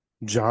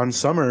John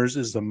Summers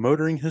is the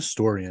motoring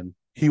historian.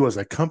 He was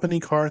a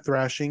company car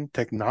thrashing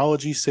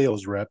technology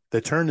sales rep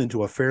that turned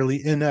into a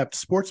fairly inept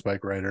sports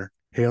bike rider.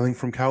 Hailing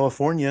from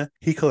California,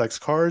 he collects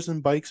cars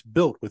and bikes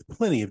built with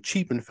plenty of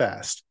cheap and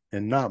fast,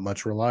 and not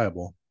much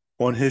reliable.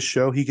 On his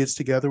show, he gets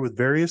together with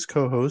various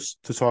co hosts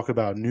to talk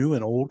about new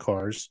and old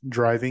cars,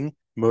 driving,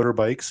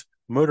 motorbikes,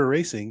 motor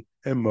racing,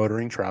 and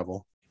motoring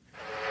travel.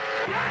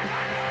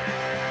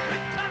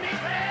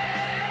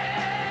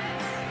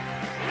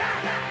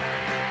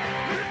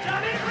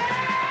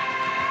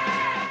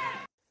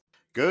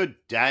 Good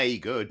day,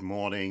 good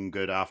morning,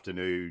 good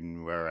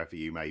afternoon, wherever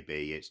you may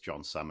be. It's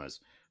John Summers,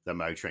 the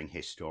motoring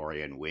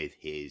historian, with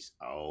his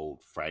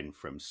old friend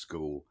from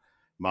school,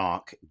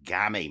 Mark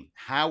Gammy.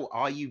 How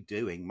are you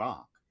doing,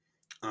 Mark?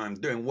 I'm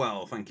doing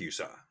well, thank you,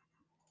 sir.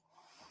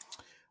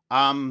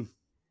 Well,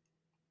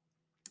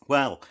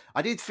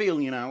 I did feel,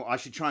 I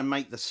should try and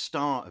make the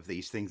start of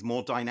these things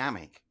more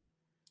dynamic.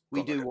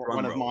 We Got do like a what drum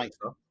one of roll my... and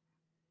stuff.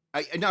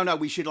 No,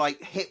 we should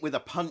hit with a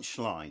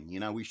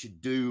punchline. We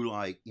should do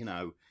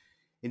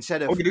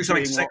instead of We could do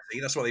something doing sexy.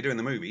 That's what they do in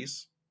the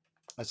movies.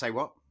 I say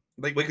what?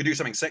 We could do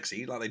something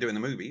sexy like they do in the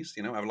movies.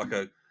 Have like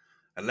a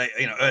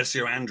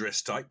Ursula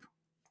Andress type.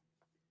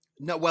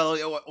 No, well,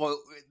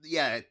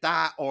 yeah,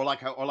 that or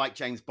like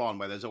James Bond,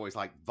 where there's always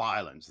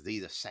violence. There's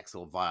either sex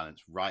or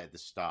violence right at the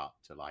start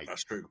to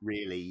That's true.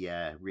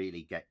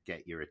 really get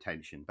your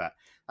attention. But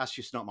that's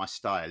just not my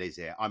style, is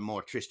it? I'm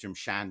more Tristram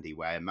Shandy,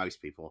 where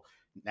most people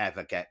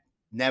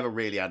never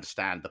really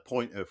understand the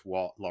point of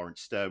what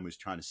Lawrence Stern was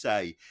trying to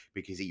say,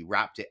 because he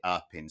wrapped it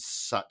up in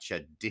such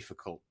a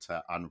difficult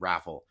to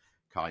unravel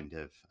kind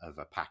of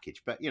a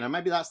package. But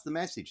maybe that's the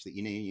message, that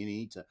you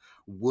need to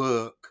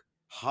work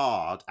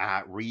hard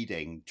at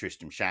reading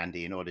Tristram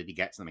Shandy in order to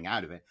get something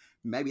out of it.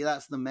 Maybe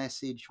that's the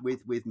message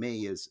with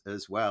me as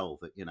well,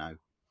 that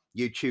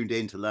you tuned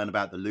in to learn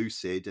about the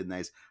Lucid, and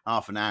there's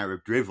half an hour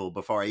of drivel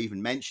before I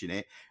even mention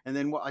it, and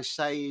then what I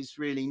say is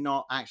really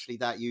not actually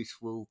that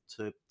useful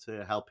to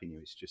helping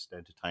you. It's just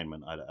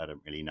entertainment. I don't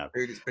really know.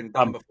 Dude, it's been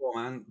done before,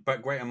 man.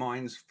 But greater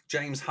minds.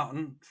 James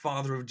Hutton,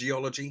 father of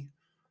geology.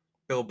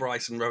 Bill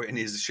Bryson wrote in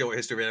his short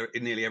history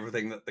in nearly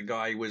everything that the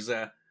guy was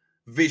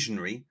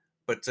visionary,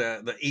 but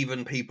that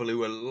even people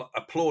who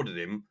applauded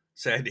him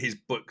said his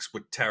books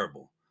were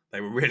terrible. They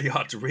were really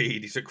hard to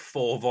read. He took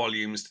 4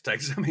 volumes to take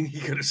something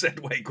he could have said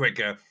way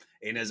quicker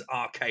in as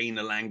arcane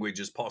a language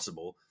as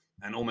possible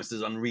and almost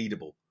as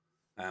unreadable.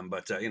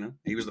 But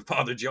he was the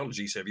father of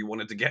geology. So if you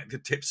wanted to get the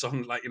tips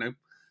on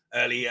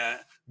early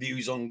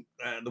views on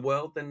the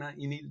world, then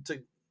you needed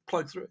to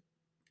plug through it.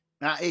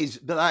 That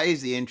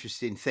is the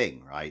interesting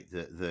thing, right?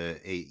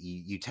 That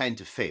you tend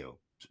to feel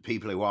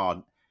people who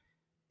aren't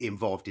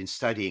involved in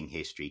studying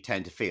history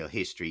tend to feel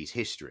history's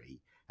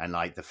history and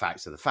the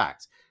facts are the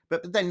facts,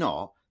 but they're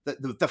not.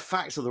 The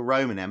facts of the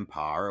Roman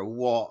Empire are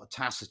what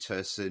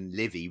Tacitus and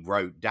Livy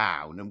wrote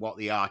down, and what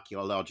the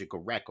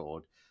archaeological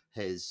record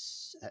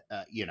has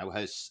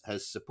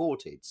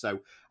supported. So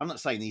I'm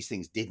not saying these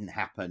things didn't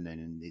happen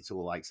and it's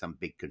all like some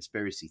big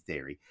conspiracy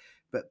theory,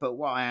 but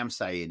what I am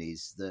saying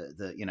is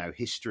that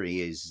history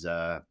is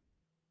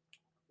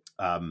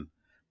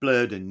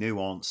blurred and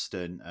nuanced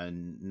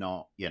and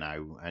not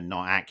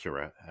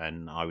accurate.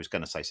 And I was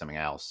going to say something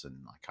else and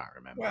I can't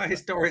remember. Well,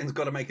 historians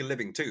got to make a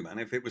living too, man.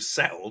 If it was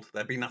settled,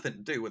 there'd be nothing to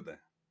do, would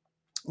there?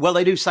 Well,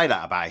 they do say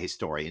that about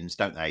historians,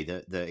 don't they?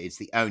 That it's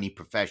the only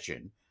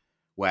profession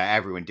where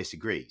everyone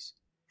disagrees.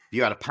 If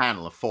you had a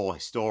panel of 4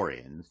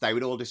 historians, they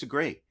would all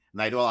disagree. And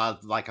they'd all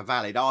have a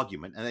valid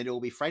argument, and they'd all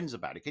be friends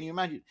about it. Can you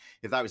imagine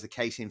if that was the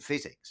case in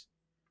physics?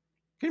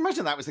 Can you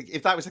imagine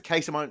if that was the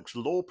case amongst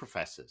law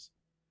professors?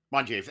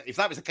 Mind you, if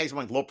that was the case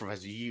amongst law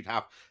professors, you'd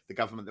have the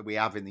government that we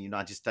have in the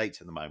United States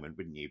at the moment,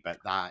 wouldn't you? But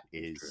that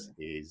is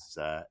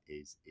a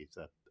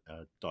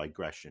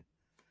digression.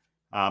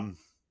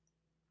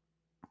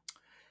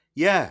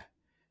 Yeah.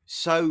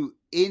 So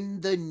in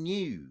the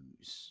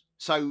news,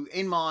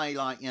 in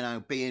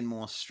my being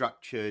more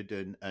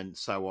structured and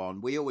so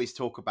on, we always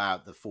talk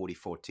about the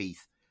 44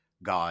 Teeth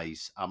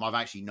guys. I've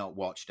actually not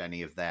watched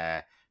any of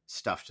their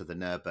stuff to the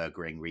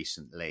Nürburgring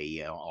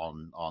recently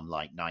on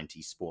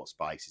 90s sports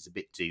bikes. It's a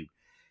bit too,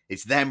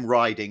 it's them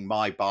riding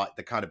my bike,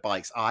 the kind of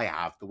bikes I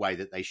have, the way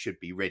that they should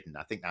be ridden.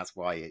 I think that's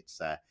why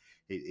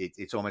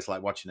it's almost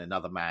like watching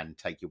another man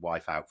take your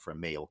wife out for a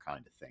meal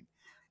kind of thing.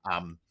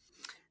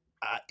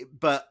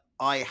 But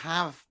I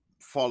have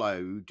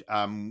followed,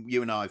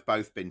 you and I have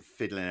both been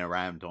fiddling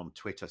around on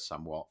Twitter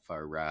somewhat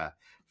for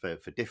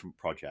different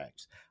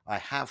projects. I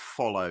have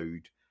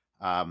followed,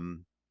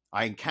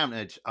 I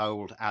encountered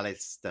old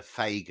Alistair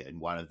Fagan,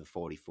 one of the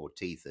 44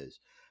 Teethers.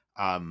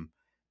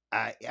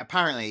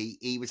 Apparently,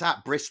 he was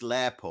at Bristol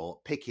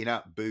Airport picking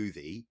up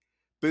Boothie.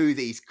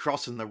 Boothie's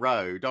crossing the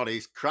road on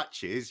his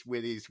crutches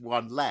with his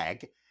one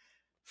leg.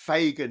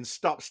 Fagan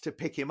stops to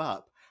pick him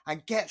up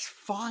and gets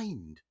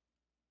fined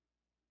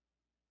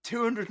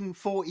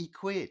 240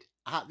 quid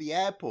at the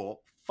airport,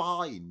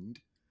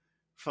 fined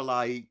for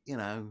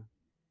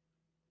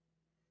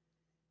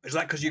Is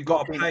that because you've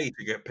got to pay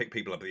to pick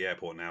people up at the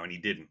airport now, and he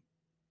didn't?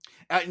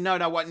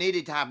 No. What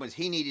needed to happen was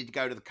he needed to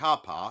go to the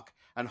car park,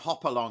 and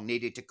Hopalong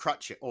needed to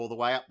crutch it all the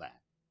way up there.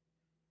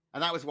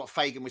 And that was what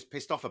Fagan was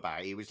pissed off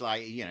about. He was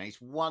like,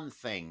 it's one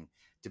thing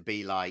to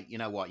be like, you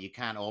know what, you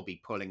can't all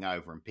be pulling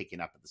over and picking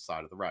up at the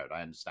side of the road.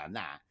 I understand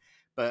that.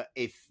 But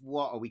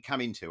what are we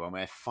coming to when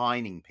we're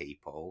fining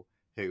people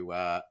who,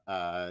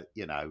 the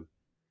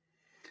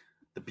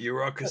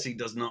bureaucracy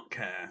does not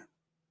care.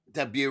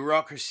 The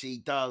bureaucracy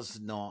does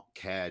not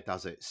care,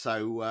 does it?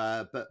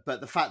 So,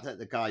 but the fact that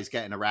the guy's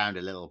getting around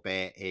a little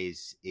bit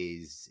is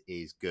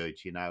good,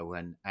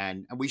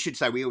 and we should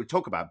say we would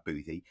talk about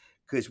Boothie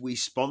because we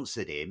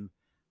sponsored him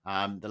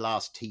the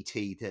last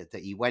TT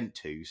that he went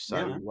to.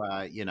 So,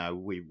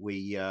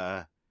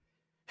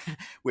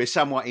 we're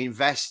somewhat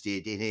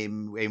invested in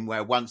him. In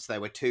where once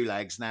there were two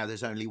legs, now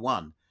there's only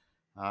one.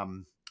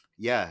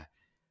 He's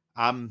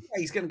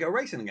going to go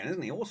racing again,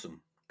 isn't he?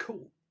 Awesome,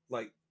 cool.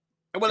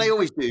 Well, they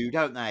always do,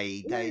 don't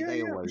they?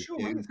 They always sure,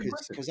 do,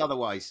 because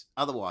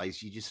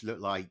otherwise you just look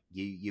like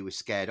you were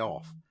scared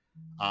off.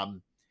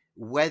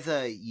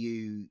 Whether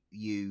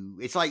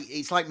it's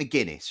like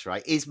McGuinness,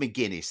 right? Is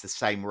McGuinness the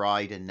same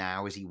rider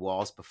now as he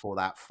was before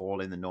that fall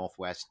in the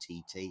Northwest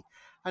TT?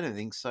 I don't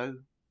think so.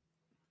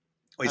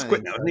 Well, he's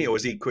quit now, isn't he? Or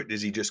is he quit?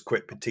 Does he just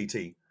quit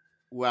TT?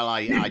 Well,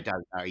 I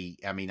don't know.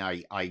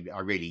 I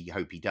really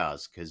hope he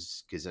does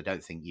because I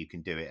don't think you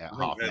can do it at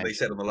half. They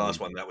said on the last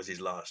one that was his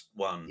last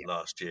one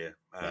last year.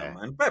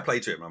 And fair play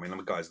to him. I mean,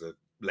 the guy's the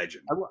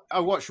legend. I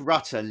watched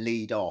Rutter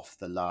lead off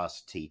the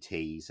last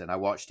TTs, and I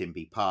watched him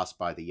be passed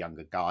by the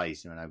younger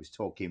guys. And I was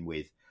talking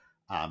with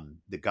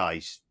the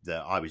guys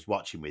that I was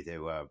watching with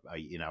who are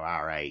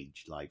our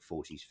age, like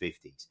 40s,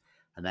 50s,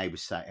 and they were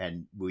saying,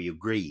 and we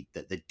agreed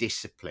that the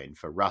discipline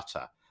for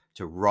Rutter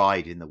to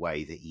ride in the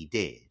way that he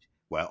did,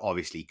 well,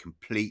 obviously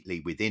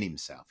completely within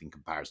himself in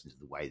comparison to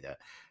the way that,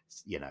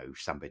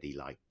 somebody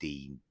like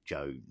Dean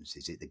Jones,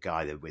 is it the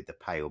guy that with the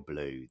pale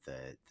blue,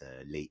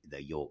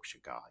 the Yorkshire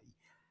guy?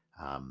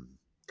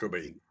 Could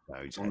be.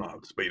 I'm not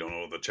up to speed on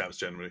all the chaps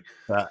generally.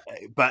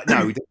 But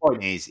no, the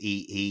point is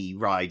he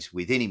rides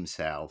within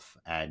himself,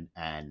 and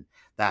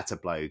that's a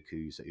bloke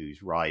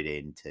who's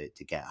riding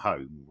to get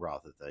home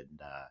rather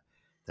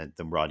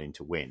than riding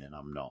to win. And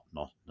I'm not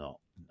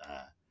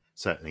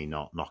certainly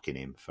not knocking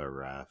him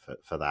for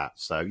that.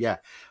 So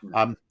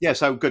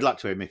so good luck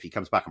to him if he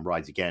comes back and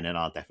rides again, and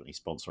I'll definitely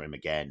sponsor him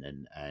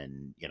again.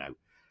 And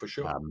for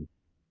sure.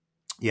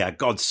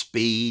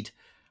 Godspeed,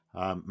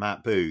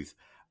 Matt Booth.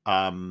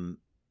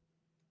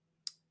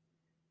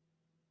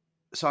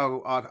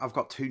 So I've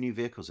got 2 new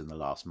vehicles in the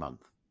last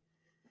month.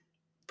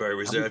 Very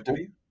reserved of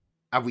you.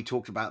 Have we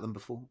talked about them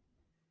before?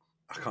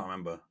 I can't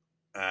remember.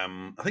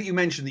 I think you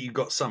mentioned that you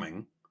got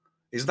something.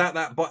 Is that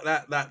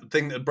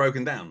thing that had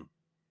broken down?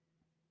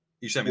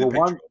 You sent me the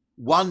picture.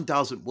 One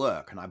doesn't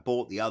work, and I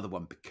bought the other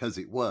one because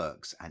it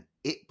works, and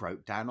it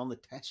broke down on the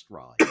test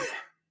ride.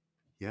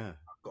 Yeah.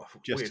 God,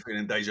 weird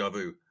feeling deja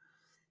vu.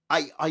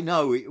 I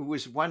know. It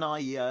was when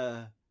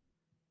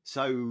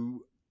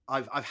so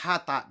I've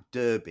had that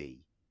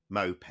Derby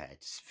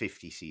moped,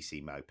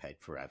 50cc moped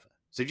forever.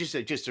 So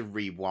just to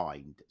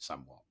rewind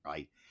somewhat,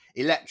 right?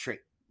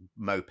 Electric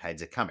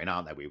mopeds are coming,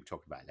 aren't they? We were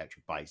talking about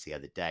electric bikes the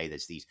other day.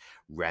 There's these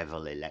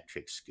Revel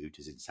electric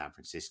scooters in San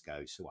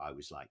Francisco. So I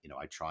was like,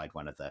 I tried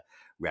one of the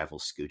Revel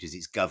scooters.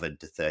 It's governed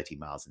to 30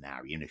 miles an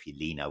hour. If you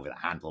lean over the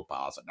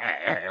handlebars, and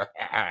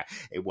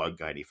it won't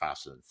go any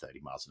faster than 30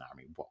 miles an hour. I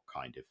mean, what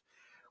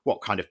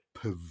kind of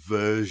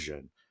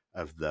perversion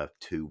of the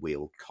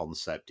two-wheel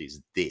concept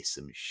is this?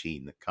 A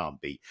machine that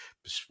can't be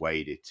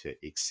persuaded to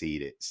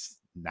exceed its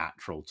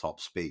natural top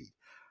speed.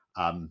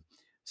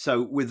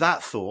 So with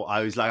that thought,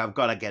 I was like, I've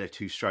got to get a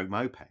 2-stroke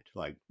moped.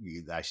 Like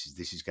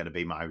this is going to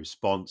be my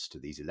response to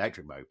these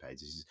electric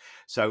mopeds.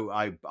 So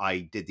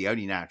I did the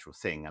only natural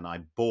thing, and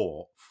I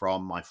bought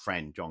from my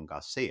friend John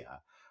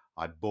Garcia.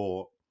 I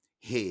bought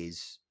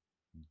his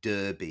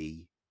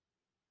Derby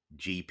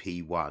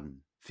GP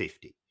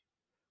 150,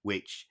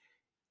 which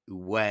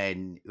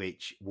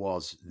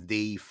was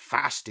the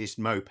fastest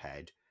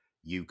moped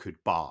you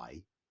could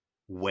buy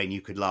when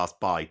you could last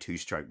buy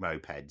 2-stroke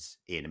mopeds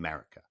in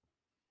America.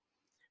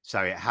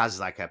 So it has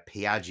like a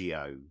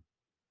Piaggio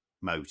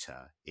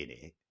motor in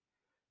it.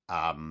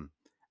 And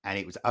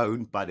it was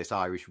owned by this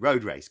Irish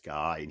road race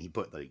guy, and he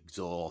put the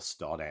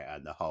exhaust on it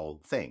and the whole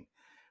thing,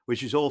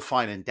 which was all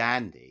fine and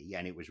dandy,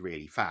 and it was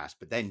really fast.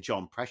 But then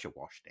John pressure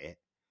washed it,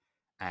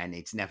 and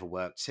it's never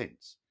worked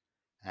since.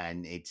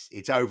 And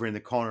it's over in the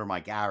corner of my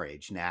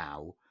garage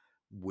now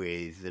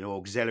with an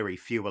auxiliary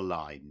fuel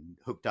line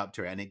hooked up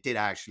to it, and it did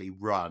actually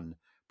run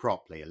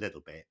properly a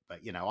little bit. But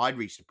I'd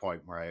reached a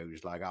point where I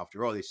was like,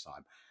 after all this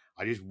time,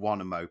 I just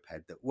want a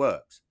moped that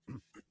works.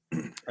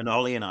 And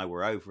Ollie and I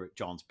were over at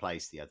John's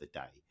place the other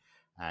day,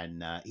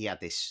 and he had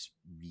this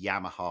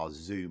Yamaha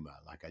Zoomer,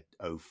 like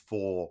a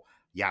 04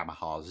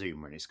 Yamaha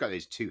Zoomer, and it's got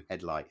those 2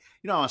 headlights.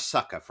 I'm a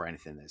sucker for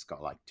anything that's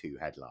got like 2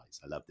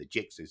 headlights. I love the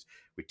Gixxers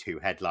with 2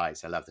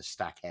 headlights. I love the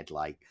stack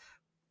headlight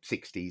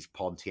 60s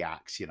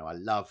Pontiacs. I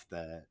love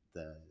the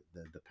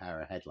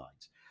pair of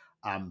headlights.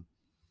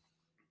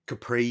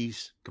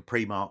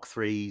 Capri Mark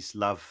 3s,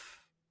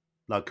 love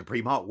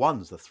Capri Mark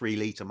 1s, the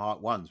 3-litre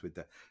Mark 1s with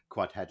the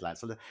quad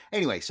headlamps.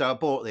 Anyway, so I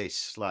bought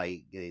this,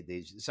 like,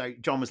 so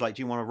John was like,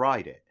 do you want to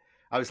ride it?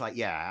 I was like,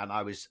 yeah. And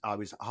I was on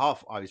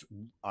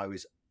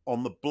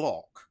the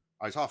block.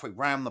 I was halfway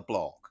round the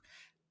block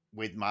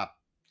with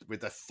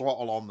the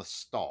throttle on the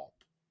stop,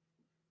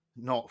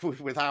 not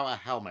without a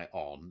helmet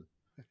on,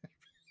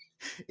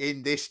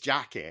 in this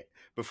jacket,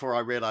 before I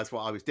realized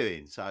what I was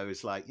doing. So I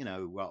was like,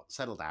 well,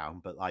 settle down,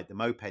 but like the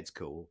moped's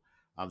cool.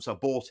 So I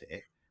bought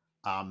it.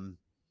 And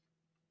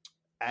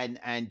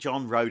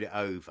John rode it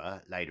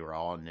over later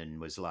on and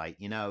was like,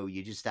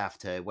 you just have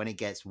to, when it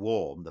gets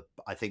warm,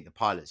 I think the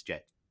pilot's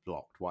jet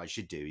blocked. What I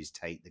should do is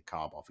take the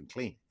carb off and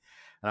clean it.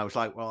 And I was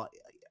like, well,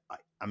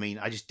 I mean,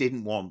 I just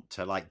didn't want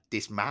to like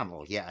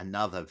dismantle yet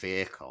another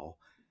vehicle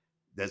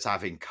that's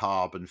having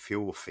carb and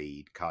fuel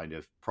feed kind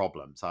of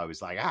problems. I was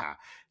like,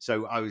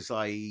 so I was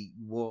like,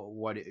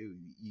 what?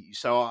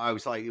 So I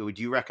was like, do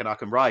you reckon I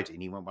can ride it?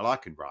 And he went, well, I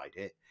can ride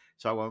it.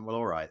 So I went, well,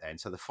 all right then.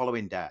 So the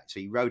following day, so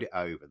he rode it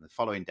over, and the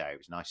following day it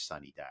was a nice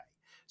sunny day.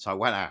 So I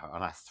went out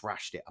and I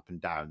thrashed it up and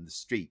down the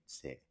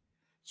streets here.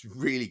 It's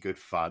really good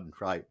fun,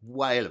 right?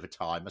 Whale of a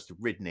time. Must have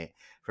ridden it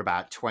for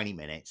about 20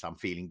 minutes. I'm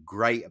feeling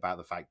great about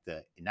the fact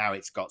that now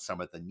it's got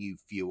some of the new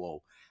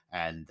fuel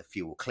and the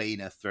fuel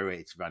cleaner through it.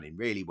 It's running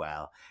really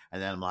well. And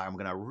then I'm like, I'm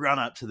going to run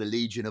up to the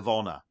Legion of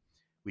Honor,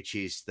 which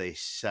is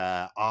this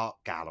art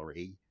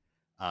gallery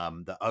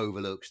that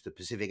overlooks the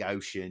Pacific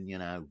Ocean,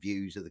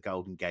 views of the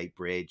Golden Gate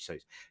Bridge. So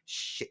it's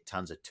shit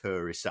tons of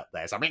tourists up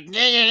there. So I'm like,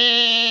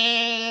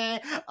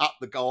 up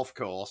the golf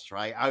course,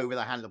 right, over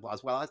the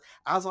handlebars. Well,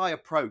 as I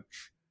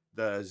approach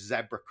the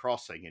zebra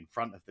crossing in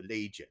front of the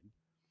Legion,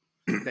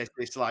 there's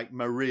this like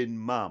Marin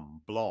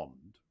mum,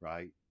 blonde,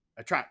 right,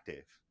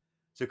 attractive.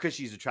 So because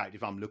she's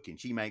attractive, I'm looking.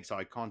 She makes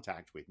eye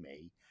contact with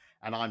me,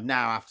 and I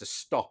now have to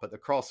stop at the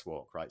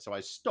crosswalk, right? So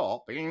I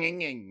stop. And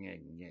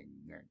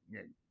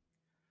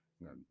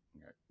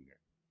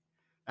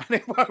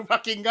it won't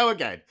fucking go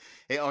again.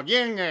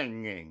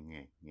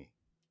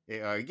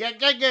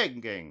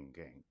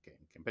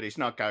 But it's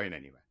not going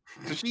anywhere.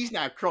 So she's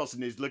now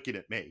crossing, is looking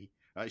at me.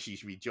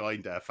 She's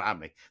rejoined her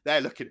family. They're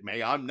looking at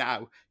me. I'm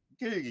now.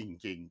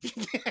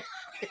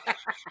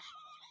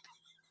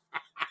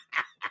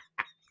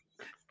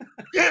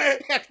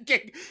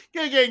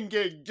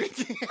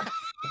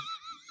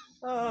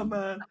 Oh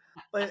man,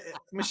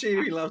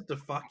 machinery loves to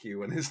fuck you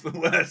when it's the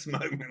worst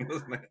moment,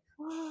 doesn't it?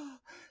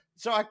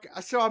 So I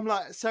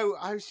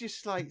was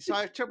just like, so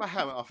I took my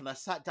helmet off and I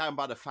sat down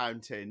by the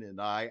fountain and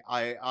I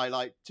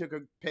like took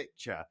a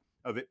picture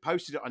of it,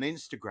 posted it on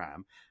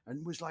Instagram,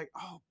 and was like,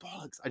 oh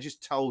bollocks! I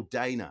just told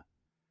Dana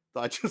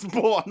that I just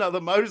bought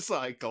another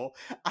motorcycle,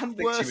 and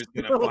She was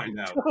going to find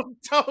out.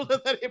 Told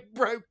her that it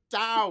broke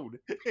down.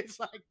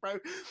 It's like, bro.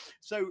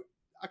 So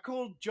I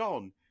called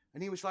John,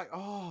 and he was like,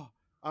 oh,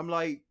 I'm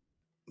like,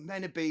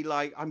 meant to be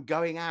like, I'm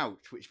going out,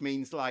 which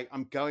means like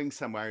I'm going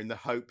somewhere in the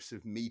hopes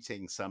of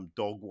meeting some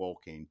dog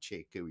walking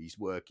chick who he's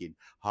working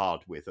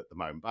hard with at the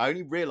moment. But I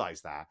only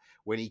realized that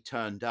when he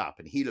turned up,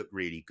 and he looked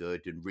really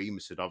good, and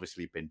Remus had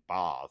obviously been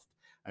bathed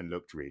and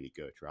looked really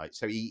good, right?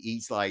 So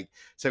he's like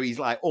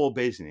all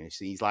business.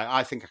 He's like,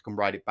 I think I can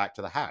ride it back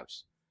to the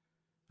house.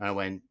 And I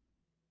went,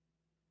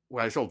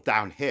 well, it's all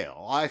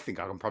downhill. I think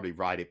I can probably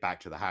ride it back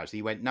to the house.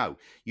 He went, no,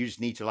 you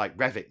just need to like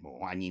rev it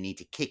more, and you need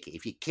to kick it.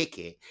 If you kick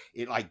it,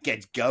 it like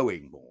gets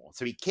going more.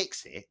 So he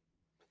kicks it,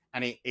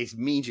 and it is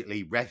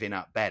immediately revving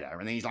up better.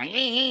 And then he's like,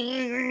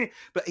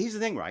 but here's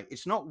the thing, right?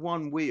 It's not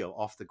one wheel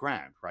off the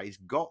ground, right? It's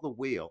got the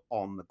wheel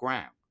on the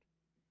ground,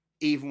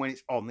 even when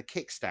it's on the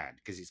kickstand,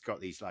 because it's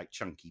got these like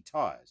chunky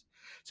tires.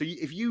 So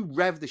if you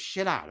rev the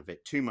shit out of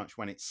it too much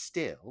when it's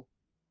still,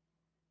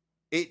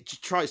 it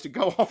tries to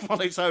go off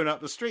on its own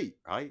up the street,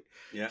 right?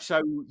 Yeah.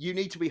 So you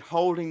need to be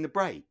holding the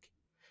brake.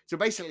 So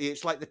basically,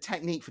 it's like the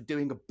technique for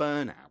doing a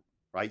burnout,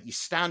 right? You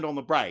stand on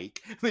the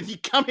brake, and then you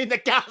come in the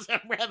gas and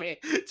rev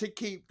it to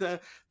keep the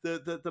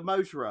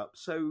motor up.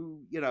 So,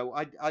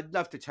 I'd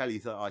love to tell you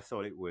that I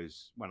thought it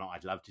was, well, not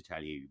I'd love to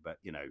tell you, but,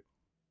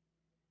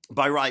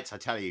 by rights, I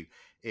tell you,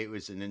 it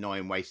was an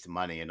annoying waste of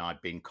money, and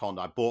I'd been conned.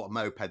 I bought a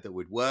moped that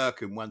would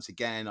work, and once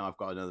again, I've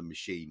got another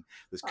machine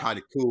that's kind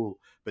of cool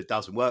but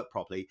doesn't work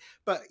properly.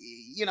 But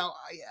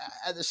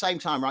at the same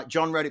time, right,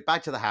 John rode it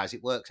back to the house.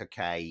 It works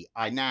okay.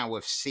 I now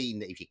have seen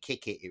that if you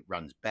kick it, it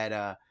runs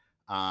better.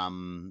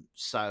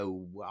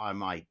 So I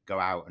might go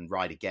out and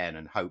ride again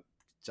and hope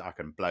I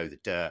can blow the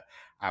dirt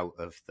out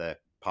of the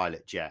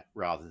pilot jet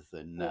rather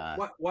than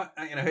what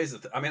here's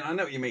the I mean, I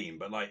know what you mean,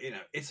 but like,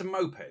 it's a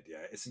moped,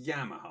 yeah, it's a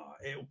Yamaha.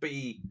 It'll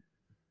be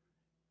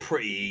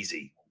pretty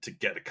easy to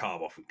get the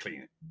carb off and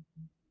clean it.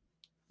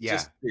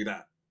 Just do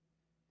that,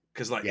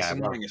 because like it's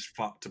annoying as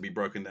fuck to be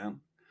broken down.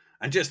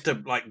 And just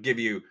to like give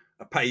you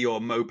a pay your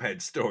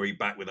moped story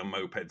back with a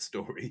moped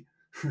story,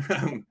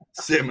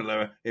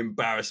 similar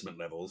embarrassment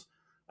levels.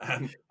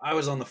 I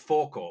was on the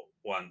forecourt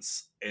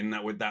once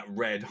with that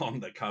red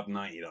Honda Cub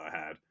 90 that I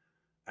had,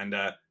 and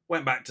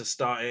went back to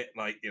start it,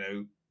 like,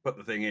 put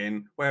the thing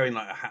in, wearing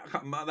like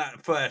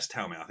that first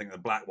helmet, I think the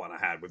black one I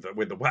had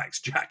with the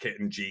wax jacket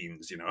and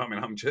jeans. You know, I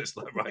mean, I'm just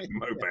like riding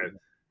moped.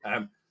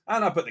 And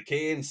I put the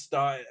key in,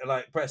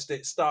 pressed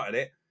it, started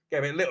it,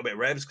 gave it a little bit of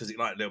revs because it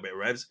liked a little bit of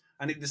revs,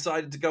 and it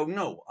decided to go,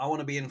 no, I want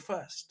to be in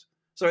first.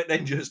 So it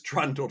then just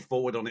trundled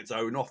forward on its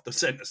own off the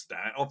side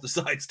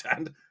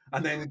stand,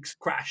 and then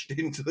crashed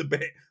into the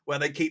bit where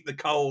they keep the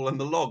coal and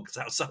the logs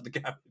outside the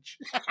garage.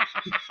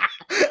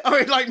 I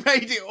mean, like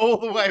made it all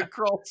the way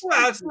across.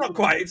 Well, it's not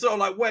quite. It's sort of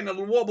like went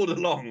and wobbled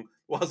along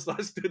whilst I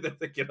stood there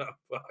thinking, oh,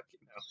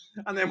 fucking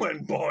hell. And then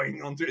went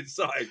boing onto its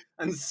side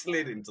and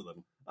slid into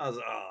them. I was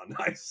like, oh,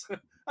 nice.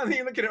 And then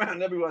you're looking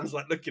around, everyone's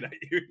like looking at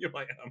you. You're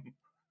like,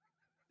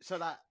 So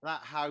that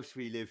house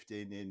we lived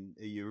in,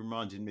 you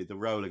reminded me of the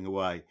Rolling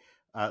Away.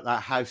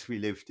 That house we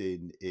lived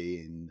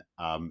in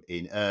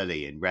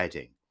Early in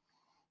Reading.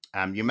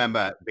 You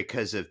remember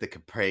because of the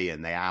Capri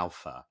and the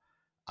Alpha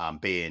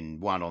being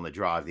one on the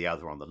drive, the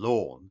other on the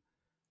lawn,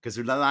 because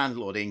the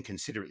landlord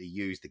inconsiderately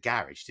used the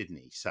garage, didn't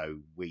he? So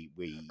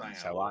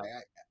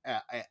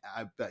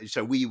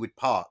so we would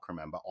park,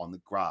 remember, on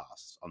the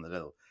grass, on the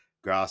little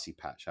grassy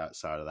patch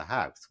outside of the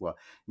house. Well,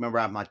 remember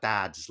I had my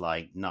dad's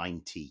like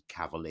 90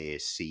 Cavalier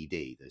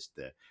CD. There's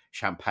the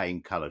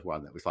champagne coloured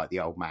one that was like the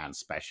old man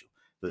special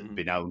that had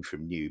been owned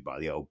from new by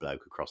the old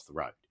bloke across the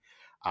road.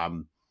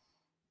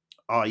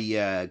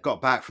 I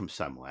got back from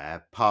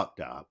somewhere, parked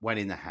up, went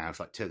in the house,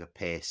 like took a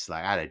piss,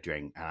 like had a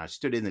drink, and I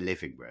stood in the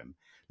living room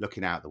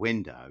looking out the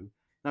window, and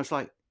I was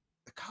like,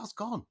 the car's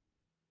gone.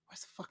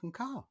 Where's the fucking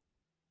car?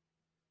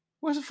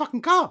 Where's the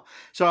fucking car?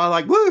 So I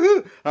like,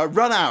 woohoo! I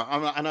run out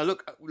and I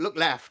look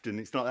left and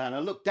it's not there. And I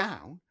look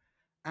down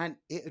and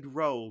it had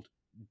rolled.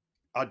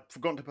 I'd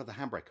forgotten to put the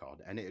handbrake on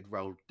and it had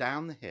rolled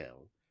down the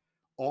hill,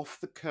 off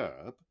the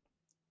curb,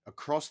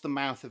 across the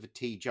mouth of a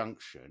T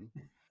junction,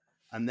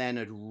 and then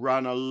had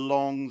run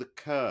along the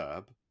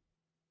curb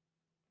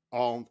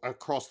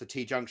across the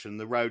T junction.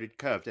 The road had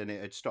curved and it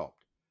had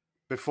stopped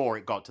before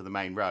it got to the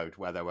main road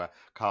where there were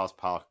cars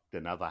parked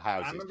and other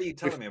houses. I remember you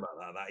telling me about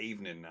that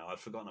evening now. I'd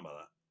forgotten about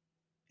that.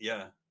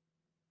 Yeah.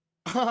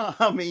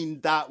 I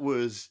mean, I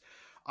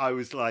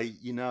was like,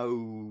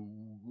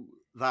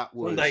 that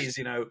was... Some days,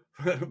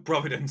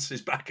 Providence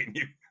is backing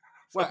you.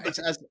 Well, it's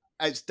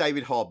as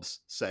David Hobbes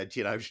said,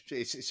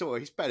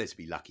 it's better to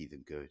be lucky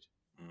than good.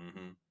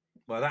 Mm-hmm.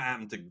 Well, that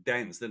happened to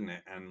Dens, didn't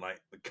it? And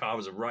like the car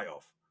was a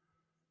write-off.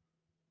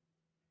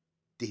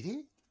 Did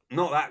it?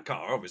 Not that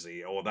car,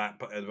 obviously, or that.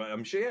 But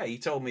I'm sure. Yeah, he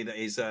told me that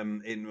his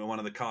in one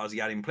of the cars he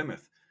had in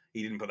Plymouth,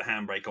 he didn't put the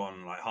handbrake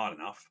on like hard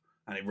enough,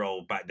 and it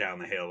rolled back down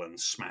the hill and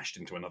smashed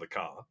into another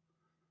car.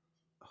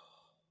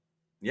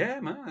 Yeah,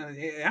 man,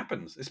 it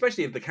happens,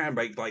 especially if the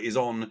handbrake like is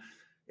on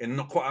and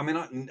not quite. I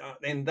mean,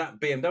 in that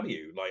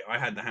BMW, like I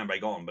had the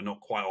handbrake on, but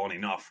not quite on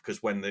enough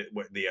because when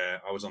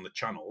I was on the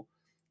channel,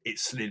 it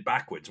slid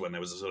backwards when there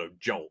was a sort of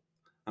jolt.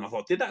 And I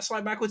thought, did that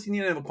slide backwards? And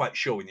you're never quite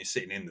sure when you're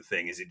sitting in the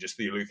thing. Is it just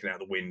you're looking out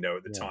the window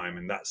at the time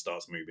and that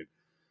starts moving?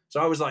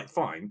 So I was like,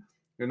 fine.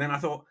 And then I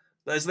thought,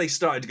 as they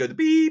started to go the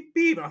beep,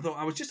 beep, and I thought,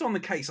 I was just on the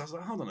case. I was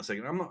like, hold on a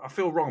second. I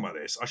feel wrong about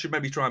this. I should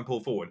maybe try and pull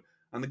forward.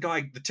 And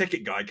the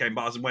ticket guy came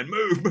by and went,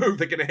 move,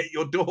 they're going to hit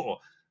your door.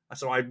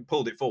 So I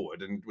pulled it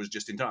forward and was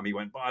just in time. He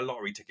went, buy a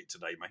lottery ticket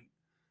today, mate.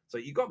 So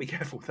you've got to be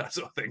careful with that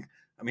sort of thing.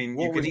 I mean,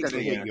 what was going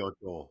to hit your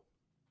door?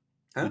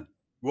 Huh?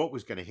 What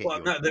was going to hit your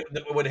door?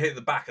 That would hit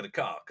the back of the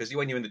car because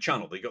when you're in the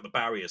channel, you've got the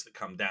barriers that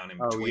come down in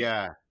between. Oh,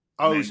 yeah.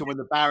 Oh, so when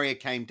the barrier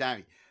came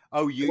down.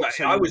 Oh, you. Well,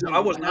 so I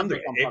wasn't under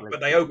it, but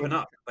they open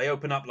up. They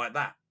open up like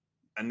that,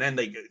 and then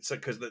they so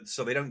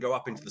they don't go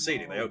up into the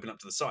ceiling. They open up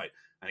to the side,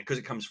 and because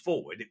it comes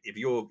forward, if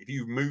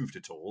you've moved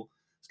at all,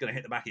 it's going to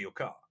hit the back of your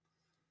car,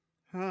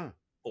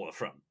 or the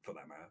front for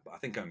that matter. But I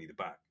think only the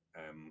back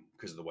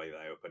because of the way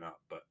they open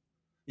up. But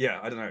yeah,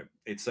 I don't know.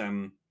 It's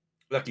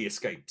lucky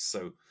escapes.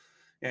 So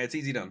yeah, it's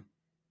easy done.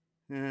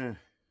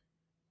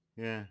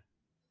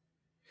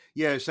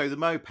 Yeah. So the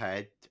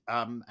moped,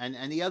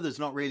 and the other's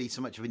not really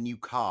so much of a new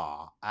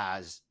car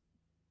as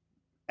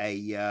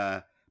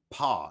a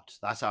part.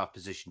 That's how I've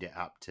positioned it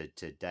up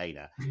to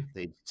Dana.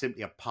 It's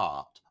simply a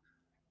part.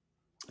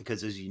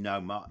 Because as you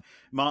know,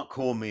 Mark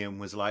called me and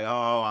was like,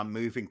 "Oh, I'm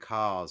moving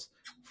cars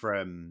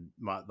from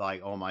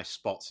all my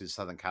spots in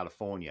Southern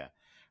California,"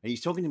 and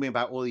he's talking to me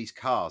about all these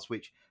cars,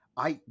 which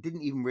I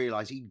didn't even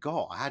realize he'd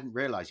got. I hadn't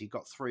realized he'd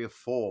got 3 or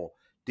 4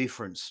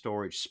 different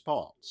storage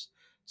spots.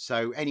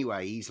 So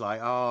anyway, he's like,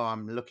 "Oh,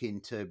 I'm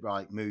looking to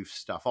move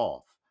stuff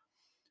off."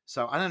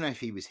 So I don't know if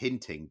he was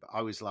hinting, but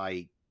I was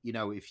like,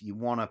 if you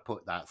want to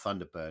put that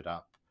Thunderbird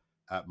up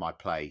at my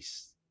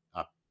place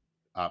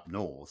up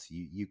north,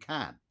 you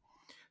can.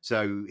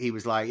 So he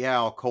was like, "Yeah,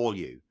 I'll call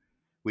you,"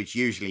 which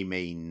usually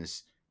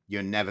means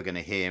you're never going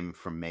to hear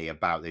from me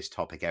about this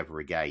topic ever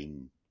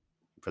again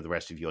for the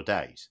rest of your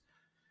days.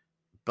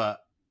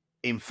 But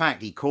in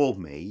fact, he called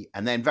me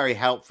and then very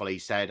helpfully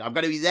said, "I'm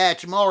going to be there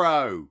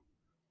tomorrow."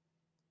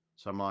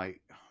 So I'm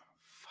like, oh,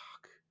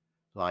 fuck.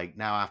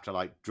 Now I have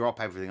to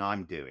drop everything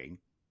I'm doing.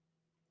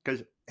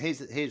 Because here's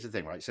the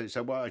thing, right?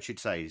 So what I should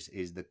say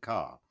is the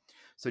car.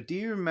 So do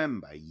you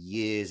remember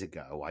years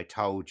ago I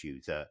told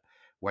you that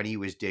when he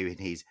was doing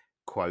his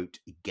quote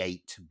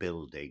gate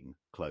building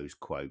close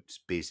quotes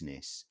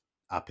business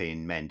up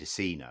in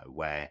Mendocino,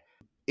 where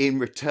in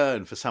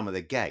return for some of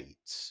the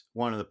gates,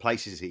 one of the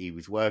places that he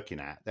was working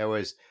at, there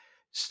was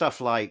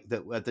stuff like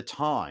that at the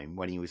time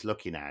when he was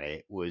looking at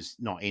it was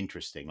not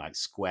interesting, like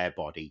square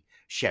body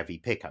Chevy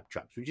pickup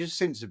trucks, which has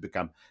since have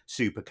become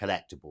super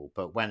collectible.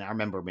 But when I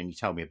remember when you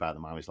told me about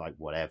them, I was like,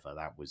 whatever,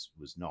 that was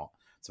not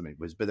something.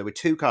 Was but there were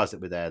two cars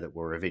that were there that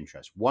were of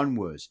interest. One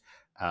was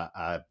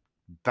a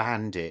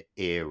Bandit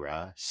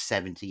era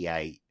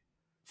 78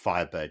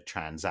 Firebird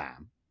Trans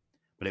Am,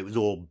 but it was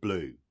all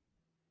blue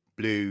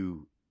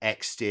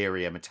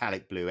exterior,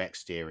 metallic blue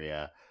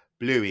exterior,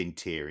 blue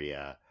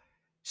interior,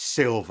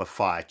 silver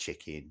fire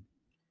chicken.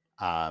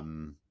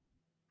 And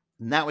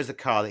that was the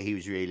car that he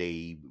was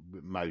really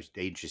most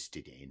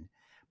interested in,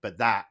 but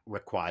that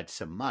required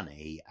some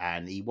money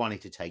and he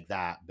wanted to take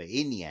that. But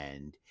in the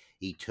end,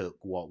 he took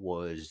what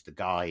was the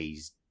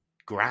guy's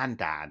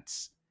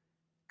granddad's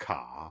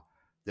car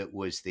that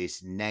was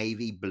this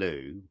navy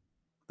blue.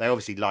 They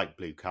obviously liked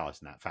blue cars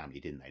in that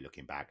family, didn't they?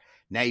 Looking back,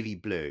 navy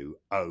blue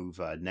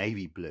over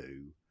navy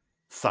blue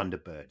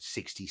Thunderbird,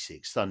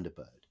 66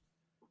 Thunderbird.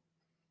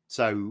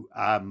 So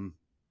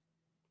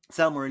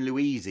Thelma and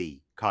Louise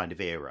kind of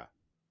era,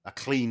 a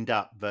cleaned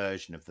up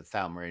version of the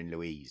Thelma and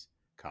Louise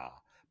car,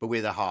 but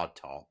with a hard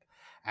top.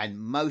 And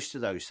most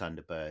of those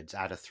Thunderbirds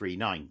had a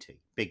 390,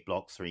 big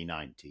block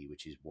 390,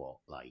 which is what,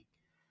 like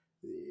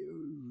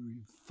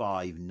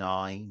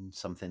 5'9",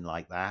 something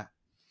like that.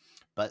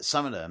 But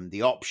some of them,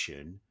 the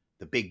option,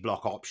 the big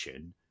block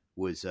option,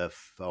 was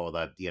for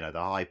the the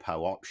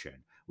hypo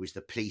option was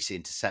the Police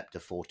Interceptor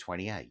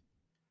 428.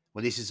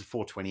 Well, this is a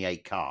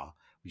 428 car,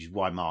 which is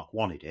why Mark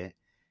wanted it.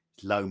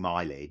 It's low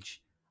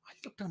mileage. I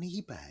looked on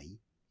eBay,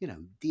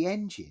 the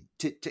engine,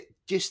 to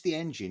just the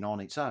engine on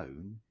its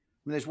own.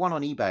 I mean, there's one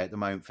on eBay at the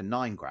moment for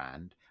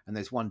 $9,000, and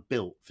there's one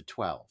built for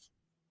 12.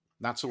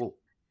 That's all.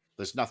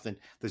 There's nothing.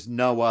 There's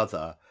no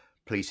other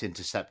Police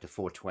Interceptor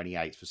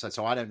 428.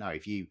 So I don't know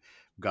if you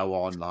go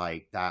on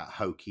like that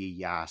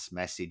hokey ass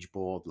message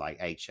board like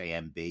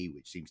HAMB,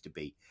 which seems to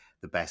be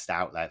the best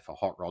outlet for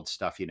hot rod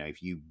stuff.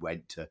 If you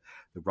went to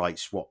the right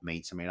swap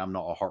meets, I mean, I'm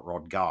not a hot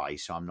rod guy,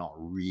 so I'm not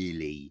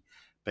really,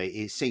 but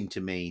it seemed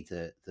to me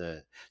that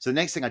so the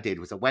next thing I did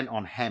was I went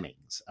on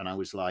Hemmings and I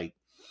was like,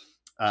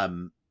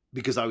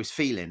 because I was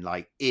feeling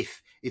like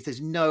if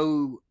there's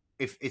no,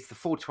 if the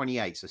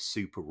 428s are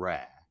super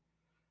rare,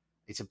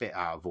 it's a bit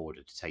out of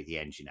order to take the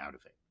engine out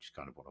of it, which is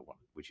kind of what I want,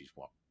 which is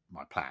what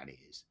my plan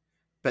is.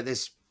 But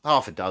there's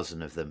half a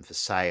dozen of them for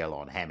sale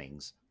on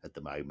Hemmings at the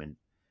moment.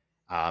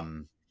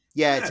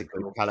 It's a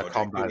good color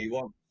combo.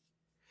 But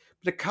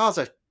the car's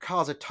a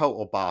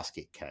total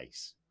basket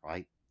case,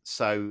 right?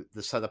 So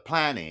the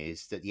plan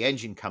is that the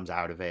engine comes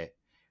out of it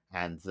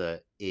and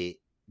that it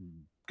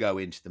go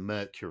into the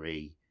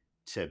Mercury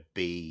to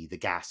be the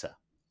gasser.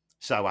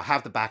 So I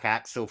have the back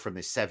axle from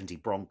this 70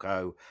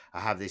 Bronco. I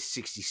have this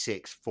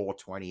 66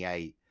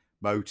 428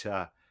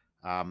 motor.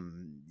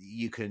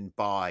 You can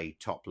buy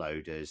top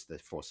loaders, the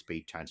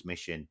 4-speed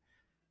transmission,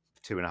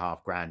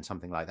 $2,500,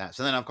 something like that.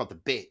 So then I've got the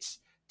bits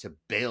to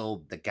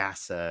build the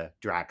gasser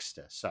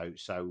dragster. So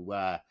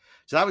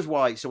that was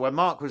why. So when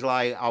Mark was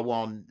like, I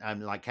want,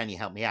 like, can you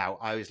help me out?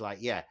 I was like,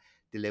 yeah,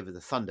 deliver the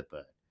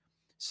Thunderbird.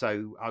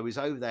 So I was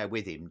over there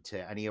with him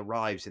and he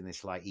arrives in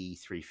this like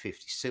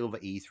E350, silver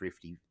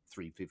E350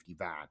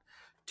 van,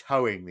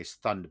 towing this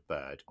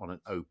Thunderbird on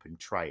an open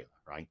trailer,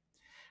 right?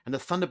 And the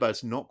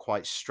Thunderbird's not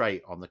quite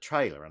straight on the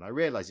trailer. And I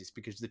realize it's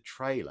because the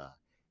trailer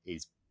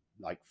is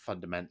like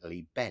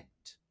fundamentally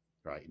bent,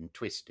 right, and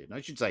twisted. And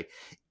I should say,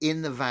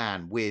 in the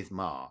van with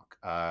Mark,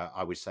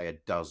 I would say a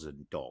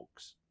dozen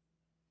dogs.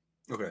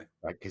 Okay.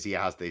 Right, because he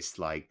has this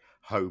like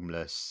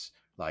homeless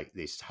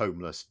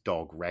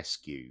dog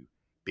rescue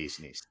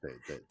business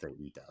that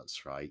he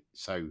does, right?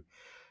 So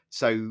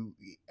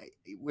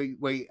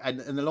we and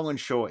the long and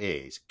short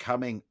is,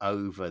 coming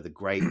over the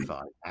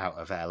grapevine out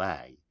of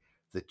LA,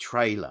 the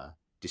trailer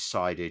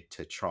decided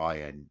to try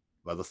and,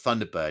 well, the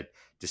Thunderbird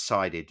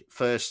decided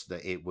first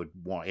that it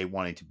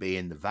wanted to be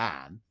in the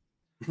van,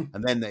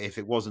 and then that if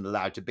it wasn't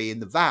allowed to be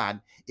in the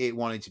van, it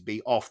wanted to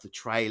be off the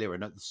trailer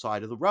and at the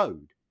side of the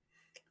road.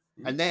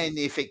 And then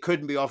if it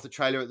couldn't be off the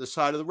trailer at the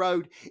side of the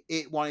road,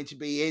 it wanted to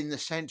be in the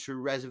central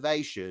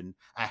reservation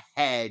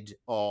ahead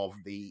of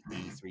the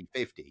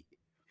E350.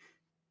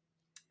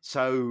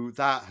 So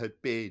that had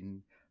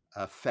been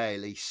a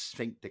fairly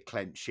sphincter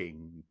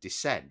clenching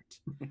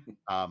descent.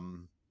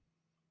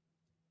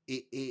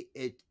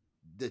 It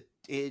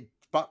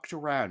bucked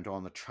around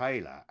on the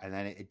trailer, and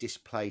then it had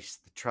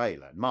displaced the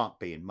trailer. And Mark,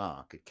 being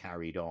Mark, had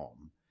carried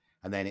on,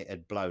 and then it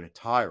had blown a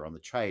tire on the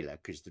trailer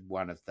because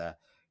one of the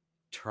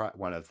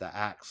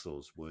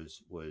axles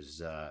was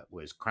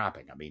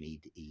crapping. I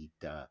mean,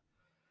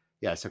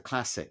 so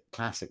classic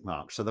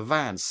Mark. So the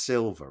van's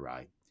silver,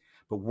 right?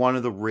 But one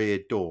of the rear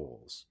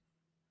doors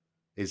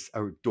is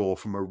a door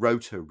from a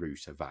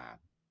Roto-Rooter van.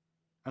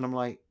 And I'm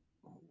like,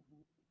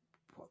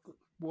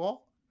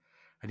 what?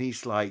 And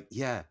he's like,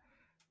 yeah,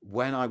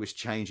 when I was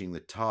changing the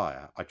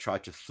tire, I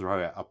tried to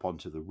throw it up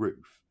onto the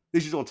roof.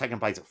 This is all taking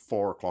place at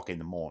 4 o'clock in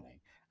the morning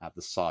at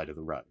the side of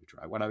the road,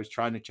 right? When I was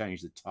trying to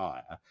change the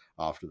tire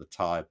after the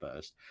tire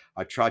burst,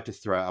 I tried to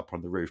throw it up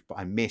on the roof, but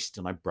I missed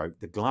and I broke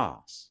the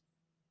glass.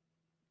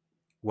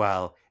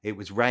 Well, it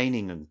was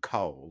raining and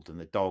cold and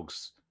the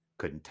dogs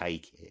couldn't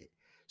take it.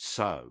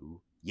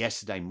 So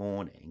yesterday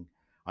morning,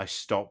 I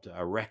stopped at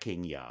a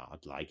wrecking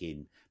yard, like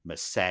in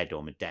Merced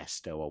or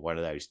Modesto or one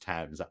of those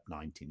towns up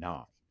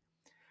 99.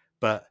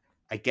 But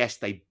I guess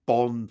they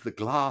bond the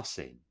glass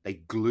in. They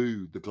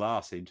glued the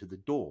glass into the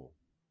door.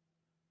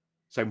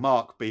 So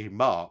Mark, being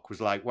Mark,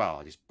 was like, well,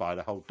 I'll just buy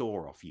the whole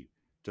door off you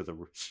to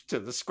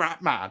the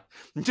scrap man,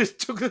 and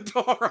just took the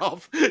door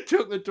off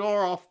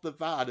the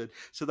van. And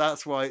so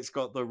that's why it's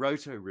got the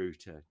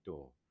Roto-Rooter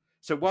door.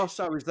 So whilst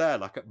I was there,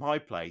 like at my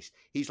place,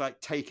 he's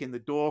like taking the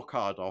door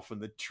card off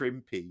and the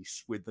trim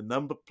piece with the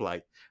number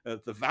plate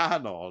of the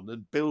van on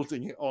and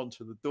building it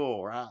onto the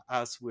door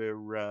as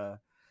we're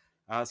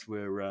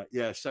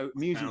so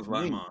music Sounds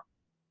like Mark.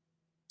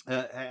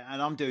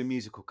 and I'm doing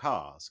musical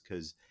cars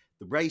because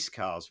the race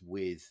cars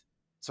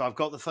so I've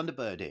got the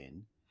Thunderbird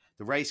in,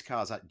 the race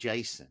cars at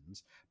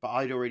Jason's, but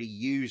I'd already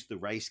used the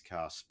race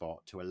car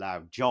spot to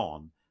allow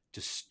John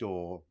to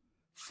store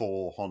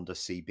 4 Honda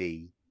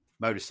CB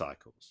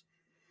motorcycles.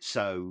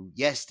 So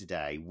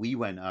yesterday we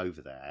went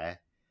over there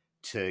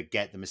to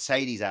get the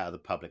Mercedes out of the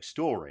public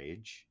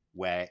storage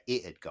where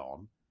it had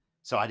gone,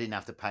 so I didn't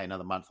have to pay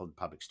another month on the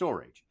public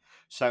storage.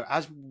 So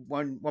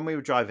when we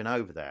were driving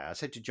over there, I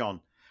said to John,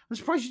 I'm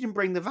surprised you didn't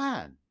bring the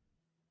van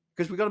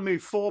because we've got to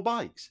move 4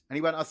 bikes. And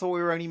he went, I thought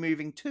we were only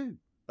moving 2.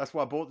 That's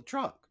why I bought the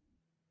truck.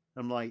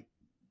 I'm like,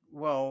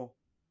 well,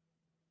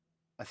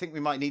 I think we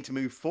might need to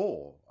move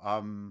 4.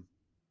 And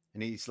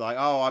he's like,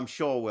 oh, I'm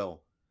sure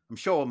we'll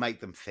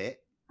make them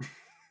fit.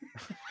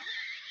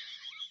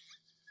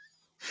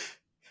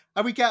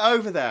 And we get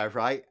over there,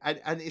 right?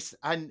 And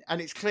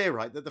it's clear,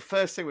 right, that the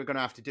first thing we're going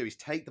to have to do is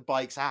take the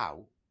bikes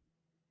out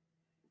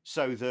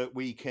so that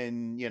we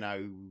can,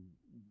 begin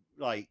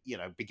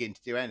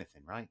to do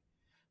anything, right?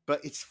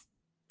 But it's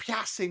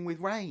piassing with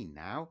rain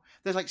now.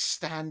 There's like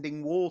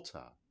standing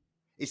water.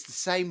 It's the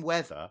same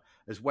weather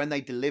as when they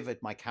delivered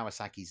my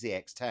Kawasaki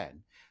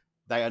ZX-10.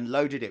 They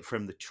unloaded it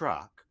from the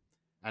truck,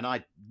 and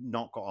I'd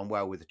not got on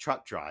well with the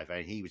truck driver.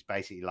 And he was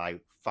basically like,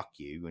 fuck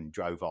you, and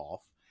drove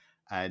off.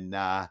 And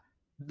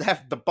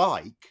left the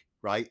bike,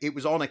 right? It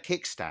was on a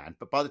kickstand,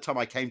 but by the time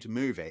I came to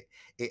move it,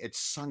 it had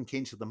sunk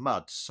into the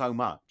mud so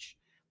much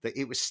that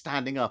it was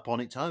standing up on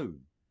its own.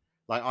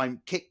 Like I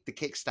kicked the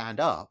kickstand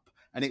up,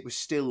 and it was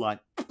still like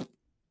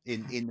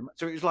in the.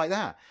 So it was like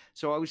that.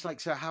 So I was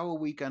like, so how are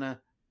we gonna?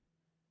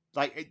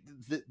 Like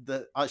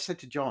I said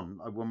to John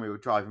when we were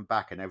driving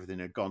back and everything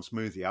had gone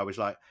smoothly, I was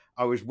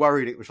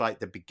worried it was like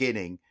the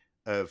beginning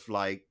of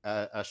like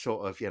a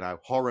sort of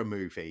horror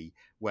movie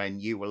when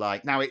you were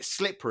like, now it's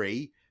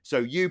slippery, so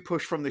you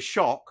push from the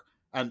shock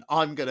and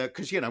I'm gonna,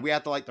 because we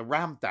had to like the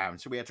ramp down,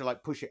 so we had to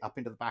like push it up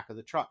into the back of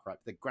the truck, right?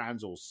 The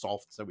ground's all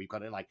soft, so we've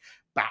got it like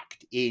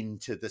backed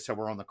into so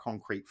we're on the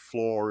concrete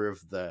floor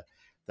of the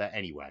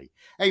anyway.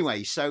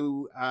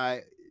 So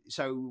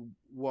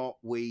what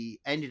we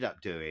ended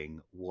up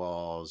doing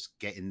was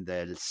getting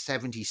the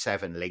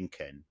 77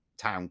 Lincoln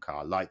town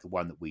car, like the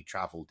one that we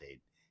traveled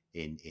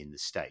in the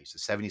States, the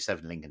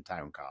 77 Lincoln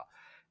town car,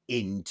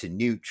 into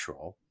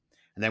neutral.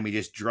 And then we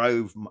just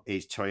drove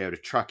his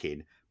Toyota truck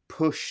in,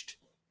 pushed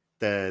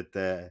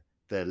the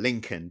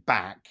Lincoln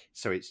back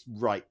so it's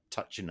right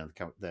touching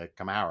the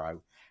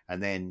Camaro,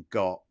 and then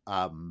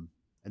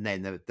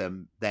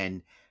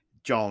then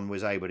John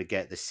was able to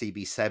get the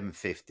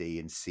CB750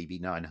 and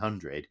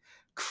CB900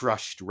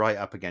 crushed right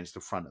up against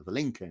the front of the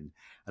Lincoln.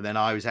 And then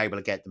I was able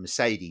to get the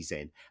Mercedes in,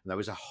 and there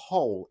was a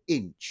whole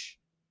inch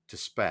to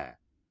spare.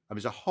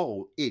 Easy.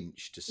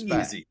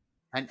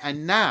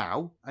 And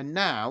now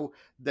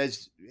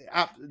there's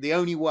the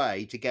only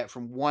way to get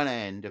from one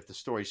end of the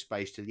storage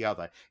space to the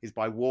other is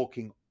by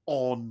walking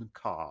on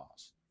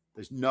cars.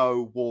 There's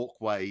no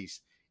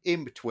walkways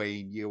in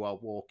between. You are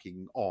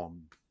walking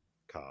on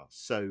cars.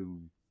 So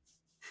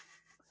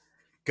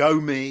go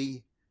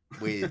me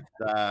with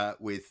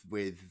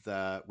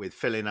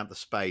filling up the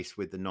space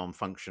with the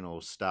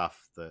non-functional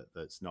stuff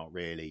that's not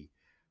really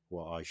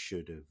what I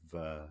should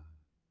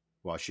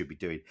be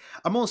doing.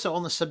 I'm also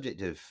on the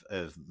subject of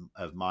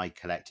my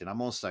collecting.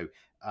 I'm also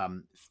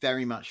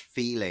very much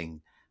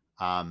feeling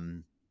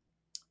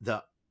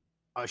that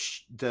I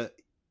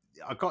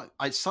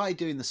started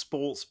doing the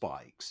sports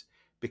bikes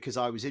because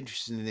I was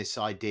interested in this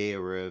idea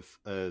of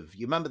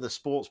you remember the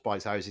sports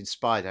bikes I was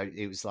inspired. I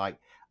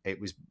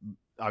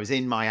was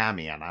in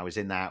Miami and I was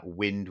in that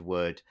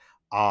Windward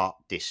art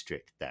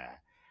district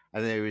there,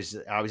 and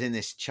I was in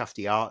this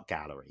Chufty art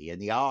gallery, and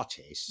the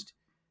artist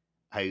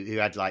who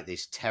had like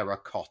this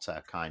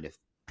terracotta kind of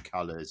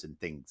colors and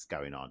things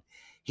going on,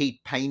 he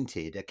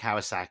painted a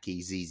Kawasaki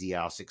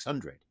ZZR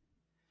 600,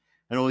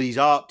 and all these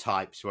art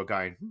types were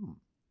going,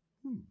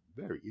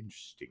 very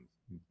interesting.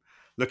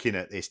 Looking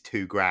at this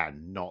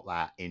 $2,000, not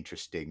that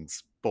interesting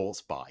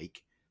sports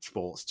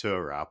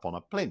tourer up on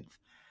a plinth.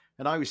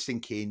 And I was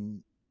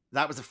thinking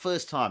that was the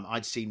first time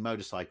I'd seen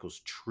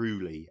motorcycles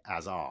truly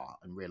as art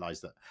and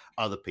realized that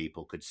other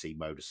people could see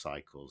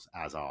motorcycles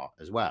as art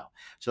as well.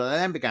 So I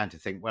then began to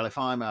think, well, if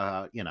I'm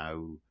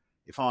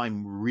if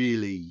I'm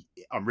really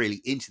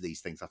into these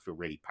things, I feel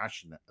really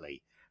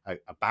passionately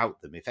about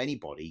them. If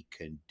anybody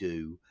can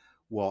do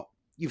what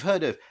you've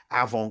heard of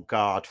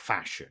avant-garde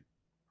fashion,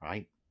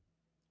 right?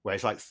 Where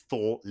it's like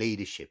thought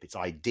leadership, it's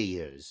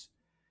ideas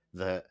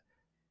that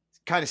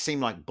kind of seem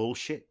like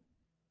bullshit,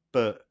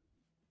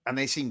 and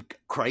they seem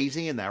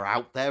crazy and they're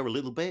out there a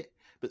little bit,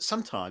 but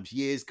sometimes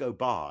years go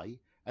by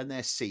and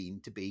they're seen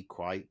to be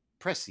quite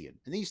prescient.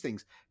 And these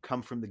things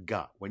come from the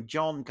gut. When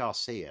John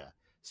Garcia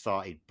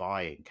started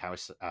buying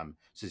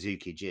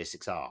Suzuki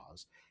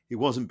GSX-Rs, it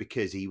wasn't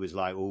because he was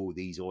like, oh,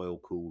 these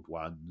oil-cooled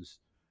ones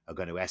are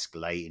going to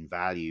escalate in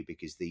value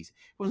because these...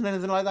 It wasn't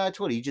anything like that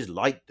at all. He just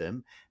liked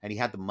them and he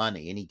had the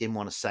money and he didn't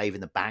want to save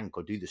in the bank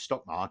or do the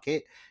stock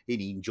market. And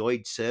he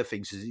enjoyed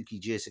surfing Suzuki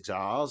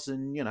GSX-Rs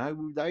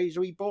and,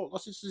 so he bought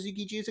lots of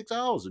Suzuki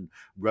GSX-Rs and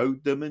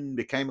rode them and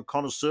became a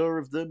connoisseur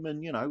of them.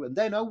 And, and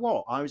then, oh,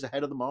 what? I was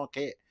ahead of the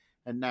market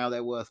and now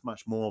they're worth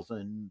much more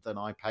than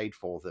I paid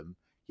for them.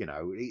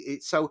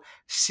 So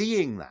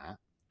seeing that,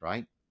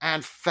 right,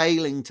 and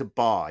failing to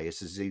buy a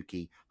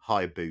Suzuki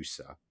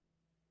Hayabusa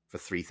for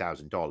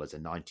 $3,000, a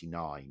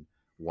 99,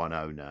 one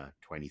owner,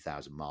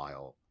 20,000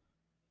 mile,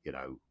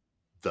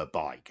 the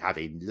bike.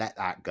 Having let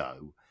that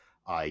go,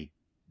 I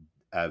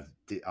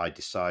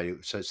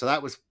decided. So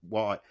that was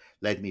what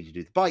led me to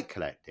do the bike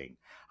collecting.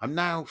 I'm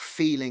now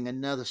feeling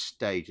another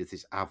stage of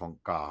this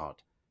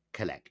avant-garde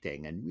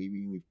collecting,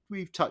 and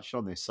we've touched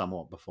on this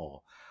somewhat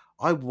before.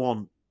 I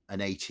want an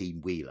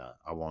 18-wheeler.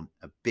 I want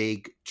a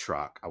big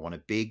truck. I want a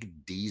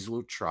big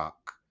diesel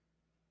truck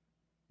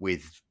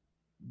with,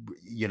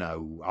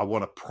 I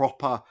want a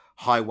proper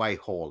highway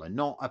hauler,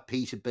 not a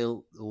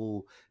Peterbilt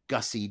or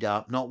gussied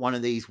up, not one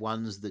of these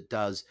ones that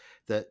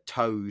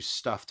tows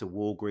stuff to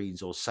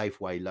Walgreens or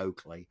Safeway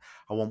locally.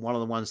 I want one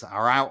of the ones that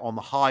are out on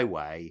the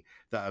highway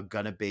that are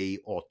going to be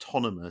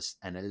autonomous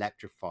and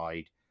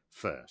electrified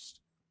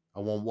first. I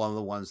want one of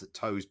the ones that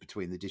tows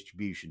between the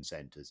distribution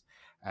centers,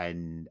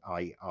 and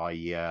I'd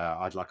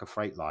like a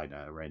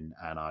Freightliner,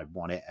 and I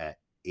want it at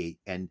it.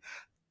 And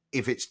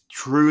if it's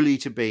truly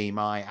to be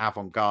my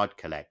avant-garde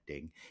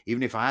collecting,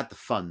 even if I had the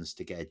funds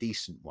to get a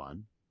decent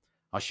one,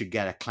 I should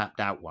get a clapped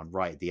out one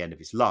right at the end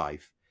of its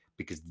life,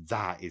 because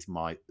that is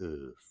my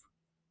earth.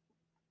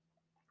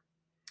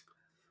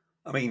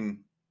 I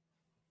mean,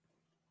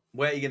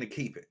 where are you going to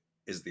keep it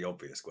is the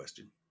obvious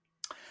question.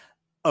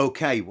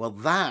 Okay, well,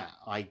 that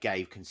I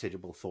gave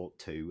considerable thought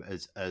to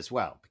as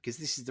well, because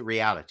this is the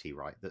reality,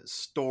 right? That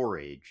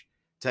storage,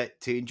 to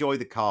enjoy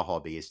the car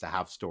hobby, is to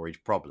have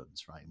storage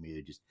problems, right? And we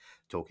were just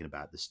talking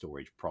about the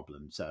storage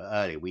problems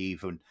earlier.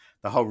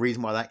 The whole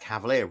reason why that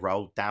Cavalier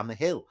rolled down the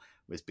hill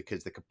was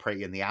because the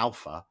Capri and the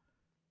Alpha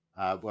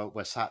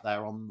were sat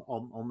there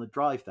on the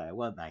drive there,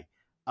 weren't they?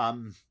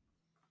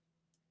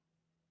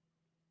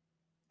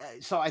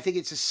 So I think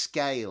it's a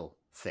scale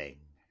thing.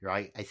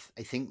 Right,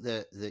 I think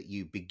that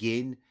you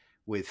begin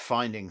with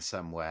finding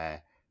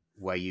somewhere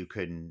where you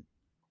can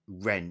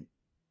rent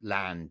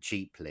land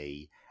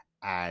cheaply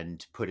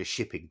and put a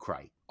shipping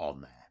crate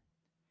on there.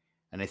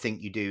 And I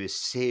think you do a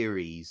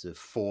series of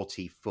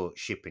 40-foot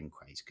shipping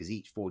crates, because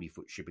each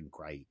 40-foot shipping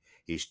crate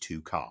is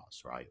 2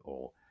 cars, right?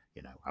 Or,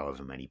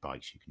 however many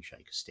bikes you can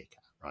shake a stick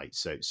at, right?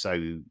 So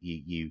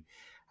you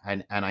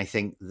and I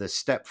think the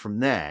step from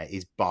there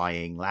is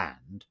buying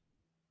land.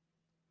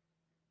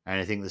 And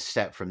I think the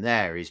step from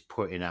there is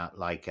putting up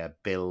like a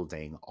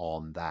building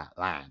on that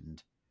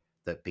land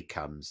that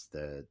becomes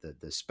the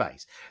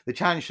space. The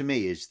challenge for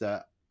me is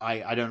that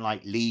I don't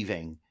like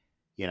leaving,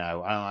 I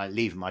don't like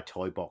leaving my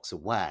toy box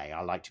away.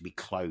 I like to be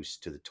close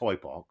to the toy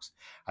box.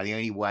 And the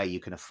only way you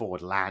can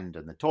afford land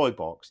and the toy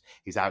box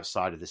is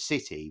outside of the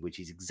city, which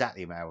is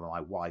exactly where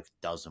my wife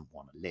doesn't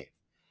want to live.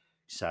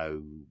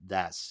 So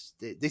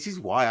this is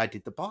why I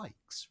did the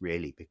bikes,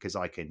 really, because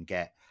I can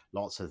get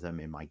lots of them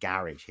in my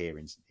garage here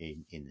in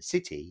the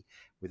city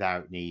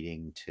without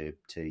needing to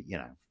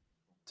again,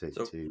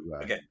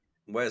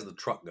 where's the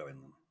truck going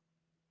then?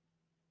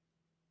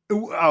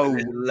 Oh,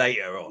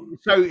 later on.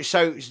 So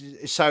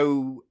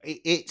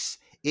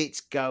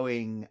it's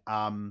going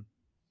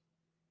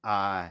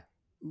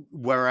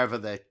wherever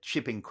the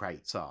shipping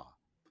crates are.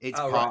 It's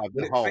part of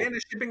the whole. Will it fit in a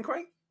shipping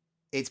crate?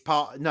 It's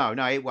part. No,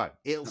 it won't.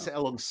 It'll sit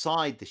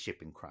alongside the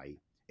shipping crate.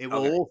 It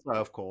will also,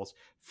 of course,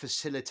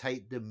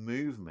 facilitate the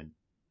movement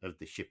of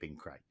the shipping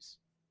crates.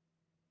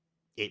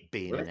 It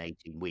being an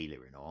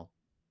 18-wheeler and all.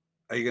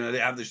 Are you going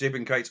to have the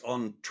shipping crates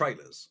on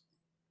trailers?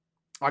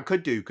 I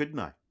could do, couldn't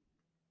I?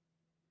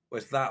 Well,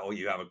 it's that, or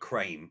you have a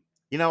crane.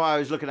 I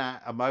was looking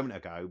at a moment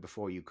ago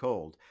before you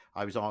called.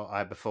 I was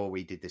on before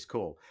we did this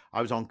call.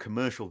 I was on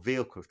Commercial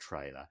Vehicle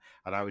Trailer,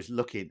 and I was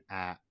looking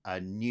at a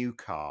new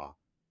car,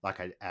 like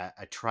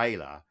a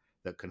trailer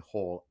that can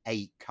haul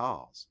 8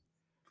 cars.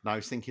 And I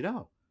was thinking,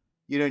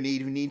 you don't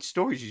even need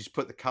storage. You just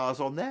put the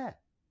cars on there.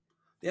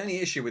 The only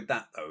issue with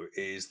that, though,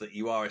 is that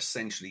you are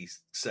essentially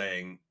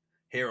saying,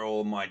 here are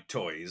all my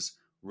toys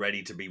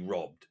ready to be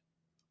robbed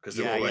because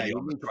they're Yeah, already you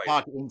on the need to trailer.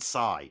 park it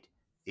inside.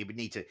 You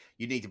need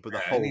to put the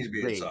It whole needs to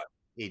be rig inside.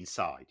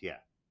 inside. Yeah.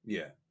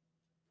 Yeah.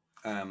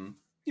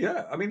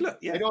 Yeah. I mean, look.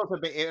 Yeah. It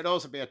would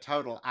also be a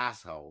total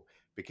asshole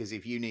because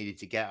if you needed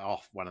to get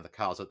off one of the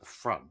cars at the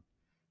front,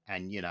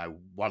 and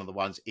one of the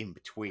ones in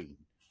between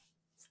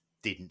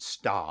didn't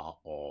start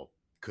or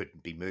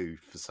couldn't be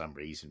moved for some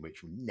reason,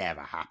 which would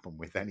never happen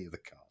with any of the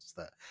cars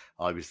that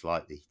I was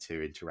likely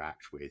to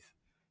interact with.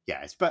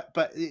 Yes, but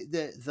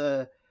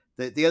the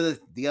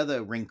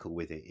other wrinkle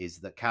with it is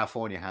that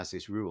California has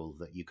this rule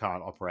that you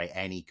can't operate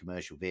any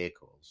commercial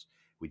vehicles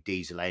with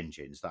diesel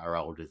engines that are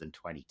older than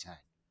 2010.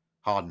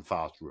 Hard and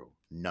fast rule,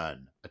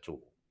 none at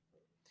all.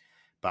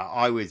 But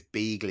I was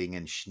beagling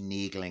and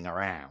schneegling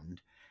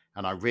around,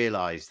 and I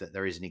realized that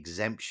there is an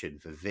exemption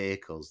for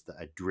vehicles that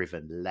are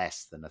driven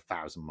less than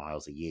 1,000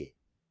 miles a year.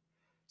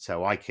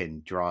 So I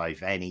can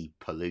drive any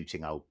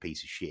polluting old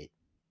piece of shit,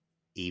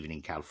 even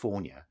in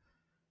California,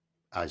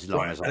 as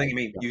long as I think you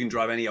mean you can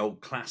drive any old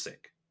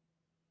classic.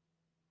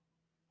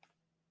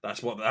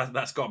 That's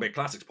got to be a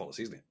classics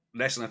policy, isn't it?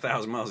 Less than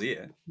 1,000 miles a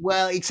year.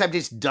 Well, except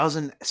it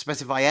doesn't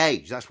specify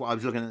age. That's what I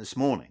was looking at this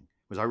morning.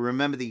 Was I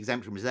remember the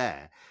exemption was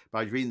there, but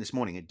I was reading this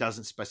morning. It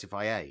doesn't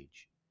specify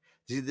age.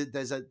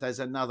 There's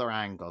another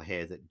angle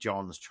here that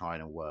John's trying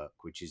to work,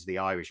 which is the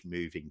Irish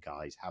moving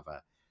guys have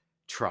a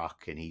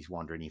truck, and he's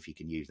wondering if he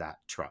can use that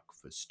truck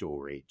for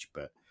storage.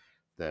 But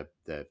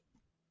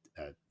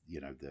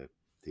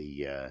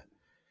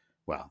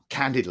well,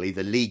 candidly,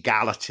 the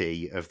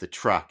legality of the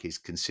truck is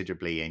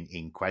considerably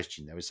in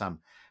question. There was some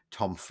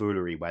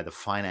tomfoolery where the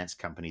finance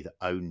company that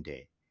owned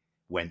it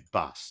went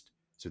bust,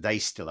 so they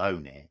still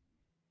own it,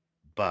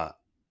 but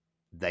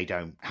they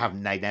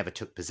never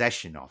took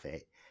possession of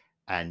it,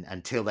 and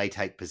until they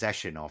take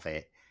possession of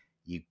it,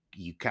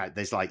 you can't.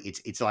 There's like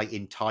it's like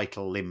in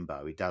title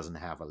limbo. It doesn't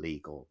have a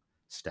legal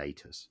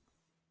status.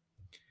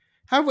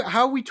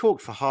 How we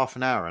talked for half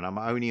an hour, and I'm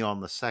only on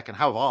the second.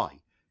 How have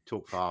I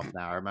talked for half an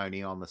hour? I'm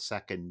only on the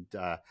second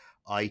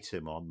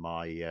item on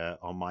my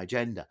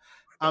agenda.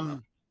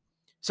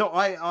 So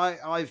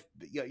I've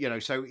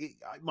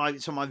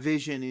my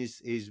vision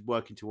is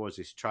working towards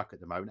this truck at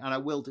the moment, and I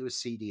will do a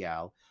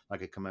CDL,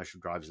 like a commercial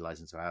driver's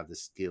license. So I have the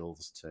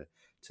skills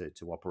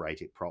to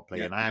operate it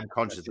properly, and I am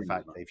conscious of the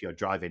fact that if you're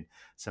driving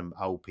some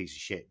old piece of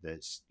shit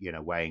that's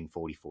weighing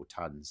 44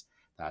 tons,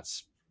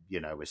 that's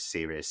a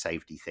serious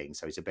safety thing.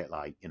 So it's a bit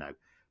like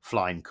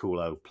flying cool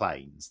old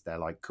planes. They're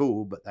like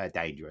cool, but they're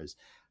dangerous.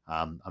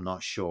 I'm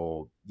not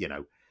sure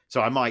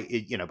So I might,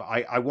 but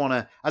I want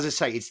to, as I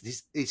say, it's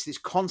this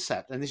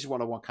concept, and this is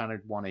what I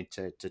wanted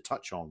to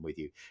touch on with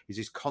you, is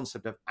this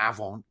concept of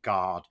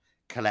avant-garde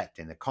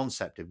collecting, the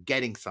concept of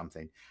getting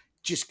something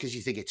just because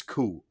you think it's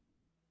cool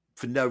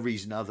for no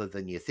reason other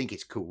than you think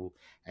it's cool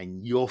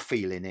and you're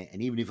feeling it.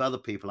 And even if other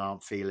people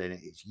aren't feeling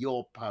it, it's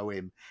your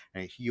poem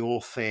and it's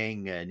your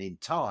thing. And in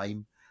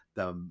time,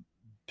 the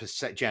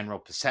general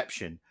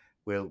perception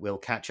will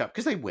catch up,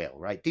 because they will,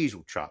 right?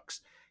 Diesel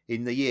trucks.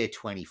 In the year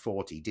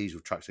 2040, diesel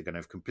trucks are going to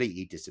have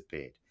completely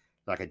disappeared.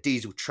 Like a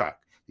diesel truck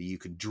that you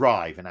can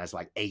drive and has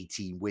like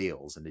 18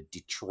 wheels and a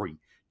Detroit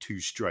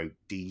 2-stroke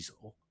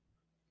diesel.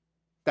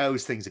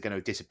 Those things are going to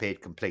have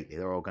disappeared completely.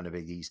 They're all going to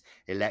be these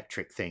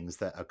electric things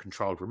that are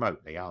controlled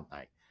remotely, aren't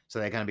they? So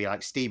they're going to be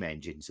like steam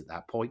engines at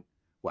that point.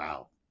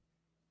 Well,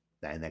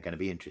 then they're going to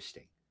be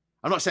interesting.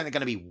 I'm not saying they're going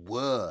to be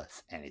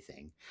worth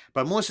anything,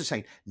 but I'm also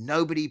saying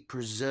nobody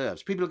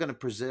preserves. People are going to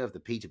preserve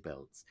the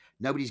Peterbilts.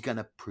 Nobody's going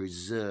to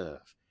preserve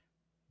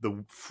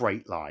the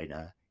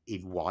Freightliner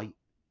in white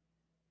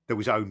that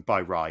was owned by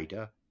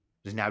Ryder,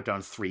 has now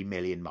done 3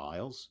 million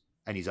miles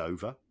and is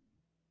over.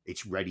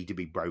 It's ready to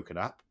be broken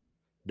up.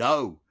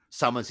 No,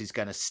 Summers is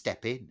going to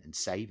step in and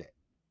save it.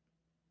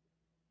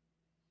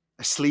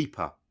 A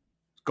sleeper.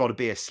 It's got to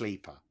be a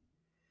sleeper.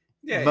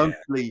 Yeah,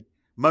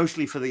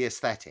 mostly for the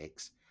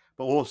aesthetics,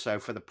 but also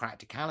for the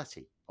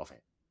practicality of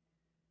it.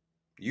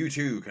 You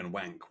too can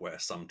wank where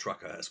some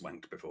trucker has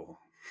wanked before.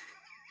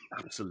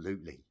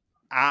 Absolutely.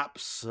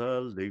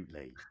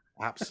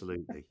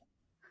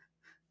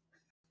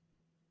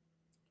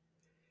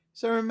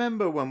 So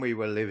remember when we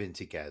were living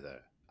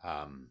together,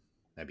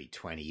 maybe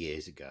 20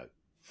 years ago,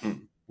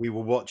 we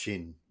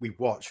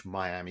watched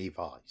Miami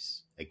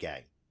Vice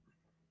again.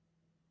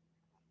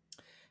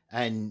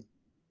 And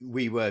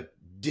we were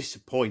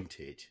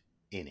disappointed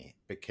in it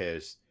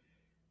because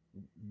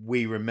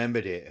we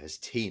remembered it as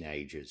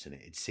teenagers and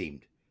it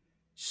seemed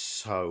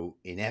so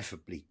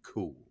ineffably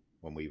cool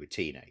when we were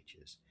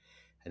teenagers.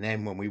 And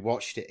then when we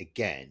watched it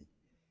again,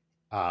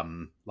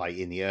 like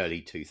in the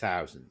early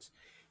 2000s,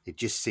 it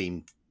just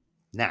seemed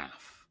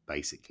naff,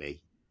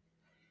 basically.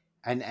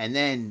 And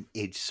then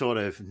it's sort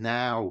of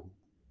now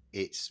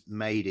it's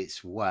made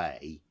its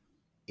way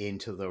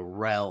into the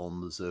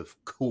realms of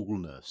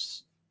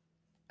coolness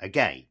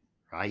again,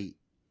 right?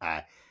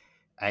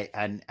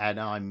 And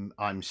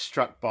I'm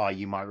struck by,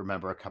 you might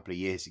remember a couple of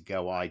years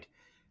ago, I'd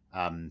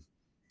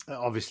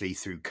obviously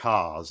through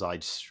cars,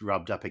 I'd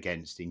rubbed up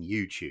against in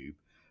YouTube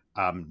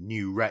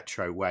new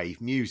retro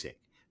wave music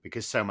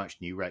because so much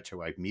new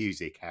retrowave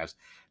music has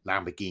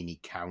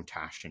Lamborghini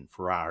Countach and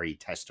Ferrari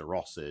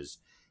Testarossas,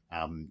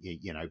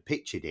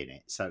 pictured in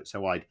it.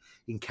 So I'd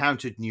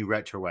encountered new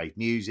retrowave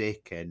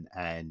music,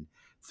 and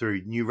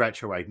through new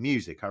retrowave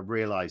music, I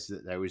realized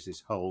that there was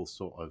this whole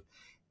sort of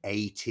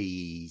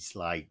 80s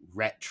like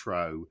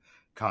retro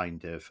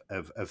kind of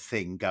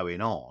thing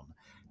going on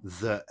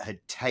that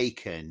had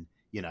taken,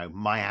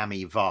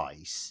 Miami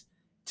Vice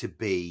to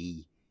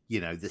be,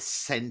 the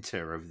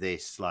center of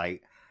this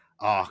like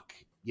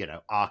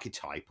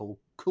archetypal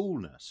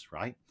coolness,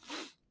 right?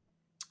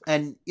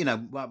 And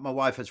my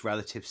wife has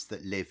relatives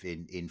that live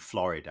in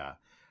Florida,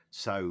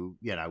 so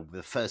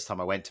the first time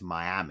I went to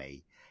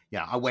Miami,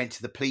 I went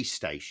to the police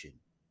station,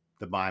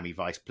 the Miami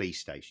Vice police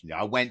station.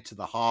 I went to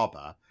the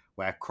harbor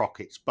where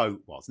Crockett's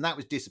boat was, and that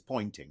was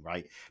disappointing,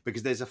 right?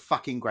 Because there's a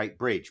fucking great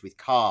bridge with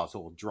cars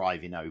all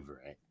driving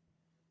over it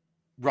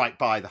right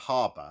by the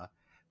harbor,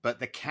 but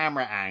the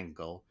camera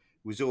angle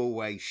was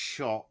always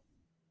shot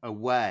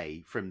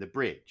away from the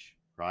bridge,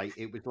 right?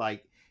 It was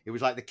like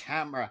the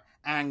camera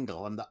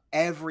angle, and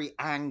every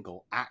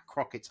angle at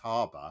Crockett's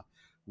Harbor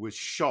was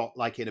shot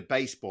like in a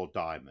baseball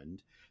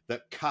diamond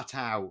that cut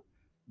out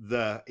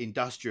the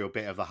industrial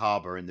bit of the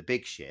harbor and the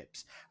big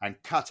ships,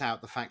 and cut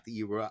out the fact that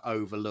you were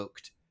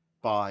overlooked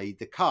by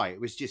the kai.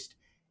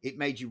 It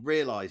made you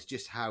realize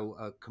just how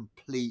a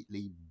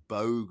completely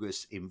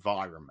bogus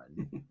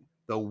environment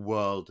the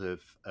world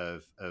of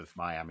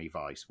Miami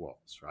Vice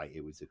was, right?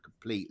 It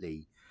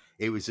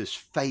was as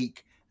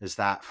fake as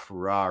that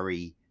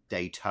Ferrari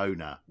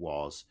Daytona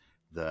was,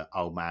 the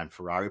old man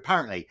Ferrari.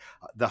 Apparently,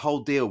 the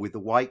whole deal with the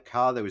white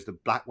car, there was the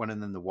black one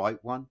and then the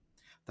white one.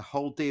 The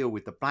whole deal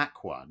with the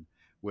black one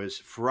was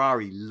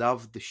Ferrari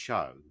loved the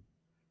show,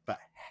 but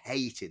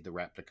hated the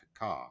replica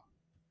car.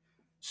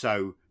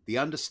 So the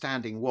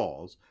understanding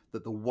was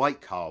that the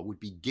white car would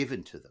be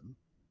given to them,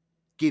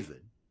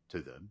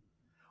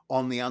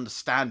 on the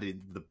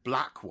understanding the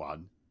black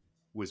one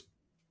was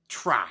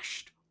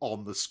trashed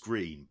on the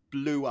screen,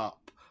 blew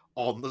up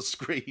on the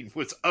screen,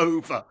 was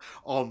over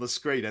on the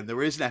screen. And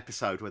there is an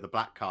episode where the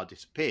black car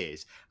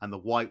disappears and the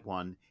white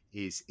one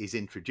is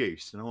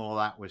introduced. And all of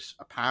that was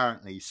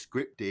apparently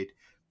scripted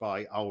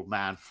by old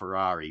man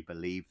Ferrari.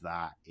 Believe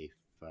that if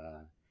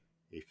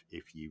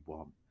you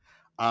want.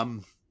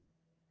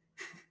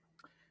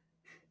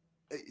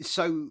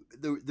 So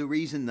the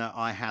reason that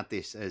I had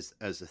this as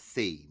a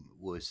theme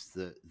was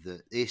that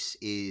this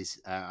is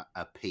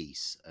a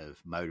piece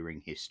of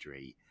motoring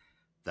history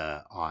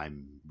that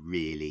I'm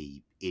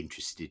really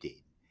interested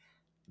in,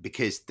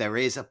 because there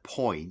is a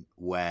point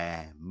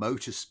where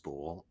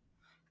motorsport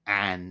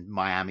and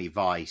Miami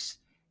Vice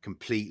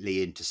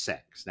completely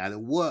intersects. Now, there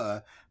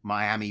were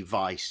Miami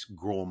Vice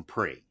Grand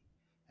Prix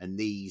and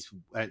these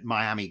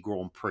Miami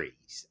Grand Prix,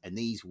 and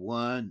these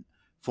weren't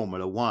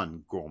Formula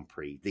One Grand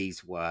Prix.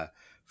 These were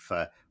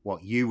for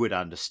what you would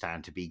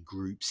understand to be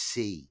Group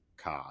C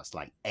cars,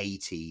 like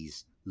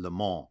 80s Le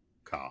Mans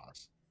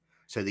cars.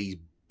 So these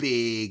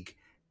big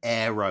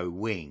aero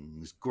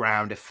wings,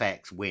 ground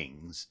effects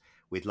wings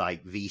with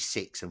like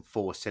V6 and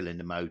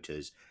 4-cylinder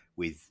motors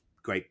with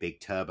great big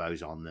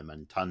turbos on them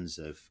and tons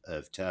of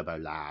turbo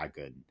lag,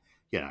 and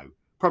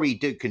probably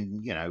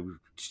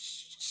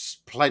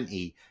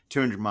plenty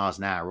 200 miles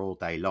an hour all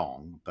day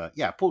long. But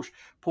yeah, Porsche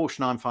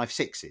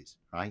 956s,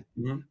 right?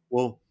 Mm-hmm.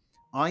 Well,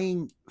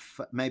 I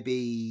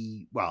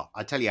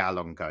tell you how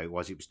long ago it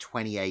was. It was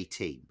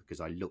 2018,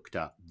 because I looked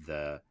up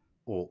the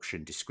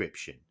auction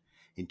description.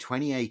 In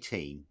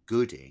 2018,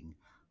 Gooding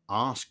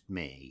asked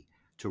me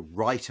to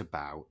write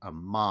about a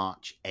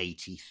March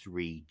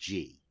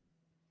 83G.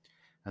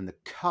 And the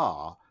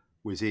car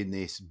was in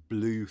this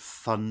Blue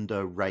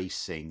Thunder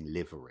Racing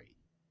livery.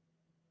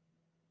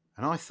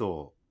 And I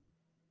thought,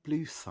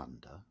 Blue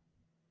Thunder?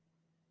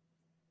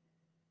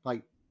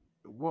 Like,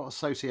 what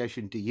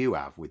association do you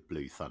have with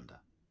Blue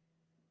Thunder?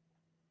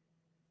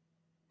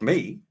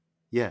 Me?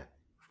 Yeah.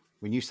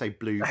 When you say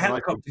blue... A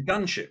helicopter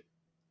gunship.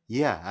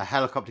 Yeah, a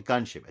helicopter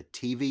gunship. A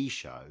TV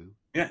show.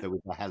 Yeah. There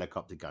was a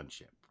helicopter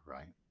gunship,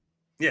 right?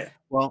 Yeah.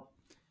 Well,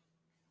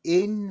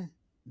 in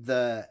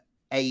the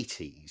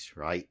 80s,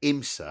 right,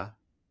 IMSA,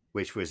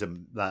 which was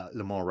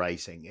Le Mans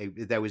Racing,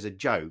 there was a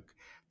joke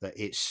that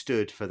it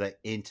stood for the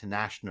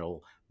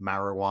International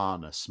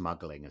Marijuana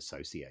Smuggling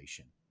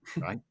Association,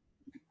 right?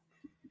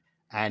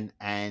 and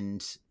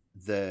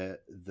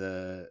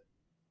the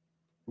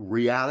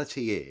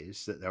reality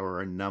is that there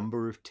were a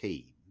number of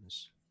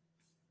teams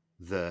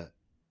that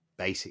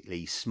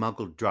basically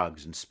smuggled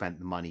drugs and spent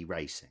the money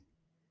racing.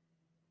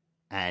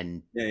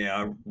 And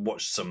I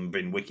watched some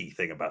VinWiki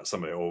thing about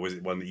some of it, or was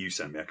it one that you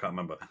sent me? I can't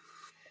remember.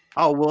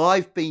 Oh, well,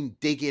 I've been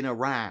digging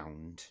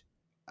around.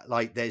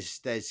 Like, there's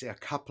a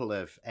couple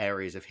of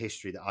areas of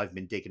history that I've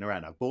been digging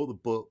around. I've bought the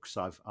books.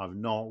 I've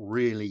not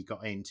really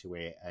got into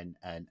it and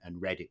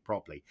read it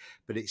properly.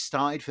 But it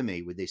started for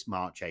me with this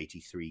March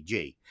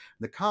 83G.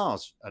 The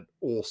car's an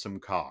awesome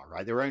car,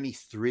 right? There are only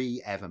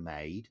 3 ever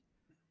made.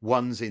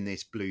 One's in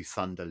this Blue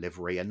Thunder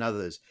livery.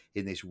 Another's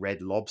in this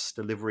Red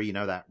Lobster livery. You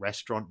know that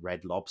restaurant,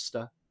 Red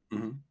Lobster?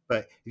 Mhm.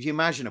 But if you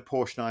imagine a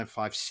Porsche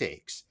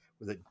 956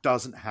 that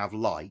doesn't have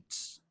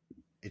lights,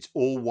 it's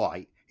all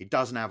white, it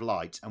doesn't have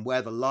lights, and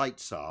where the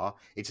lights are,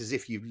 it's as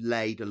if you've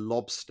laid a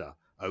lobster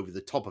over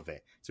the top of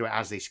it. So it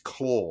has these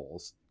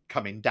claws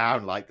coming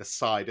down like the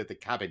side of the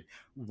cabin.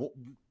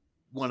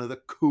 One of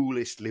the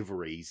coolest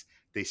liveries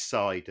this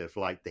side of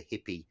like the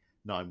hippie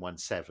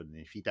 917.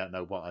 If you don't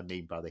know what I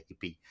mean by the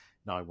hippie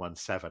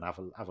 917,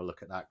 have a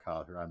look at that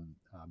car.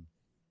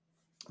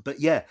 But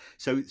yeah,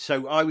 so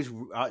I was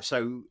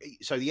so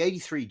the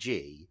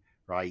 83G,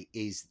 right,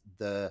 is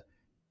the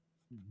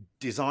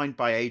designed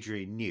by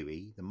Adrian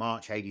Newey, the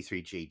March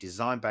 83G,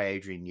 designed by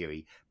Adrian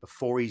Newey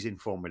before he's in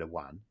Formula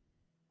One.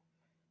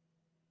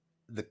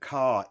 The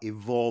car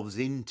evolves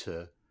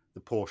into the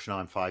Porsche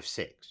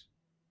 956.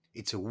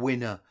 It's a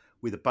winner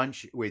with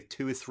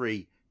two or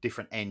three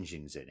different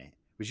engines in it.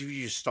 Which, if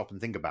you just stop and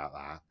think about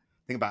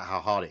how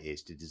hard it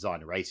is to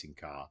design a racing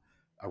car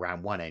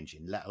around one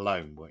engine, let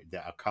alone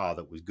a car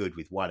that was good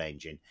with one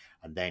engine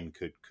and then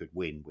could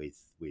win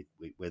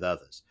with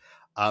others.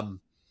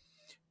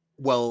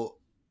 Well,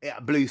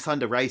 Blue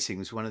Thunder Racing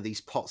was one of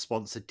these pot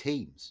sponsored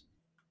teams.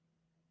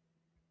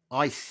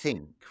 I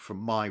think from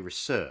my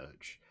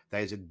research,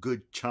 there's a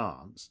good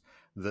chance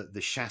that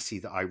the chassis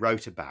that I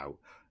wrote about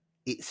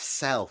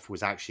itself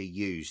was actually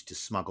used to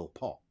smuggle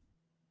pot.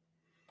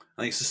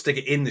 I think it's to stick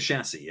it in the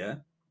chassis, yeah?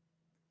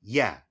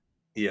 Yeah.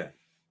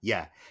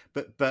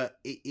 But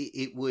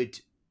it would,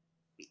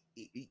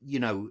 you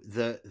know,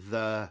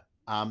 the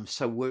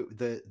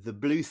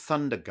Blue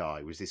Thunder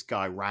guy was this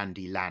guy,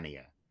 Randy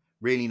Lanier,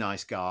 really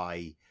nice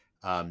guy,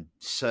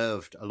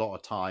 served a lot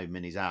of time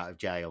and is out of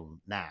jail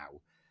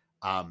now.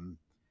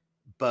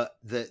 But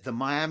the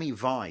Miami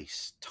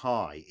Vice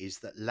tie is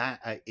that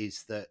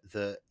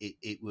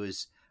it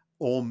was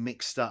all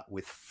mixed up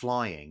with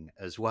flying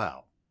as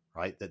well,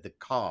 right? That the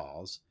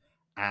cars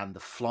and the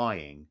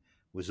flying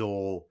was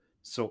all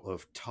sort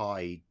of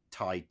tied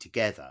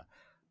together,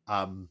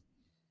 and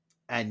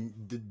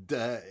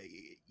the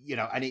you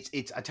know, and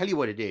it's I tell you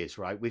what it is,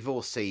 right? We've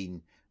all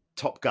seen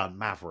Top Gun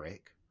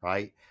Maverick,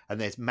 right?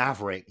 And there's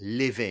Maverick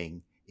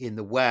living in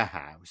the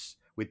warehouse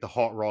with the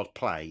hot rod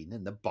plane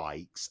and the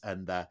bikes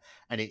and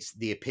it's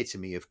the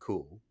epitome of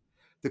cool.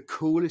 The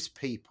coolest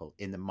people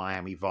in the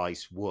Miami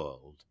Vice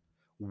world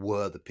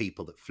were the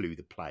people that flew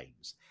the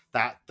planes.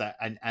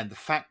 And the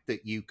fact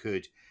that you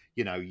could,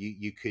 you know,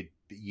 you could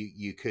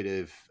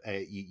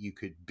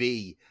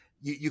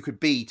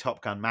be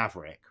Top Gun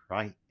Maverick,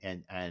 right?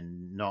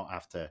 And not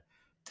have to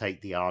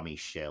take the army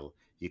shill.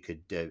 You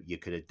could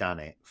have done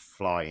it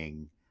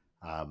flying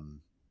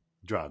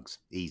drugs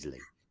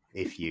easily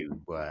if you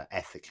were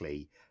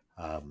ethically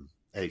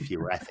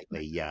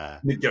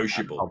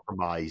negotiable,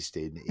 compromised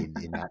in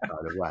that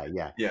kind of way.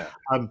 Yeah.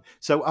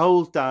 So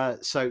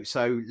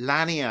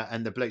Lanier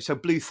and the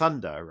Blue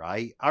Thunder,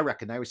 right? I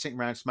reckon they were sitting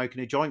around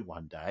smoking a joint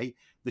one day.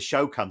 The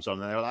show comes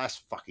on and they're like, "That's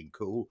fucking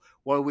cool.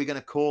 What are we going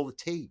to call the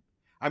team?"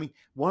 I mean,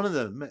 one of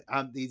them,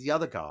 the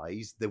other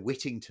guys, the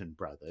Whittington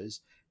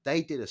brothers,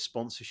 they did a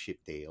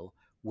sponsorship deal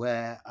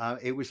where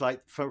it was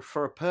like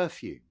for a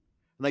perfume.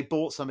 And they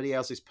bought somebody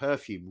else's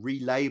perfume,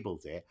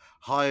 relabeled it,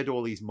 hired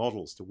all these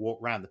models to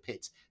walk around the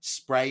pits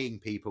spraying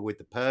people with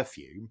the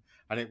perfume.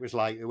 And it was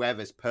like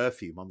whoever's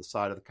perfume on the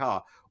side of the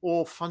car,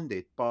 all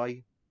funded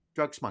by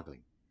drug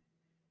smuggling.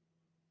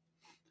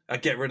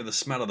 I'd get rid of the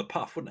smell of the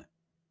puff, wouldn't it?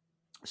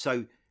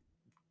 So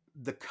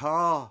there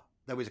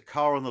was a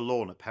car on the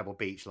lawn at Pebble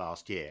Beach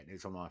last year. And it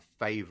was one of my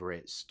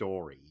favourite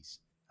stories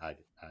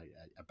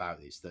about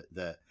this,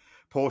 that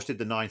Porsche did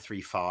the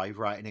 935,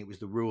 right? And it was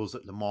the rules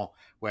at Le Mans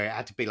where it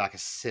had to be like a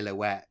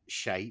silhouette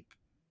shape,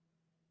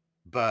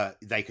 but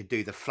they could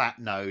do the flat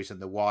nose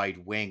and the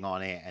wide wing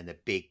on it and the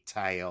big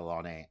tail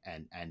on it,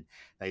 and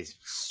there's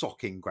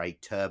socking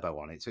great turbo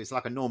on it. So it's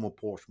like a normal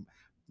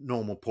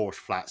Porsche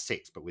flat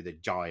six, but with a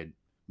giant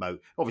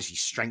motor, obviously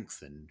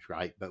strengthened,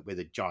 right? But with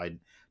a giant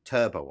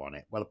turbo on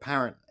it.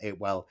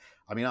 Well,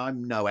 I mean,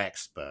 I'm no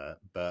expert,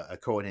 but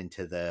according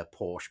to the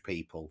Porsche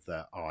people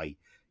that I,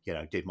 you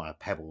know, did my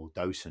Pebble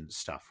docent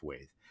stuff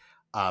with,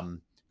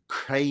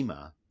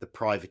 Kramer, the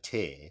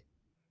privateer,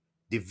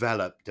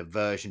 developed a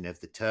version of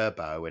the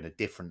turbo and a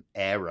different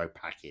aero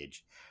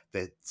package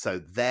so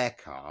their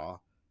car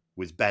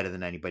was better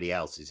than anybody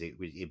else's.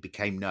 It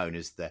became known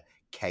as the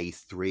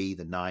K3,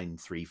 the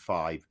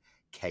 935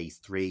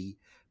 K3,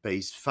 but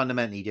it's a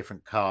fundamentally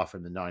different car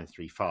from the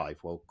 935.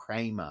 Well,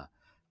 Kramer,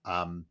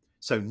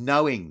 so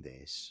knowing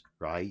this,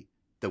 right,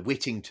 the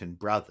Whittington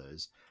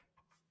brothers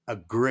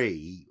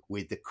agree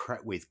with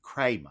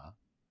Kramer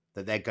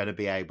that they're going to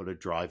be able to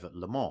drive at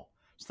Le Mans.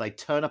 So they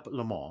turn up at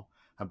Le Mans,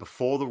 and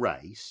before the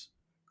race,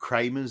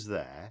 Kramer's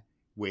there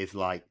with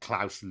like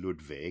Klaus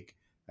Ludwig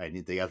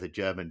and the other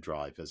German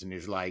drivers, and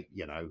he's like,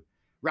 you know,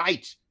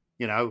 right,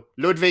 you know,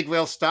 Ludwig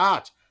will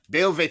start,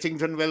 Bill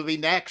Whittington will be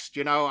next,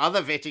 you know,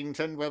 other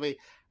Whittington will be,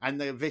 and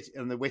the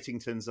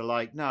Whittingtons are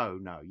like, no,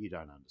 you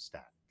don't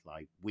understand.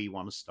 Like, we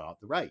want to start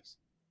the race.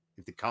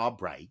 If the car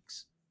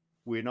breaks,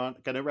 we're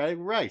not going to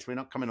race. We're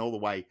not coming all the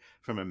way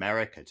from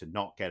America to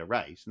not get a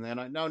race. And they're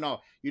like, no,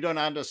 you don't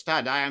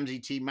understand. I am the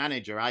team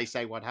manager. I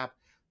say what happened.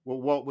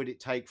 Well, what would it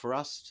take for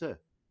us to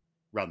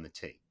run the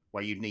team?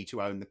 Well, you'd need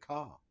to own the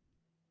car.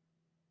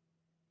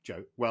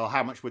 Joe, well,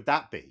 how much would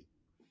that be?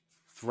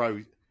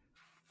 Throws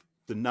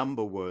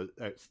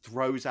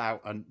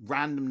out a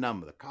random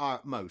number. The car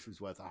at most was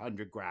worth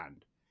 100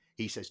 grand.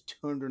 He says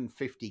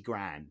 250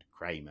 grand,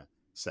 Kramer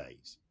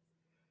says.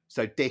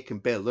 So Dick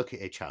and Bill look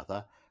at each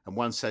other, and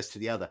one says to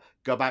the other,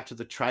 go back to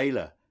the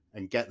trailer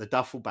and get the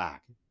duffel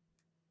bag.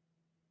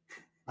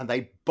 And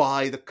they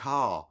buy the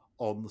car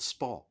on the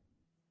spot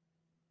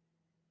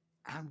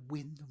and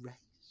win the race.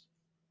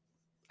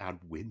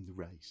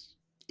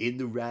 In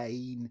the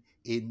rain,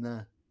 in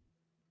the...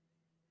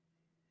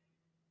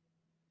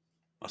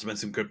 Must have been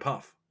some good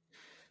puff.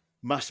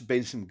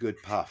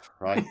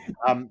 Right?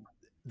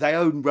 They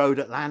own Road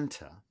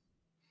Atlanta.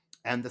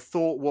 And the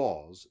thought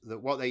was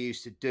that what they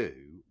used to do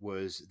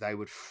was they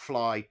would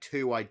fly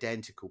two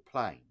identical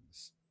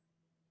planes.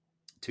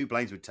 Two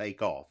planes would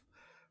take off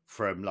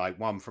from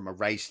one from a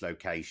race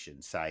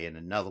location, say, and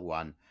another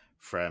one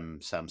from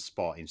some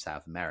spot in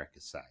South America,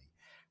 say.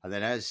 And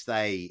then as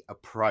they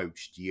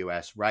approached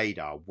US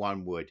radar,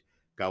 one would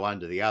go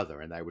under the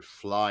other and they would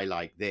fly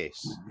like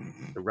this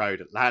to Road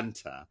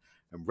Atlanta.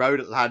 And Road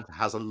Atlanta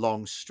has a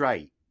long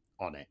straight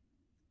on it.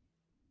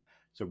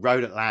 So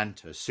Road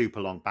Atlanta, super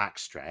long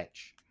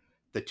backstretch,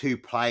 the two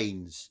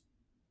planes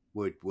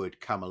would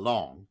come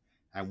along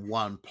and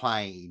one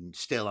plane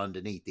still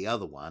underneath the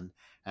other one.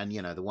 And,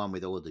 the one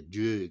with all the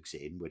jugs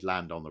in would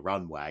land on the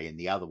runway and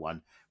the other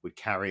one would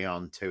carry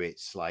on to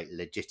its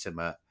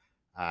legitimate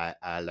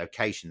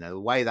location. Now, the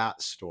way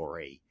that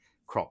story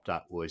cropped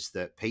up was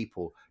that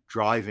people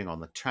driving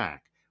on the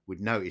track would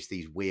notice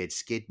these weird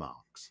skid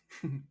marks.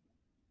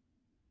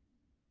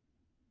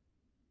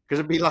 Because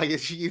it'd be like,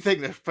 you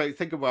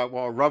think about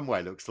what a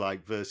runway looks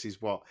like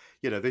versus what,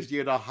 there's,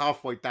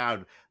 halfway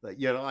down,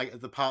 like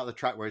the part of the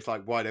track where it's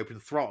like wide open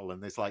throttle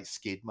and there's like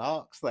skid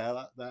marks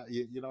there. That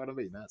you know what I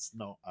mean? That's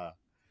not,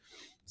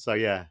 so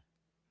yeah.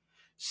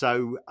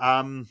 So,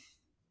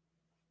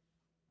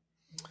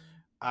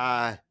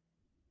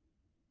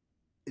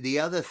 the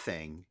other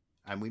thing,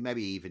 and we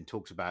maybe even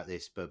talked about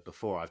this, but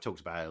before I've talked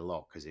about it a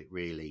lot because it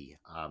really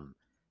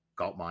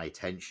got my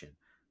attention,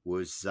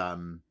 was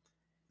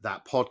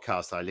that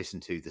podcast I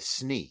listened to, The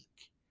Sneak,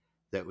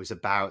 that was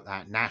about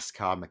that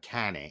NASCAR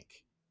mechanic,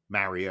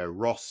 Mario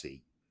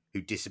Rossi,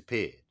 who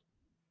disappeared.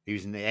 He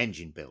was an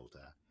engine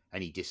builder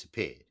and he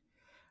disappeared.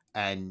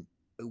 And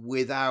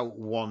without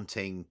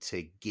wanting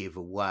to give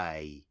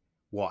away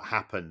what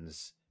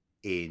happens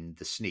in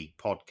the Sneak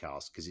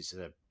podcast, because it's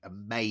an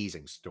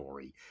amazing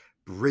story,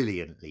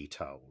 brilliantly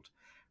told,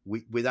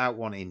 without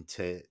wanting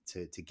to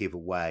give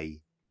away,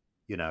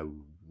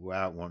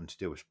 without wanting to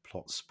do a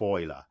plot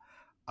spoiler,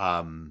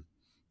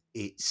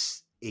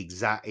 it's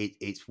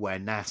where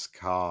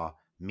NASCAR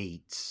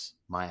meets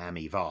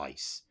Miami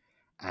Vice,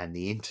 and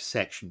the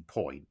intersection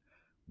point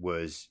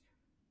was,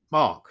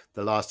 Mark,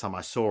 the last time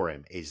I saw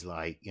him is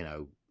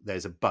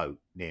there's a boat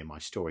near my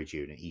storage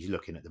unit. He's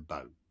looking at the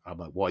boat. I'm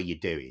like, what are you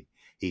doing?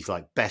 He's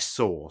like, best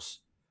source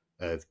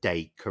of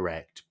date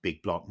correct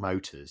big block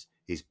motors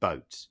is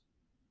boats.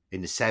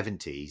 In the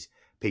 70s,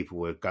 people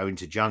were going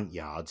to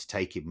junkyards,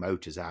 taking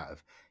motors out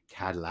of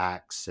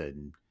Cadillacs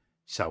and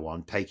so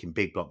on, taking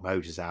big block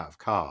motors out of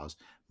cars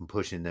and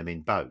pushing them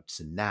in boats.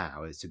 And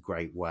now it's a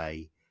great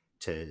way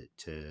to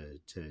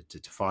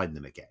find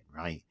them again,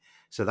 right?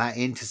 So that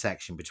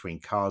intersection between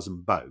cars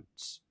and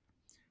boats,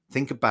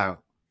 think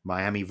about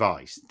Miami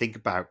Vice, think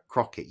about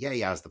Crockett. Yeah,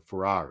 he has the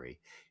Ferrari.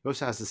 He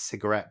also has the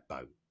cigarette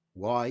boat.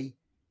 Why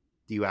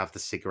do you have the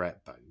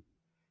cigarette boat?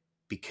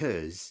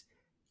 Because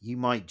you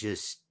might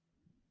just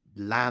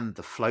land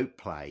the float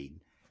plane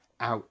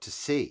out to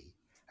sea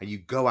and you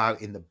go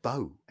out in the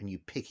boat and you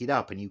pick it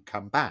up and you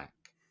come back.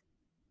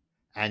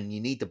 And you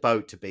need the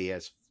boat to be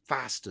as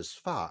fast as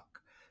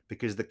fuck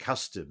because the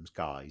customs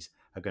guys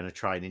are going to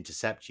try and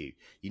intercept you.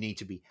 You need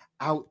to be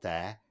out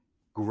there,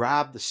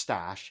 grab the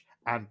stash,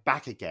 and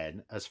back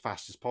again as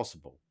fast as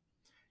possible.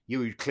 You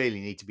would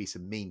clearly need to be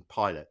some mean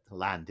pilot to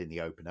land in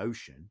the open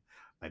ocean.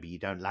 Maybe you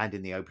don't land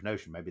in the open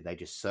ocean. Maybe they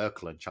just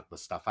circle and chuck the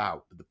stuff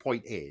out. But the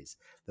point is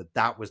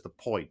that was the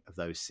point of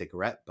those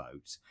cigarette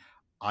boats.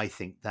 I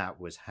think that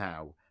was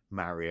how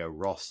Mario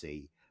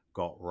Rossi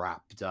got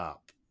wrapped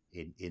up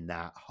in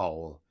that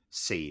whole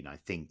scene. I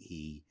think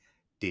he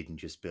didn't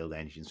just build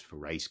engines for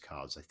race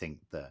cars. I think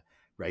the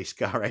race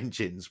car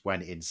engines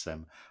went in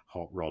some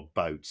hot rod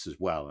boats as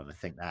well. And I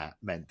think that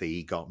meant that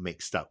he got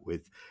mixed up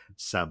with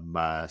some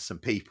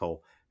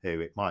people who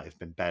it might have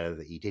been better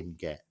that he didn't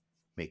get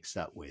mixed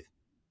up with.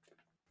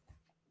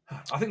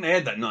 I think they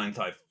had that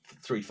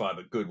 935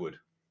 at Goodwood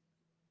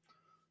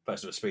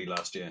Festival of Speed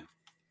last year.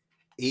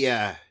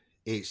 Yeah,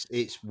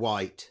 it's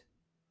white.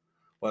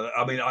 Well,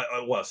 I mean,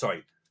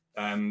 sorry.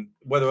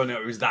 Whether or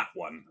not it was that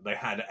one, they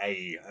had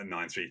a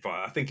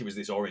 935. I think it was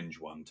this orange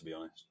one, to be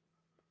honest.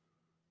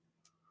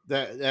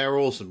 They're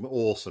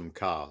awesome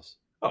cars.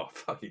 Oh,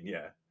 fucking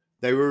yeah.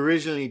 They were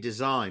originally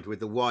designed with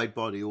the wide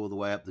body all the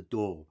way up the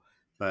door,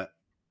 but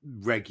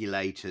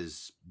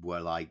regulators were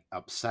like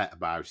upset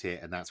about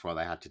it, and that's why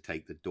they had to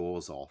take the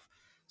doors off.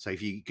 So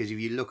if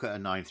you look at a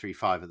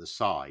 935 at the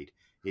side,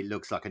 it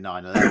looks like a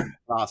 911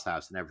 glass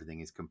house, and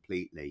everything is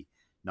completely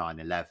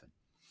 911.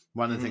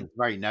 One of the things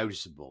very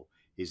noticeable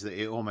is that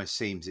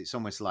it's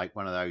almost like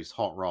one of those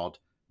hot rod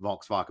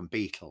Volkswagen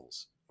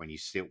Beetles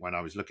when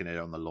I was looking at it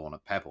on the lawn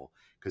at Pebble,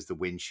 because the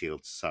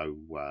windshield's so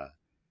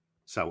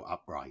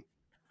upright.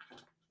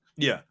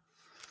 Yeah.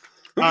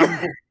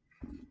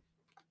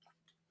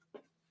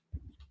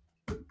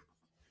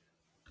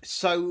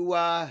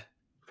 So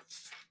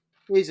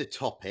here's a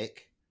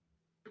topic.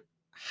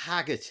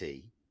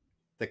 Haggerty,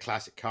 the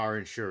classic car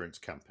insurance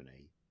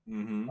company,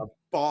 are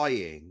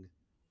buying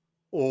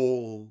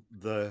all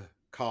the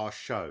car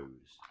shows.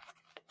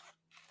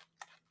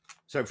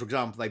 So, for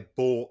example, they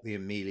bought the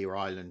Amelia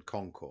Island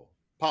Concours,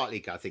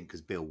 partly, I think,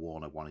 because Bill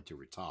Warner wanted to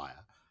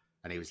retire,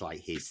 and it was like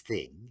his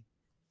thing.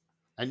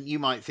 And you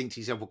might think to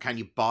yourself, well, can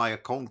you buy a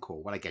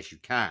Concours? Well, I guess you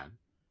can,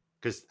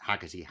 because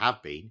Haggerty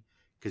have been,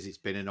 because it's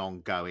been an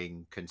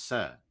ongoing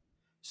concern.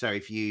 So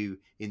if you,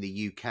 in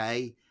the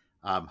UK,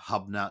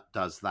 Hubnut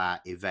does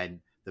that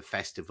event, the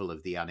Festival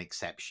of the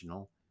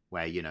Unexceptional,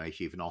 where, you know, if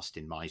you have an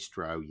Austin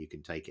Maestro, you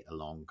can take it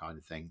along, kind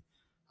of thing.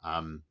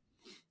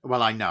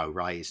 Well, I know,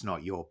 right? It's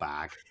not your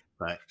bag,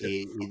 but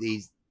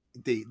these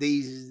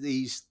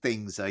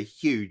things are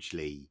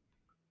hugely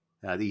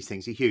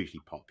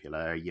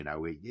popular. You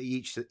know,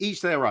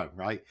 each their own,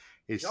 right?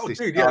 It's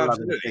absolutely.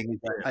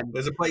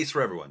 There's a place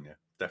for everyone. Yeah,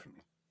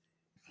 definitely.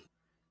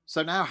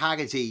 So now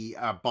Haggerty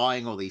are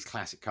buying all these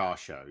classic car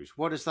shows.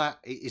 Is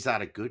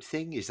that a good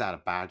thing? Is that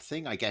a bad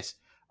thing? I guess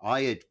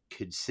I had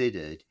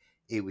considered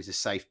it was a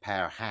safe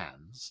pair of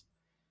hands,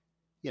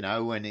 you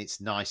know, and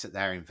it's nice that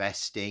they're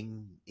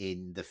investing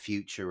in the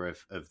future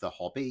of the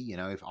hobby. You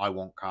know, if I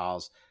want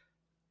cars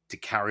to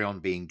carry on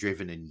being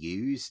driven and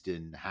used,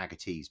 and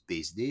Haggerty's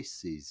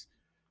business is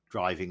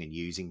driving and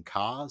using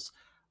cars.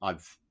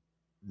 I've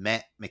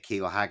met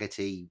McKeel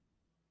Haggerty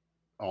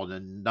on a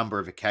number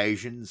of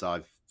occasions.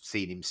 I've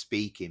seen him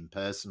speak in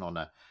person on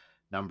a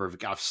number of.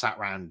 I've sat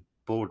around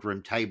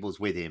boardroom tables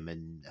with him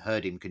and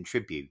heard him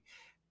contribute.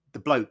 The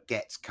bloke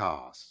gets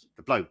cars.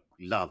 The bloke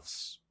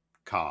loves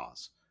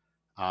cars.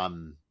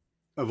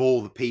 Of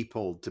all the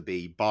people to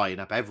be buying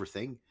up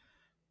everything,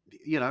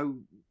 you know,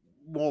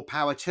 more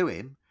power to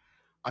him.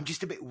 I'm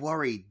just a bit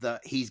worried that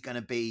he's going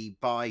to be,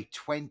 by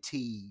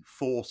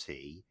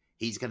 2040,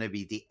 he's going to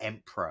be the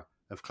emperor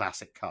of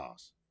classic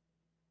cars.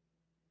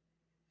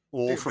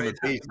 Or from a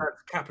business.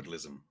 That's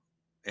capitalism.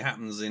 It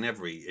happens in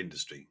every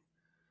industry.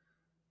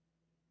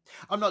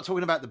 I'm not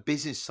talking about the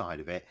business side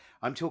of it.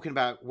 I'm talking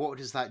about what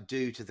does that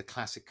do to the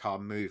classic car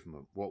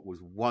movement? What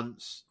was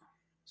once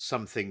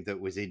something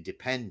that was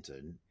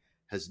independent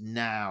has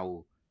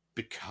now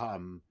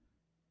become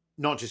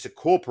not just a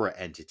corporate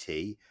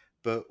entity,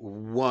 but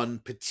one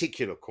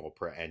particular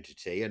corporate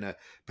entity, and a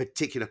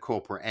particular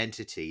corporate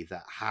entity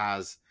that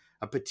has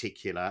a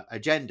particular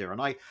agenda.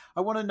 And I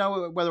want to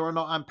know whether or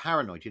not I'm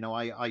paranoid. You know,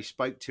 I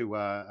spoke to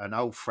an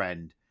old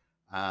friend,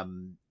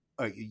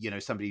 you know,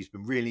 somebody who's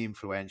been really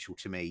influential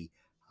to me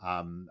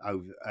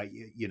over,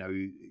 you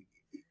know,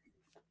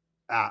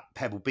 at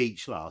Pebble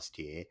Beach last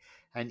year.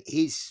 And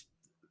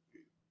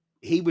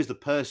he was the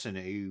person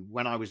who,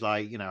 when I was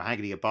like, you know,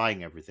 Haggerty are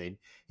buying everything,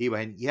 he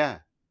went, yeah,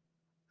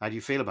 how do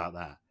you feel about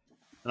that?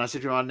 And I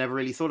said to him, I never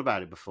really thought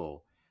about it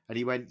before. And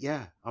he went,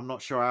 yeah, I'm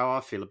not sure how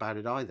I feel about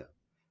it either.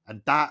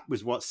 And that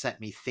was what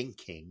set me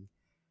thinking,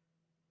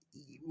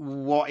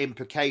 what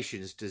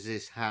implications does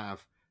this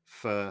have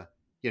for,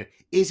 you know,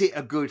 is it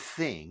a good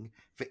thing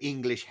for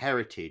English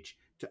heritage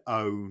to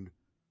own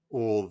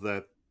all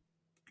the,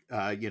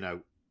 you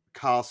know,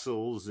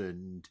 castles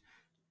and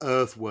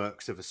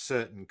earthworks of a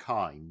certain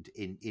kind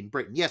in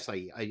Britain? Yes,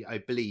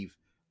 I believe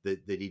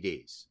that it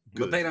is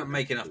good. But they don't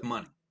make enough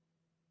money.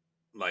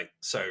 Like,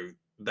 so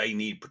they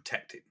need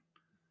protecting.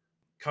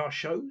 Car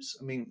shows,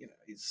 I mean, you know,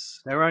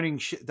 they're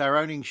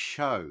owning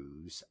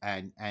shows,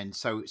 and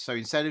so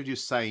instead of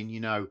just saying,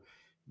 you know,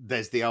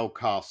 there's the old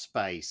car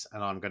space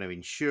and I'm going to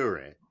insure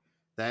it,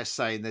 they're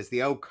saying there's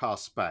the old car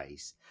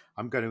space,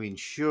 I'm going to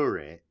insure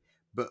it,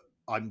 but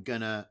I'm going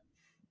to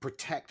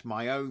protect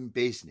my own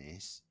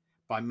business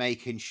by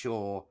making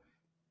sure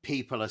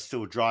people are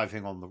still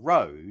driving on the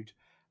road.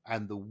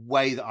 And the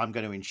way that I'm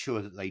going to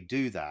ensure that they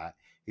do that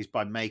is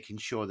by making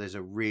sure there's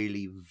a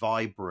really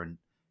vibrant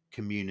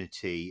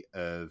community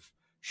of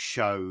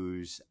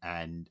shows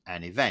and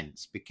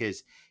events.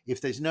 Because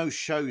if there's no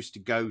shows to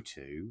go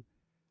to,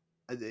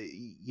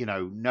 you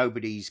know,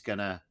 nobody's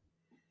gonna.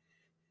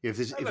 If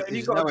there's no event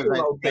to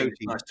go to, it's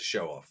nice to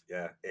show off,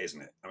 yeah,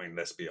 isn't it? I mean,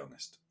 let's be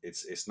honest.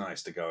 It's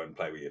nice to go and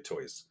play with your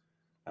toys,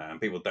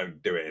 and people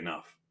don't do it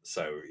enough.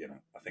 So, you know,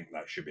 I think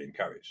that should be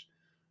encouraged.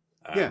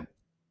 Yeah.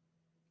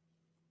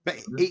 But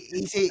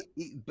is it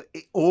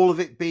all of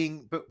it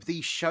being? But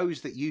these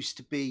shows that used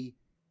to be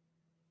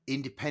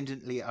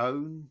independently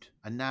owned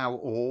are now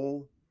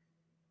all,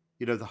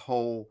 you know, the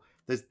whole.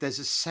 There's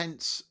a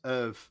sense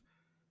of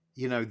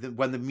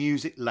when the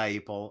music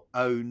label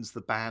owns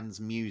the band's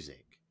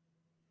music.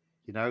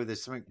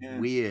 There's something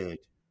weird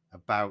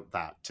about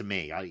that to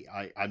me.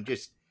 I'm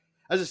just,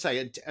 as I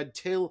say,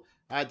 until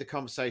I had the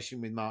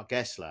conversation with Mark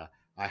Gessler,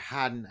 I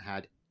hadn't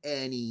had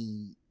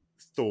any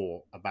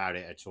thought about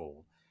it at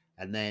all.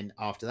 And then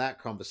after that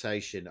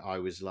conversation, I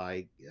was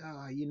like,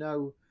 I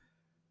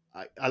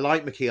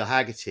like McKeel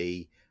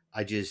Haggerty.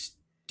 I just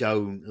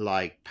don't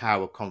like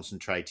power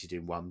concentrated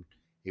in one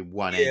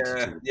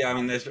entity. Yeah. I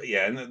mean,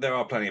 there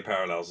are plenty of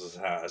parallels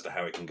as to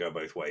how it can go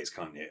both ways,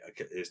 can't you?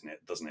 Isn't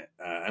it? Doesn't it?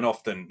 And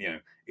often,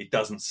 it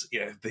doesn't.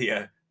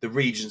 The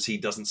Regency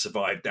doesn't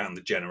survive down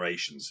the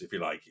generations, if you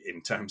like, in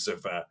terms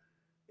of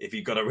if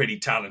you've got a really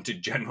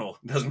talented general,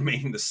 doesn't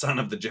mean the son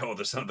of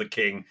the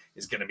king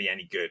is going to be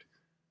any good.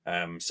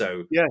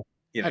 So yeah,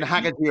 and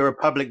Haggerty are a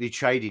publicly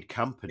traded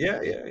company.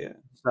 Yeah.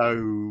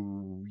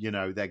 So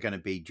they're going to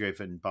be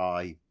driven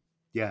by,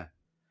 yeah,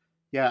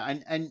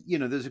 and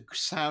there's a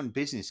sound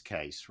business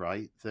case,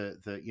 right? That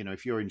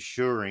if you're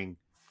insuring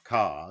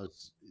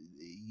cars,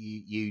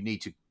 you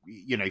need to,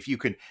 if you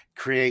can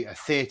create a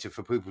theatre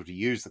for people to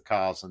use the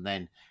cars and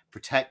then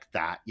protect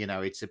that,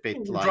 it's a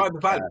bit like drive the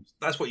values.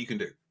 That's what you can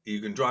do. You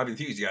can drive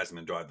enthusiasm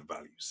and drive the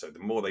values. So the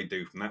more they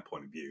do from that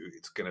point of view,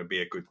 it's going to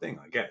be a good thing,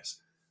 I guess.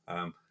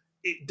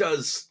 It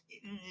does.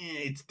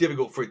 It's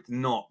difficult for it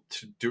not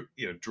to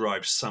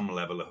drive some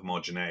level of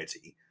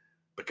homogeneity,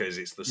 because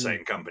it's the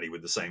same company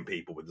with the same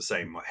people with the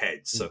same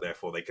heads, so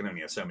therefore they can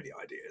only have so many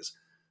ideas.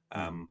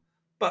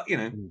 But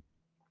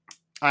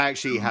I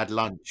actually had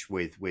lunch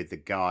with the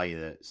guy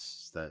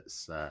that's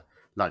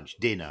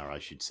dinner, I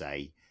should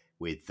say,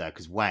 with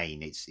because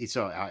Wayne. It's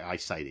I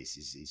say this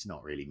is it's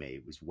not really me.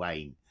 It was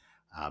Wayne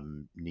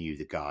knew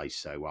the guy,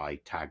 so I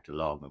tagged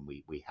along and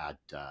we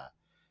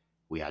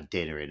had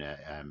dinner in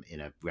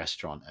a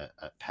restaurant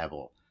at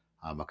Pebble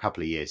a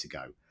couple of years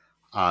ago.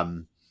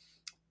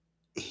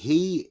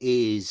 He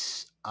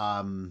is,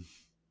 I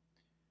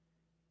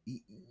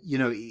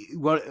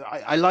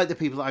like the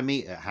people that I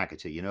meet at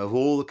Haggerty. Of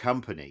all the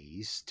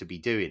companies to be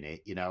doing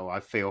it, I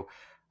feel,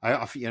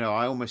 I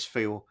almost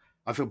feel,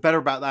 I feel better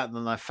about that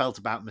than I felt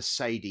about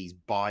Mercedes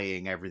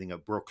buying everything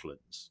at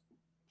Brooklands.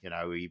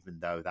 Even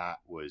though that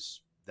was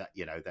that,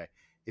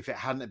 if it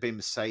hadn't been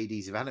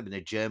Mercedes, if it hadn't been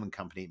a German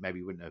company, it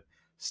maybe wouldn't have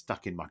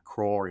stuck in my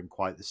craw in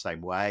quite the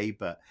same way.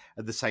 But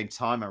at the same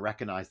time, I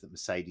recognize that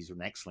Mercedes are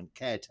an excellent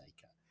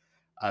caretaker.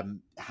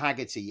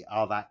 Haggerty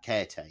are that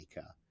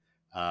caretaker.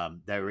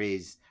 There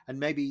is, and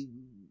maybe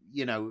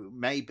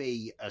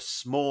a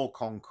small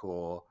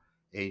concours,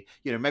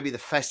 maybe the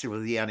Festival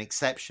of the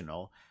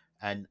Unexceptional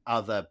and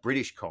other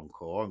British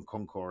concours and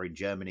concours in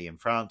Germany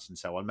and France and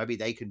so on. Maybe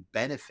they can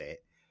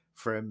benefit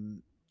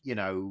from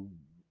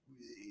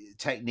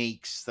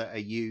techniques that are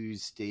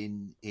used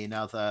in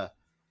other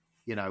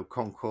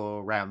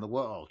concours around the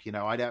world.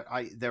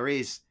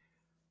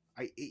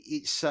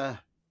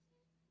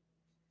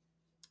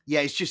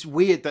 It's just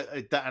weird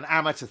that an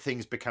amateur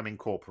thing's becoming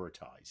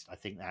corporatized. I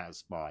think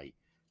that's my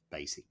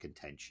basic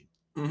contention.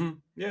 Mm-hmm.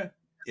 Yeah.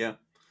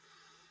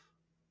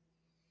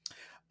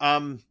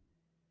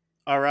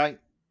 All right.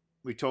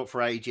 We talked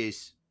for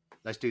ages.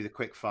 Let's do the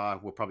quick fire.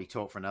 We'll probably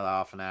talk for another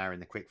half an hour in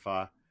the quick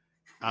fire.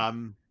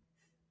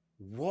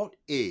 What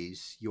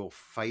is your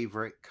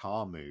favorite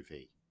car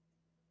movie?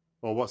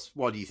 Or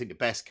what do you think the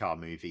best car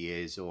movie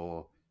is,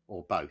 or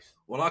both?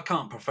 Well, I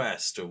can't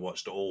profess to have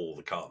watched all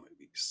the car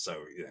movies, so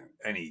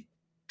any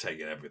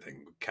taking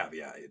everything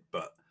caveated.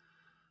 But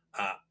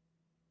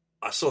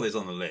I saw this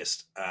on the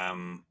list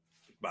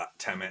about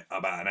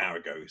an hour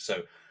ago.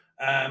 So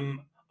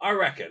I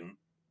reckon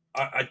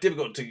I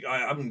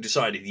haven't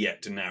decided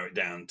yet to narrow it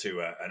down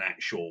to an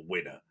actual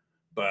winner,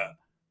 but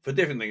for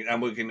different things,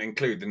 and we can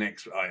include the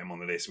next item on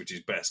the list, which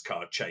is best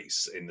car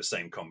chase, in the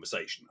same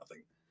conversation, I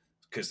think,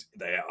 because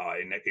they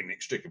are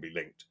inextricably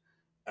linked.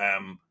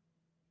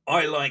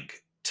 I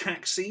like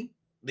Taxi,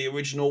 the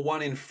original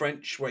one in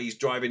French, where he's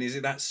driving. Is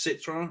it that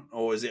Citroën,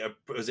 or is it a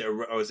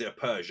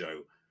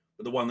Peugeot?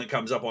 But the one that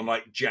comes up on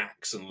like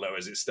jacks and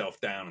lowers itself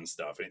down and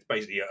stuff, and it's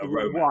basically a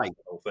romance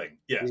whole thing.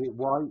 Yeah, is it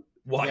white?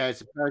 White. Yeah, it's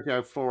a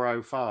Peugeot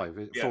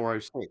 405,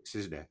 406,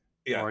 isn't it?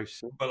 Yeah,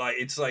 but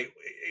it's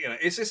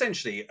it's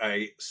essentially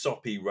a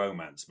soppy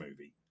romance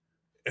movie,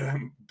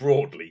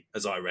 broadly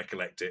as I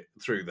recollect it,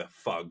 through the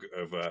fug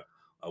of a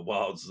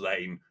Wilds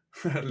Lane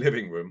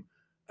living room.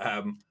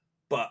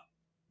 But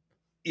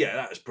yeah,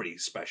 that was pretty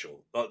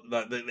special.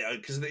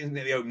 Because in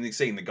the opening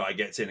scene, the guy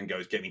gets in and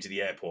goes, "Get me to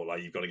the airport."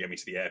 Like, "You've got to get me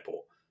to the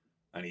airport."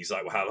 And he's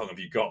like, "Well, how long have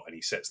you got?" And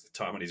he sets the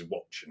time on his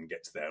watch and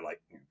gets there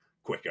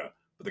quicker.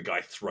 But the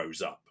guy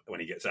throws up when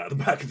he gets out of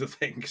the back of the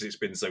thing because it's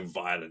been so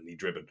violently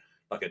driven,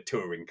 like a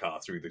touring car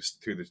through the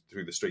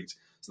streets.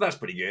 So that's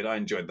pretty good. I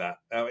enjoyed that.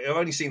 I've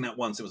only seen that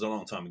once. It was a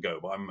long time ago,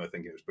 but I remember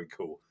thinking it was pretty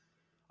cool.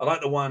 I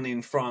like the one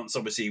in France,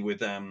 obviously, with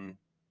the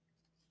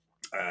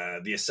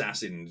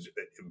assassin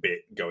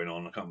bit going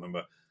on. I can't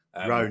remember.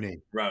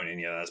 Ronin,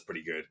 yeah, that's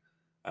pretty good.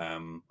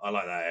 I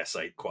like that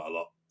S8 quite a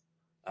lot.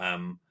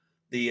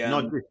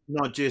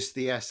 Not just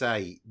the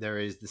S8. There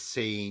is the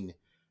scene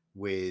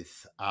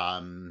with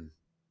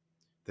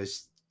the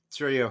there's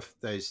three of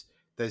there's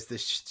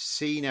this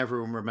scene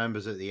everyone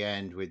remembers at the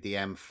end with the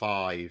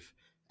M5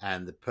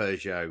 and the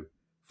Peugeot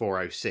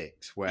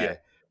 406 where Yeah.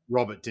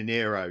 Robert De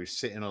Niro's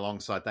sitting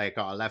alongside. They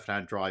got a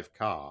left-hand drive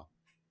car,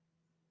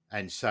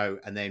 and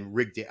then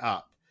rigged it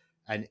up,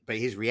 but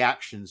his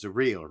reactions are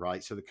real,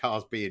 right? So the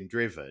car's being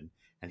driven,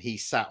 and he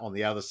sat on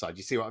the other side.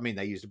 You see what I mean?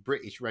 They used a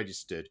British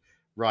registered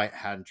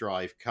right-hand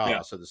drive car,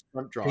 Yeah. so the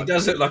front drive. He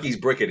does look like he's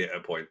bricking it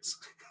at points.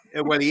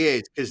 Well, he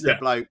is, because the Yeah.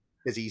 bloke,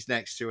 because he's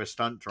next to a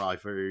stunt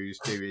driver who's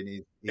doing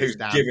his Who's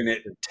damn. giving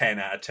it 10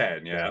 out of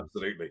 10. Yeah, Yeah.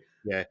 absolutely.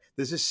 Yeah,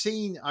 there's a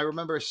scene. I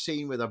remember a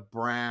scene with a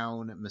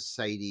brown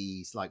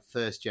Mercedes, like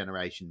first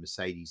generation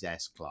Mercedes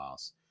S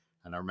class,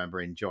 and I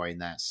remember enjoying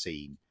that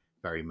scene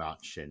very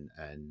much. And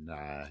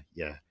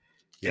yeah,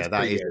 It's that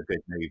pretty is good. a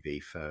good movie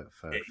for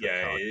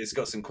Yeah, cars. it's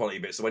got some quality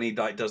bits. So when he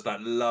like does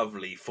that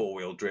lovely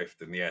 4-wheel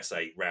drift in the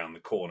S8 round the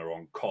corner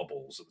on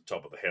cobbles at the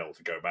top of the hill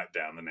to go back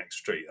down the next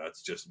street,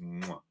 that's just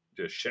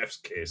chef's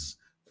kiss.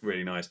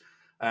 Really nice.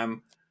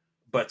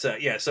 But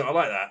yeah, so I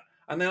like that.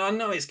 And then I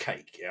know it's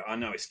cake. Yeah, I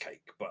know it's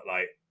cake. But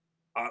like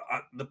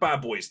the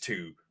Bad Boys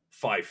 2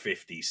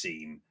 550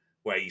 scene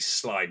where he's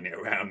sliding it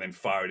around and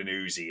firing an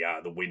Uzi out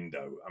of the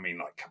window. I mean,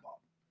 like, come on.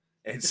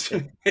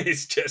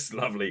 It's just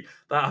lovely.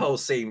 That whole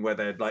scene where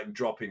they're like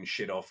dropping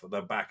shit off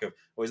the back of,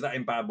 or is that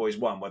in Bad Boys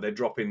 1 where they're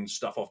dropping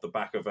stuff off the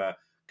back of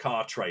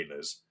car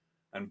trailers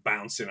and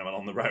bouncing them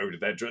along the road?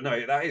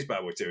 No, that is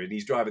Bad Boys 2, and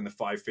he's driving the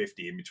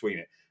 550 in between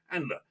it.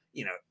 And look,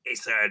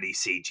 it's early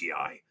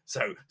CGI,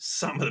 so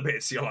some of the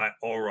bits you're like,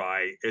 all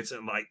right, it's a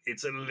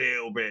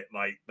little bit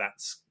like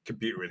that's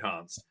computer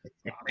enhanced. I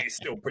mean, it's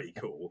still pretty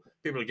cool.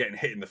 People are getting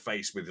hit in the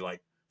face with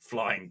like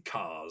flying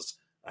cars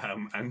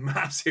and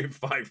massive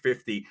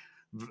 550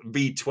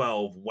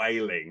 V12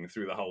 wailing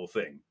through the whole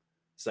thing.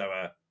 So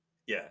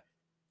yeah,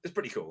 it's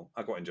pretty cool.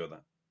 I quite enjoyed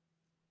that.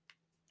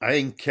 I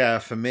think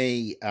for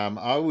me, I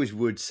always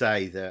would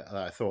say that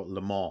I thought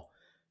Le Mans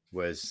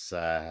was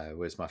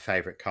my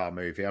favorite car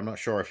movie. I'm not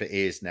sure if it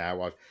is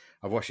now.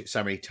 I've watched it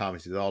so many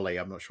times with Ollie.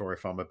 I'm not sure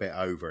if I'm a bit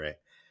over it.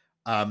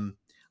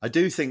 I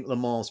do think Le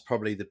Mans is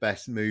probably the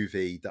best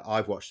movie that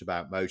I've watched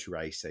about motor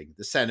racing.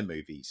 The Senna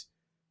movies,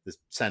 the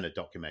Senna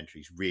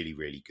documentary is really,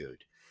 really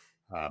good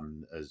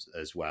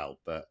as well.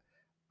 But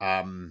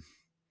I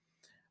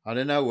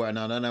don't know, and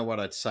I don't know what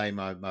I'd say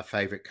my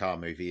favorite car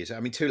movie is. I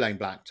mean, Two Lane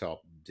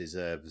Blacktop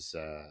deserves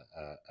a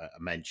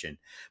mention.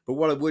 But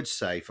what I would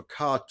say for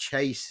car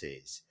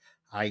chases,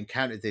 I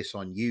encountered this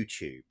on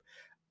YouTube.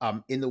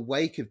 In the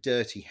wake of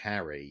Dirty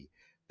Harry,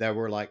 there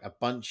were like a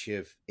bunch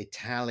of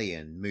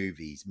Italian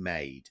movies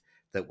made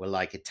that were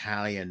like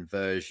Italian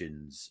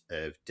versions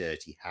of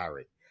Dirty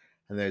Harry.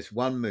 And there's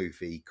one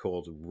movie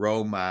called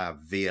Roma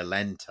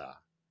Violenta,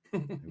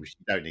 which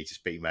you don't need to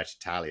speak much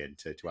Italian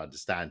to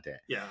understand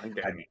it. Yeah, I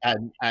get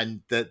it.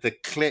 And the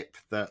clip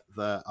that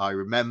I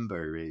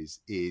remember is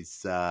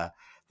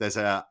there's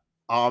a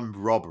armed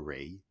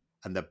robbery,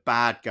 and the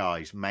bad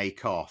guys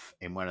make off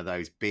in one of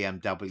those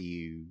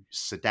BMW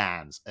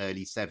sedans,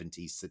 early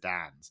 70s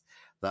sedans,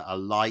 that are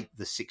like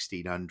the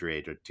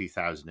 1600 or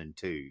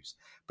 2002s,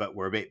 but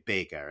were a bit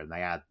bigger, and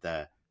they had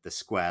the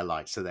square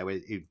lights. So there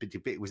was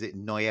it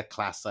Neue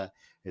Klasse?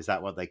 Is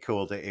that what they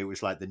called it? It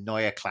was like the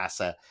Neue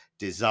Klasse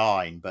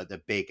design, but the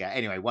bigger.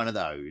 Anyway, one of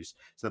those.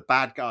 So the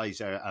bad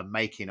guys are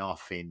making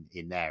off in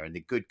there, and the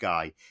good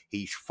guy,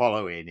 he's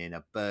following in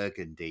a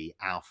burgundy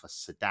Alfa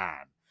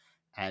sedan,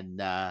 and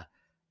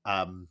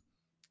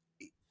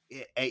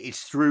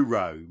it's through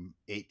Rome.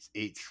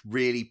 It's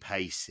really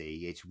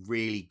pacey. It's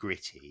really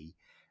gritty.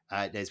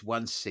 There's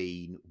one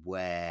scene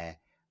where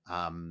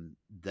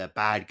the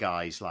bad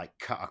guys like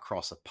cut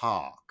across a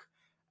park,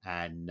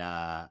 and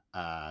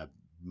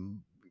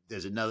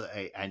there's another,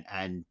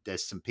 and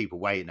there's some people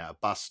waiting at a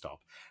bus stop,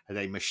 and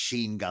they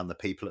machine gun the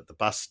people at the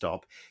bus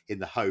stop in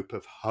the hope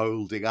of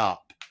holding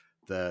up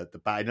the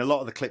bad. And a lot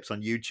of the clips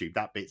on YouTube,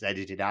 that bit's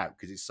edited out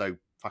because it's so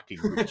fucking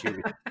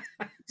gratuitous.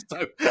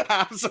 So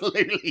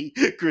absolutely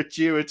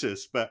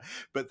gratuitous, but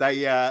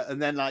they and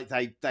then like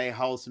they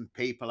hold some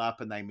people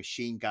up and they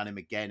machine gun him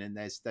again. And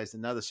there's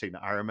another scene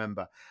that I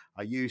remember.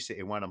 I used it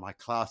in one of my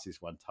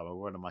classes one time, or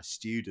one of my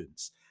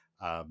students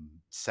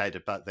said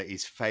about that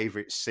his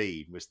favorite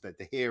scene was that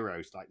the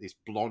hero's like this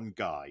blonde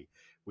guy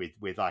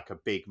with like a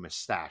big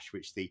mustache,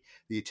 which the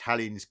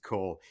Italians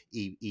call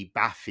I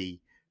baffi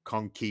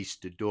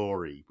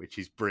conquistadori, which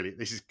is brilliant.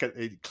 This is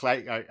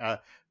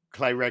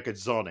Clay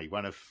Regazzoni,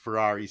 one of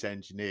Ferrari's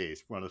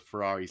engineers, one of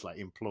Ferrari's like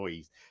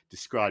employees,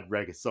 described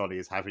Regazzoni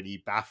as having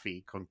I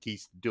baffi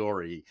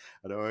conquistadori,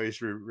 and I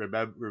always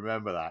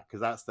remember that because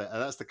that's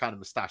the kind of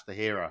moustache the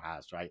hero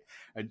has, right?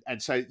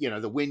 And so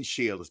the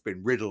windshield has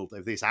been riddled.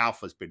 This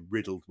Alpha's been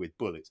riddled with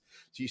bullets,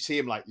 so you see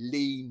him like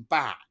lean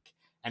back,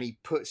 and he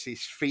puts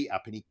his feet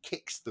up and he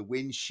kicks the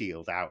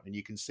windshield out, and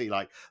you can see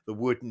like the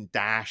wooden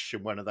dash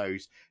and one of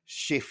those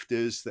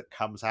shifters that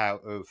comes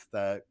out of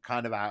the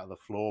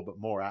floor, but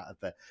more out of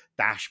the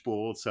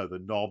dashboard. So the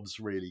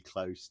knob's really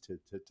close to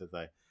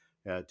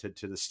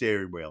to the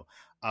steering wheel.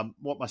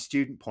 What my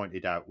student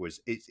pointed out was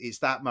it's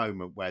that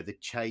moment where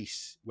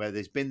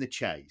there's been the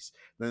chase,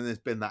 then there's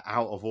been the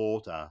out of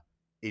order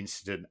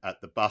incident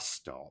at the bus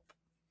stop.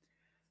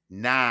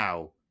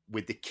 Now,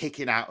 with the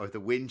kicking out of the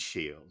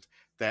windshield,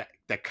 there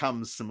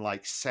comes some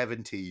like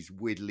 70s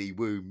widdly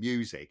woo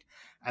music,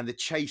 and the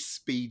chase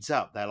speeds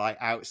up. They're like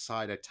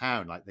outside of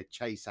town, like the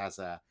chase has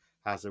a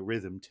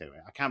rhythm to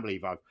it. I can't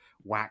believe I've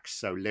waxed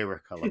so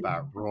lyrical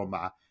about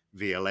Roma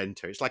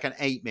Violenta. It's like an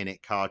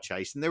 8-minute car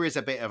chase, and there is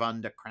a bit of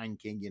under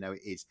cranking. It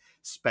is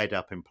sped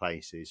up in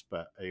places,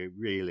 but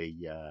really,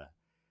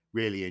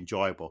 really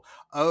enjoyable.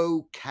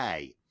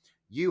 Okay,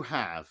 you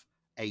have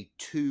a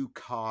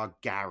 2-car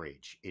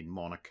garage in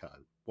Monaco.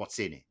 What's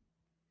in it?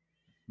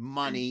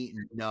 Money,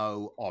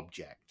 no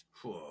object.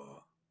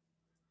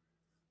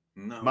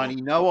 No money,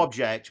 no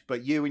object.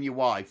 But you and your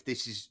wife.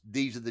 These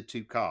are the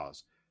 2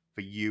 cars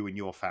for you and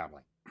your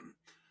family.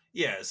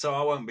 Yeah, so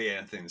I won't be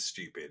anything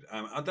stupid.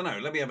 I don't know.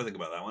 Let me have a think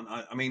about that one.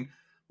 I mean,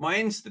 my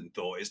instant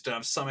thought is to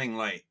have something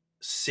like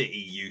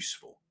city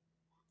useful.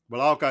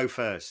 Well, I'll go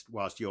first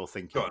whilst you're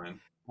thinking. Go on,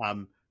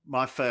 then.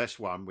 My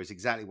first one was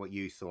exactly what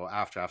you thought.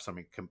 After I have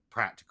something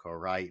practical,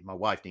 right? My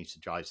wife needs to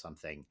drive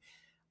something.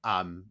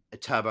 A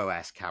Turbo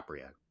S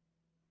Cabrio,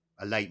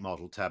 a late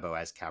model Turbo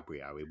S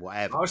Cabrio in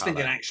whatever. I was color.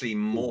 thinking actually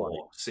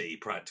more city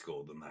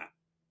practical than that.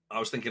 I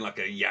was thinking like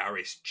a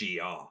Yaris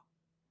GR.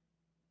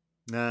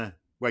 No.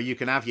 Well, you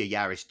can have your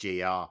Yaris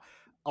GR.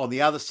 On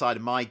the other side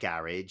of my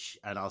garage,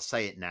 and I'll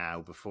say it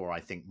now before I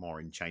think more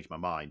and change my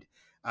mind,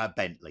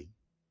 Bentley.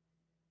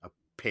 A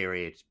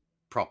period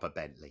proper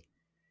Bentley.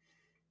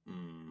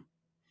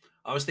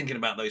 I was thinking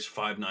about those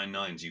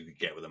 599s you could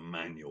get with a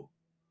manual.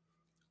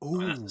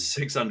 Ooh. And that's a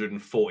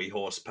 640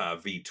 horsepower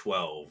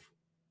V12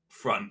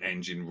 front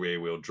engine rear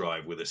wheel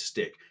drive with a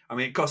stick. I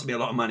mean, it cost me a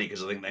lot of money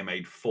because I think they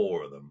made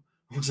 4 of them.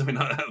 Something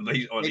like that.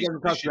 It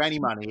doesn't cost you any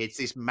money. It's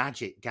this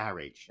magic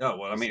garage. Oh,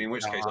 well, I mean, in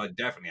which case I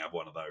definitely have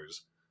one of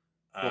those.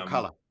 What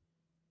colour?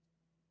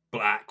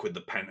 Black with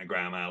the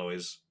pentagram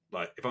alloys.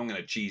 Like, if I'm going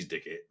to cheese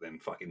dick it, then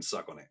fucking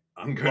suck on it.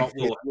 I'm going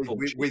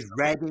with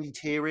red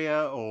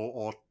interior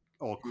or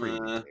cream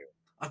interior?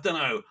 I don't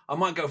know. I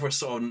might go for a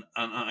sort of an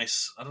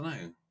ice. I don't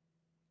know.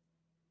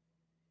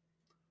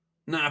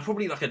 Nah,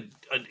 probably like a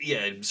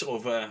sort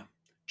of a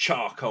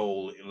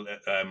charcoal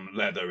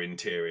leather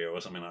interior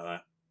or something like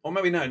that. Or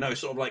maybe no,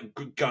 sort of like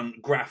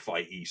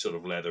graphite-y sort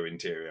of leather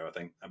interior, I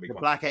think. That'd be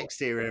black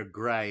exterior,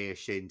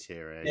 greyish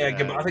interior.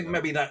 Yeah, but I think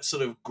maybe that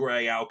sort of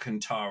grey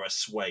Alcantara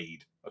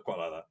suede. I quite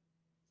like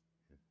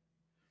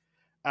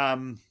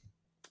that.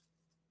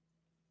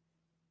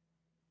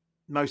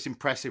 Most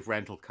impressive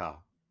rental car?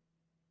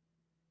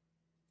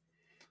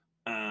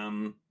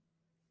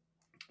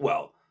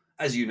 Well,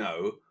 as you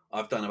know,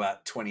 I've done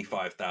about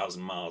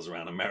 25,000 miles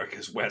around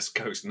America's West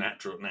Coast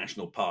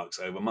national parks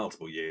over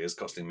multiple years,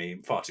 costing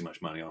me far too much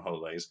money on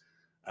holidays,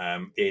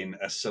 in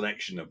a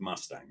selection of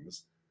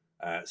Mustangs,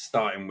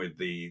 starting with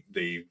the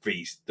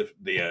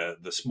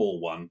small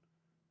one,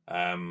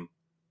 and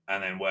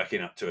then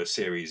working up to a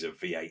series of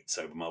V8s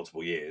over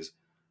multiple years.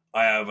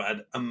 I have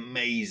had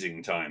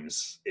amazing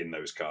times in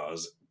those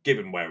cars,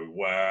 given where we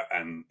were,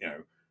 and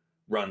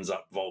runs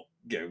up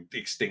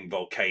extinct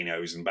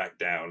volcanoes and back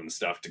down and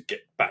stuff to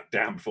get back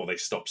down before they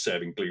stop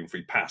serving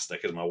gluten-free pasta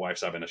because my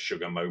wife's having a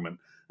sugar moment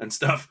and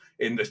stuff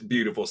in this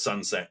beautiful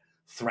sunset,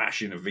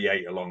 thrashing a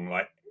V8 along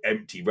like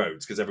empty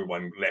roads because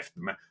everyone left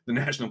the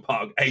national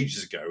park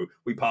ages ago.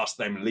 We passed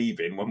them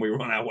leaving when we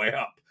were on our way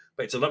up.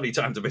 But it's a lovely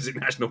time to visit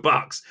national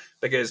parks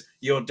because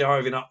you're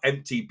driving up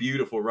empty,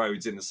 beautiful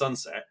roads in the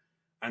sunset,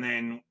 and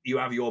then you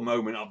have your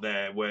moment up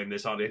there when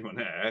there's hardly anyone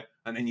there,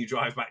 and then you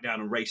drive back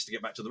down and race to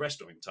get back to the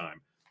restaurant in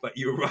time. But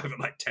you arrive at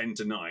like 10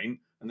 to 9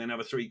 and then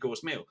have a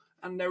 3-course meal.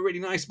 And they're really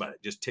nice about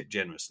it. Just tip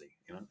generously,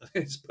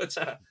 But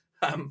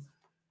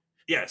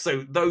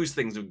so those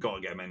things have got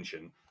to get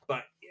mentioned.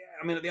 But yeah,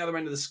 I mean, at the other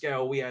end of the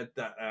scale, we had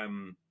that.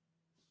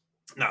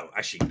 No.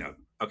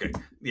 Okay.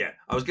 Yeah.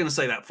 I was going to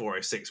say that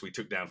 406 we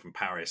took down from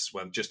Paris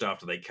just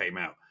after they came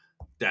out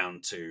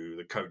down to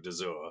the Côte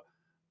d'Azur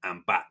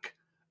and back.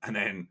 And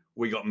then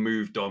we got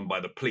moved on by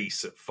the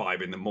police at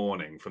 5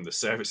 a.m. from the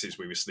services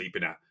we were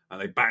sleeping at.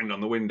 And they banged on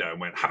the window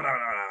and went,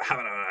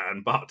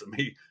 and barked at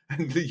me.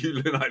 And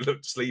Yula and I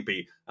looked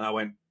sleepy. And I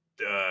went,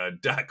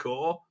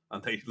 d'accord.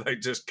 And they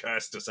just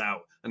cursed us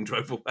out and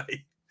drove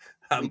away.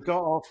 We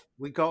got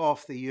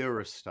off the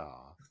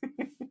Eurostar,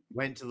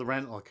 went to the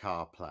rental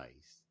car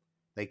place.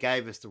 They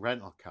gave us the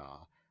rental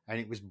car, and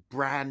it was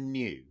brand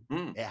new.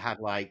 It had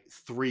like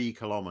 3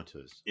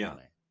 kilometers on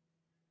it.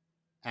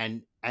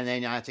 And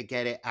then I had to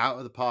get it out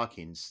of the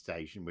parking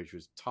station, which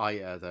was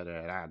tighter than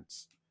an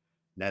ant's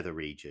nether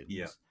regions.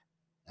 Yeah.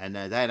 And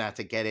then I had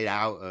to get it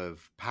out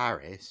of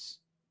Paris.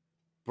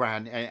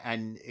 And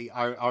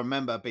I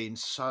remember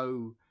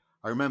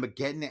I remember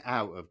getting it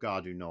out of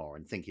Gare du Nord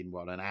and thinking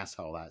what an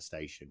asshole that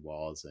station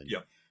was,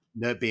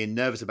 and being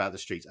nervous about the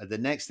streets. And the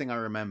next thing I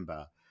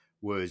remember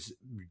was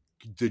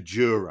the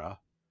Jura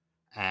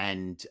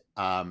and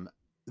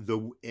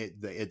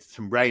it's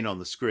some rain on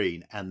the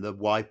screen and the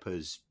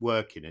wipers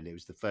working, and it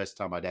was the first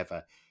time I'd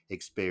ever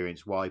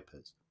experienced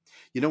wipers.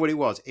 You know what it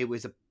was? It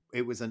was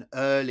an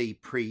early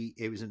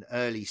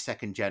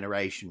second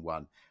generation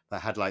one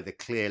that had like the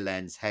clear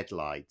lens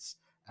headlights,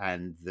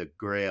 and the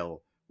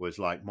grille was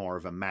like more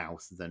of a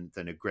mouth than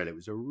a grill. It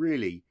was a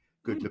really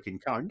good looking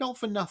car. Not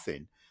for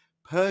nothing,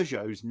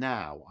 Peugeots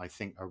now I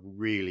think are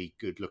really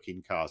good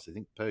looking cars. I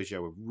think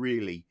Peugeot have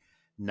really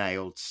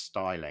nailed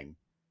styling.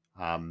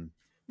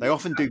 They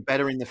often do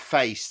better in the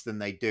face than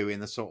they do in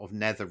the sort of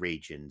nether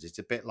regions. It's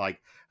a bit like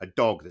a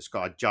dog that's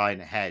got a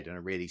giant head and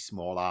a really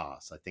small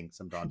ass, I think,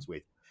 sometimes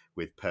with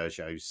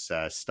Peugeot's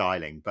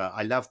styling. But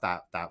I love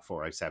that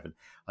 407.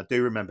 I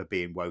do remember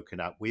being woken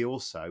up. They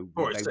woke us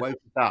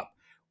up.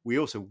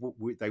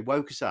 They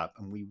woke us up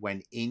and we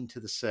went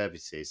into the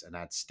services and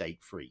had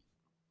steak free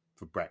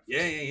for breakfast.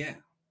 Yeah.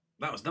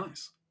 That was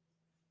nice.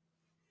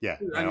 Yeah,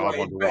 I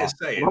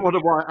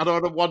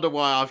wonder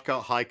why I've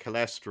got high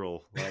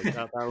cholesterol. Like,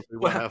 that would be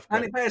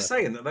and it bears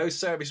saying that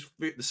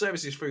the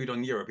services food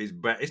on Europe is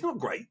better. It's not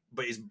great,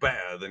 but it's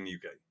better than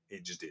UK.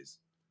 It just is.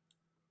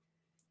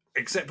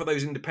 Except for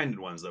those independent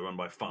ones that are run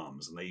by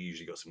farms, and they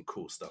usually got some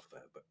cool stuff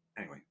there. But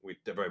anyway, we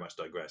very much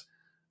digress.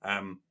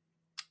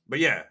 But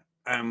yeah,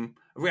 the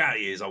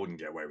reality is I wouldn't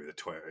get away with a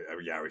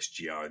Yaris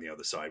GR on the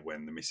other side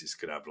when the missus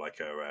could have like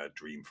a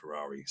dream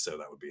Ferrari. So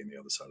that would be in the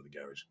other side of the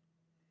garage.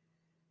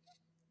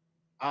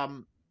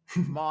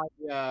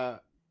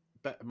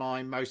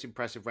 My most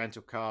impressive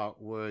rental car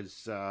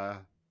was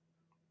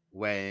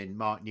when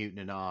Mark Newton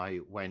and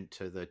I went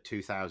to the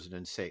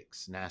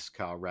 2006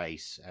 NASCAR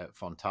race at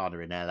Fontana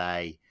in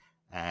LA,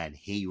 and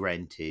he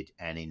rented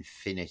an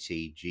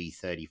Infiniti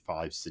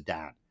G35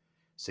 sedan.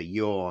 So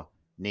your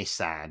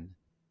Nissan,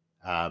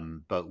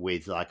 but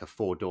with like a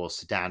 4-door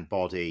sedan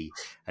body,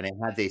 and it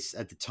had this,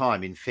 at the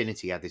time,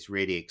 Infiniti had this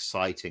really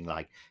exciting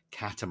like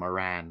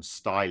catamaran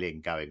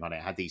styling going on.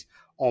 It had these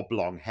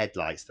oblong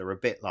headlights. They were a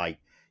bit like,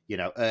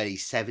 early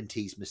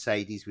 70s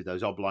Mercedes with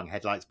those oblong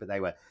headlights, but they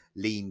were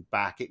leaned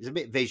back. It was a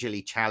bit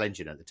visually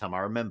challenging at the time. I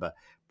remember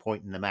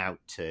pointing them out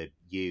to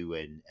you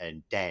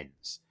and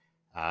Dens,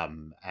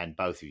 and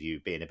both of you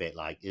being a bit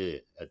like,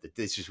 ugh.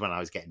 This was when I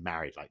was getting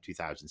married, like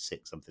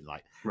 2006, something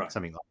like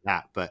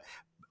that. But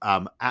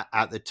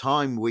at the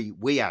time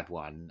we had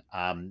one.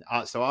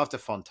 So after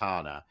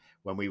Fontana,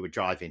 when we were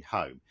driving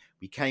home,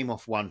 we came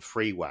off one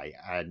freeway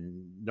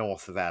and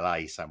north of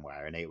LA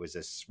somewhere, and it was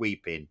a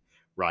sweeping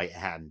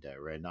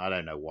right-hander. And I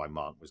don't know why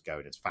Mark was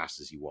going as fast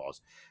as he was,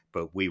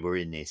 but we were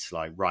in this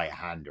like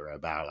right-hander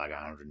about like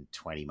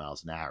 120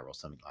 miles an hour or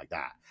something like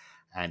that.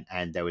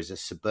 And there was a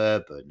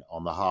Suburban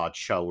on the hard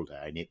shoulder,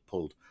 and it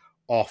pulled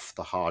off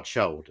the hard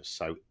shoulder.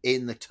 So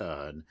in the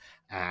turn,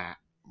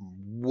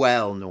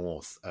 well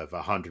north of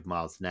 100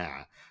 miles an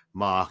hour,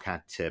 Mark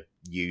had to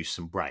use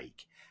some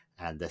brake,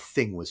 and the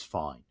thing was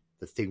fine.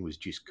 The thing was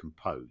just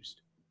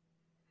composed.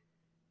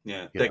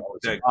 Yeah, they're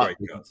great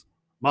cars.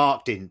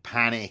 Mark didn't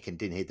panic and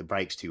didn't hit the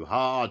brakes too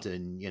hard,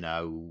 and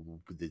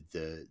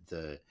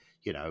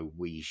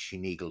we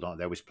sheniggled on.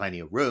 There was plenty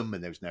of room,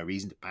 and there was no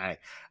reason to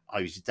panic.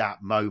 I was at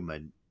that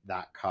moment.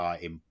 That car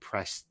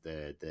impressed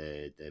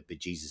the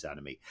bejesus out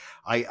of me.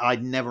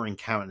 I'd never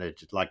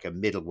encountered like a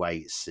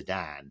middleweight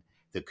sedan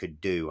that could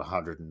do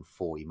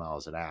 140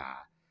 miles an hour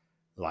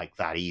like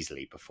that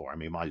easily before. I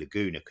mean, my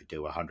Laguna could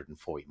do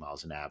 140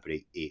 miles an hour, but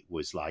it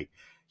was like,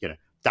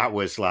 that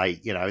was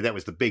like, that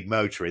was the big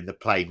motor in the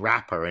plain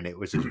wrapper, and it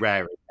was as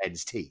rare as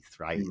hen's teeth,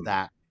 right?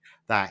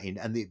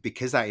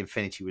 Because that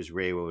Infiniti was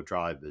rear wheel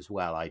drive as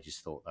well, I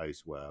just thought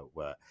those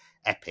were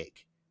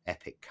epic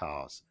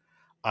cars.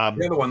 The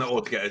other one that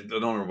ought to get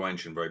an honourable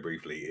mention very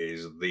briefly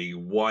is the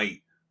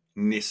white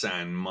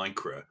Nissan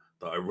Micra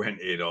that I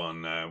rented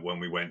on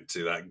when we went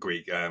to that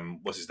Greek,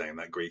 what's his name,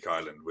 that Greek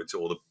island, with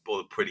all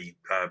the pretty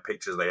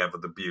pictures they have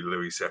of the Butte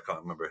Louis. I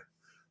can't remember.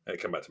 It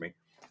came back to me.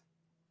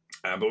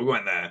 But we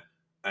went there,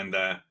 and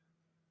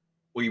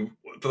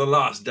for the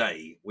last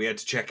day, we had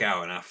to check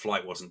out, and our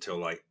flight wasn't until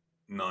like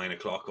 9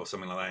 o'clock or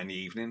something like that in the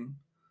evening,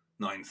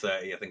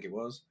 9:30, I think it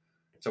was.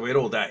 So we had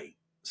all day.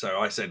 So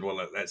I said, well,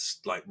 let's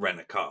like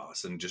rent a car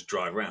and just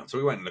drive around. So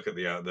we went and look at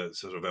the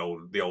sort of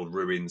old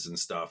ruins and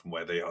stuff, and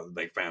where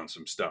they found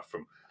some stuff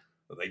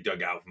that they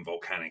dug out from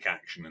volcanic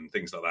action and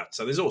things like that.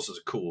 So there's all sorts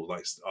of cool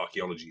like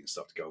archaeology and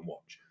stuff to go and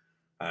watch.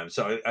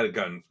 So I had to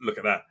go and look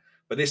at that.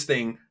 But this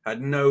thing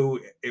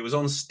it was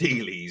on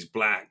Steely's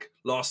black,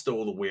 lost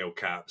all the wheel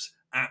caps,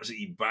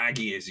 absolutely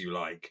baggy as you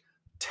like,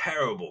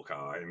 terrible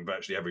car in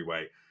virtually every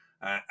way.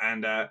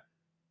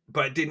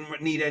 But it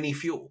didn't need any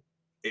fuel.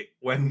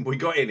 When we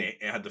got in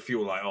it had the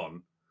fuel light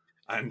on,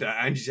 and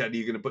Angie said, "Are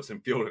you going to put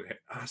some fuel in it?"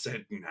 I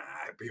said, "Nah,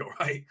 it'll be all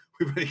right.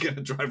 We're only going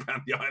to drive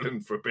around the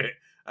island for a bit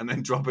and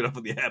then drop it off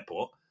at the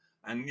airport.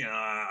 And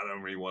I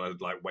don't really want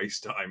to like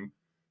waste time."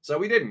 So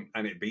we didn't,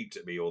 and it beeped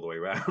at me all the way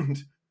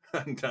around.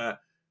 And got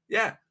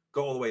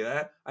all the way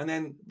there. And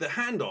then the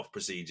handoff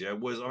procedure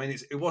was,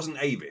 it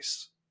wasn't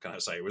Avis, can I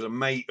say? It was a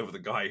mate of the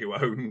guy who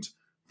owned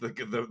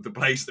the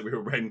place that we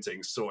were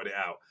renting sorted it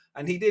out.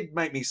 And he did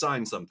make me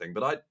sign something,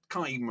 but I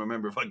can't even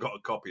remember if I got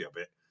a copy of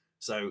it.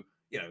 So,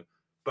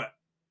 but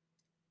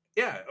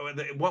yeah,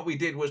 what we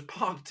did was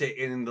parked it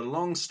in the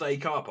long stay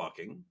car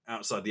parking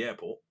outside the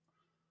airport,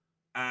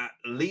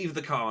 leave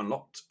the car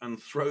unlocked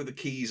and throw the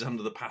keys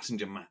under the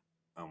passenger mat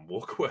and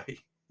walk away,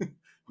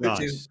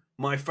 which is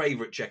my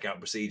favourite checkout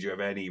procedure of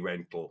any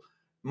rental.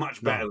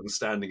 Much better than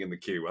standing in the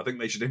queue. I think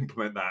they should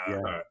implement that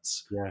at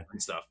Hertz and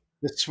stuff.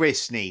 The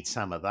Swiss need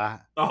some of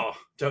that. Oh,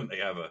 don't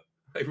they ever?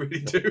 They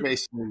really do.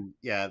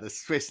 The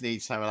Swiss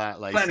need some of that.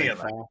 Plenty of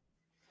that.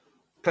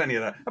 Plenty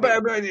of that.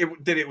 But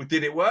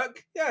did it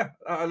work? Yeah,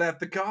 I left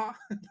the car.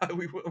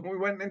 we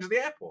went into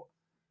the airport.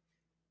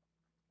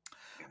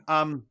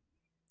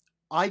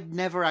 I'd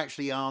never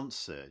actually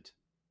answered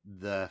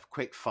the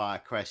quick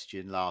fire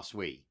question last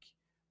week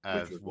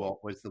of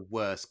what was the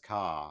worst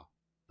car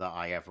that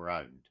I ever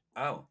owned.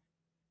 Oh.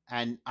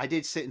 And I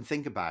did sit and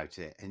think about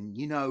it. And,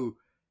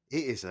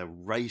 it is a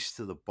race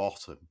to the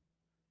bottom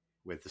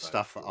with the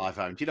stuff that I've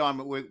owned.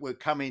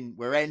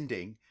 We're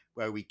ending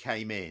where we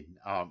came in,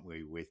 aren't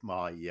we, with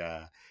my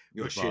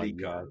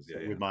shitty cars,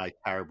 with my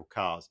terrible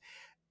cars.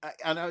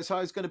 So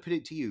I was going to put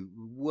it to you: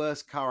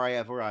 worst car I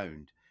ever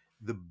owned,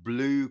 the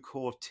blue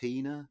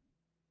Cortina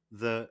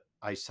that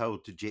I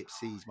sold to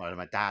gypsies.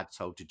 My dad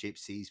sold to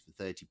gypsies for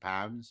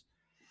 £30.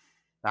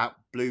 That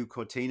blue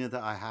Cortina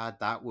that I had,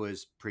 that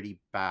was pretty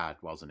bad,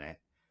 wasn't it?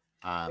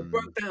 It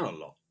broke down a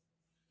lot.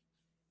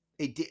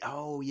 It did.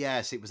 Oh,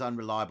 yes. It was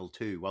unreliable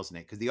too, wasn't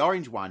it? Because the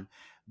orange one,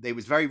 it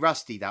was very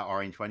rusty, that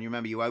orange one. You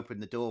remember you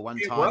opened the door one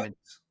time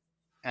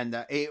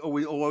and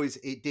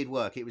it did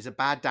work. It was a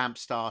bad damp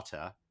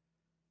starter.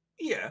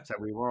 Yeah. So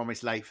we were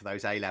almost late for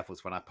those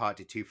A-levels when I parked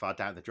it too far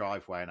down the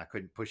driveway and I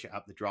couldn't push it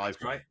up the driveway.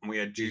 That's right. And we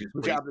had to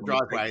push it up the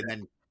driveway and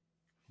then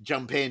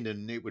jump in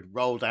and it would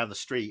roll down the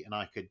street and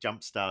I could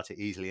jump start it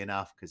easily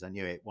enough because I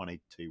knew it wanted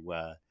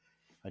to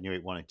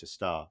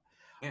start.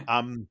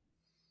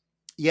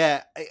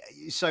 Yeah.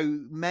 So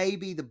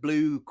maybe the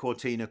blue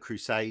Cortina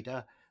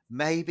Crusader,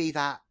 maybe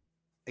that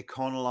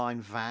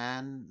Econoline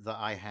van that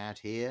I had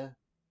here,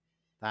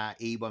 that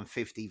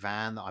E150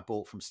 van that I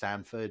bought from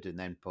Stanford and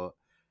then put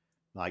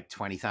like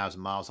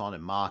 20,000 miles on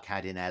and Mark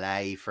had in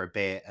LA for a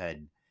bit,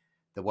 and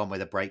the one where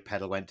the brake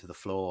pedal went to the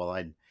floor.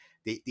 And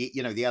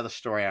the other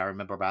story I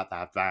remember about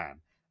that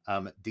van,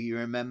 do you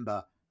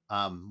remember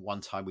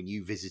one time when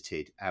you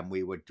visited and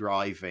we were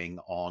driving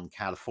on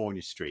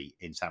California Street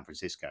in San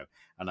Francisco?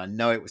 And I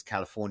know it was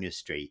California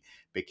Street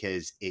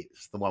because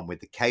it's the one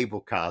with the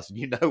cable cars. And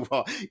you know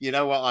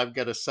what I'm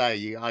going to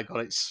say? I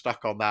got it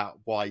stuck on that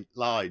white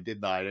line,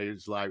 didn't I? It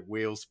was like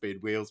wheel spin,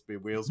 wheel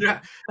spin, wheel spin.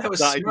 Yeah, that was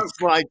smoke.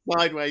 Slide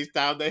sideways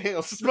down the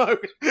hill,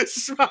 smoke, and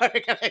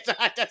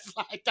I just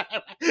slide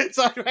down,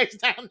 sideways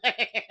down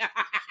there.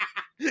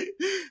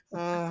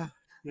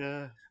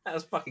 Yeah. That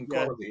was fucking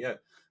quality, yeah.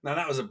 No,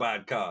 that was a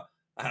bad car.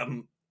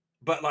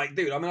 But like,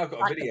 dude, I mean, I've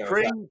got a video of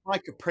that. My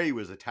Capri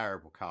was a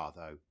terrible car,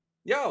 though.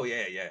 Yeah,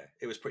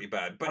 it was pretty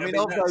bad. But I mean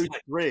of those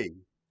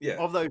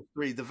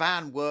three, the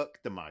van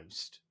worked the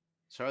most.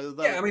 So I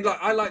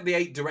like the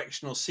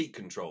 8-directional seat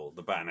control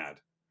the van had.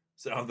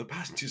 So on the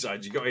passenger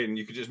side, you got in,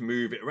 you could just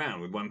move it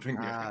around with one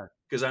finger.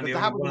 Because only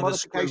that was one a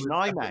modification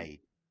I happened. made.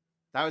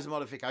 That was a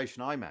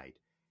modification I made.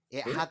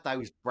 It had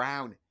those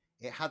brown.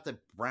 It had the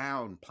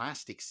brown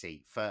plastic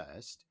seat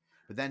first,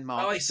 but then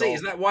Mark's I see.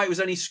 Is that why it was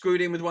only screwed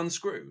in with one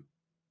screw?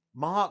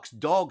 Mark's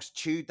dogs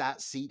chewed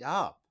that seat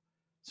up.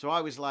 So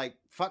I was like,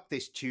 fuck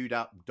this chewed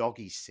up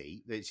doggy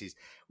seat.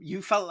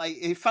 It felt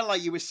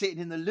like you were sitting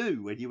in the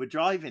loo when you were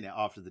driving it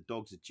after the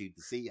dogs had chewed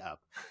the seat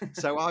up.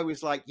 So I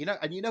was like,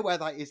 and you know where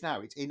that is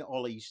now? It's in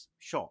Ollie's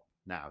shop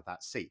now,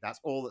 that seat. That's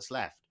all that's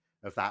left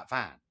of that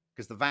van.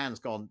 Because the van's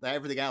gone,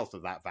 everything else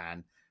of that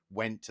van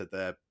went to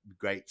the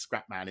great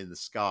scrap man in the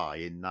sky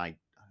in like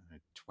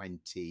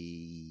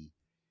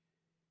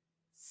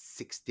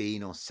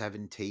 2016 or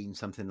 17,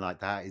 something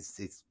like that.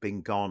 It's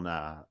been gone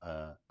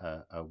a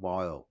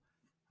while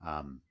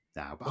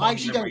now. But I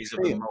actually don't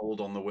see the mold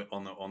on the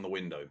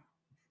window.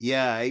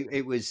 Yeah,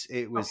 it was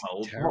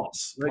mold,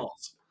 moss.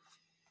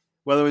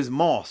 Well, there was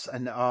moss,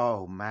 and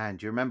oh man,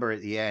 do you remember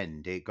at the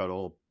end it got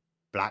all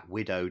black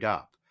widowed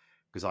up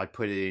because I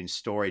put it in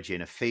storage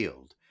in a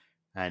field,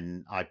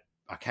 and I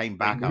came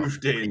back after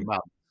 3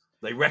 months.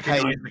 They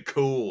recognize the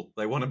cool.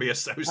 They want to be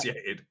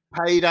associated.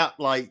 Paid up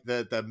like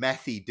the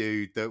methy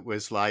dude that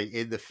was like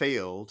in the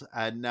field.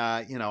 And,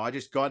 I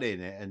just got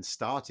in it and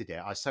started it.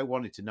 I so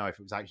wanted to know if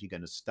it was actually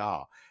going to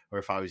start or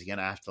if I was going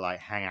to have to like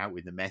hang out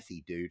with the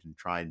methy dude and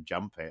try and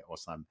jump it or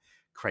some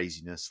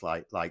craziness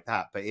like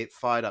that. But it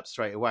fired up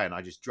straight away and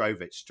I just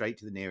drove it straight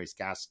to the nearest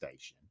gas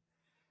station.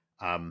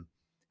 And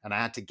I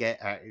had to get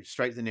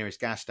straight to the nearest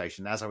gas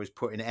station. As I was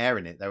putting air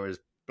in it, there was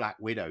black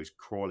widows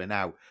crawling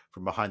out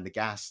from behind the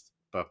gas,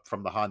 but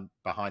from behind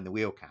the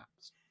wheel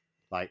caps.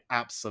 like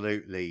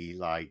absolutely,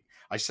 like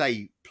I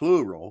say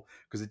plural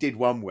because I did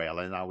one wheel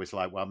and I was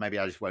like, well, maybe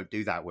I just won't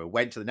do that wheel.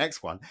 Went to the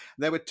next one, and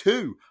there were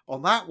two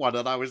on that one,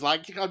 and I was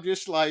like, I'm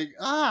just like,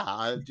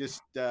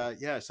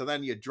 yeah. So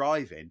then you're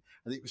driving,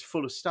 and it was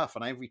full of stuff,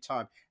 and every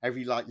time,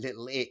 every like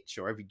little itch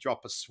or every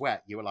drop of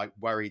sweat, you were like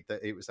worried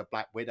that it was a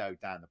black widow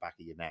down the back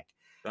of your neck.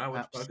 That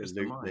would focus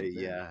the mind.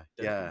 Yeah.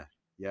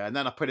 And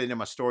then I put it in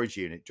my storage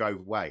unit, drove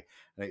away,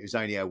 and it was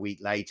only a week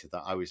later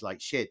that I was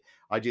like, shit,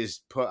 I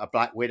just put a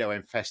black widow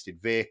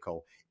infested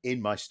vehicle in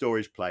my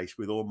storage place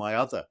with all my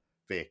other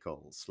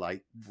vehicles.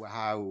 Like,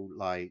 how,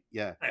 like,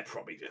 yeah. They'd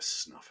probably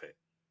just snuff it.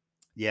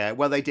 Yeah,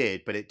 well, they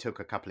did, but it took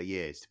a couple of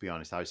years, to be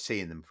honest. I was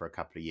seeing them for a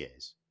couple of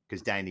years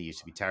because Dana used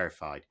to be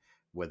terrified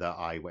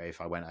if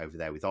I went over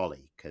there with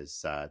Ollie,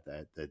 because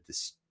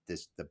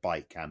the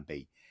bike can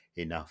be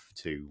enough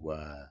to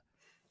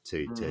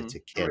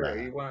kill her.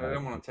 I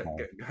don't want to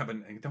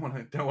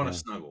don't want to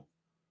snuggle.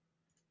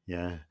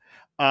 Yeah.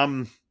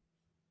 I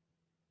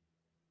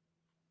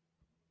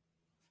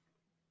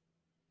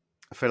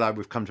feel like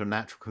we've come to a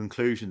natural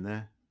conclusion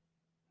there.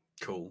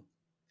 Cool.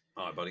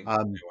 All right, buddy.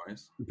 No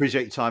worries.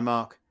 Appreciate your time,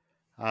 Mark.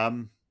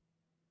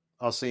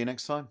 I'll see you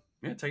next time.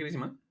 Yeah, take it easy,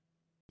 man.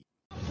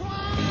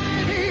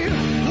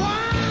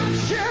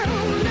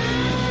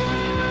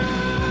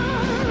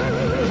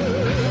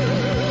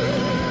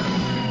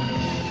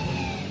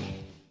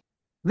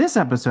 This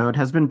episode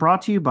has been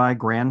brought to you by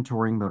Grand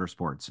Touring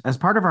Motorsports as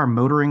part of our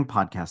Motoring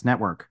Podcast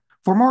Network.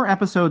 For more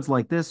episodes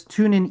like this,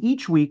 tune in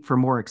each week for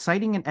more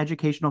exciting and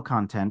educational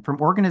content from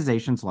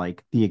organizations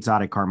like the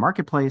Exotic Car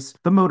Marketplace,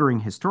 the Motoring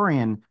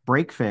Historian,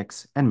 Break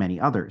Fix, and many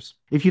others.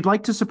 If you'd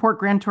like to support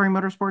Grand Touring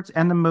Motorsports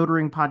and the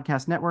Motoring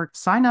Podcast Network,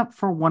 sign up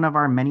for one of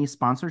our many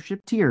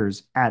sponsorship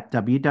tiers at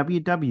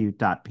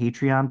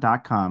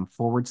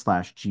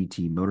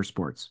www.patreon.com/GT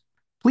Motorsports.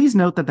 Please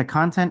note that the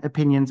content,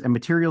 opinions, and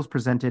materials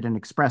presented and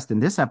expressed in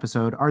this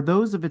episode are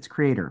those of its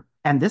creator,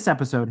 and this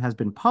episode has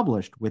been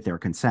published with their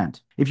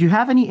consent. If you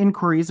have any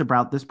inquiries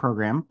about this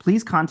program,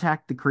 please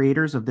contact the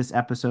creators of this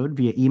episode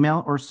via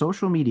email or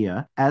social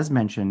media as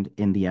mentioned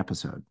in the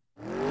episode.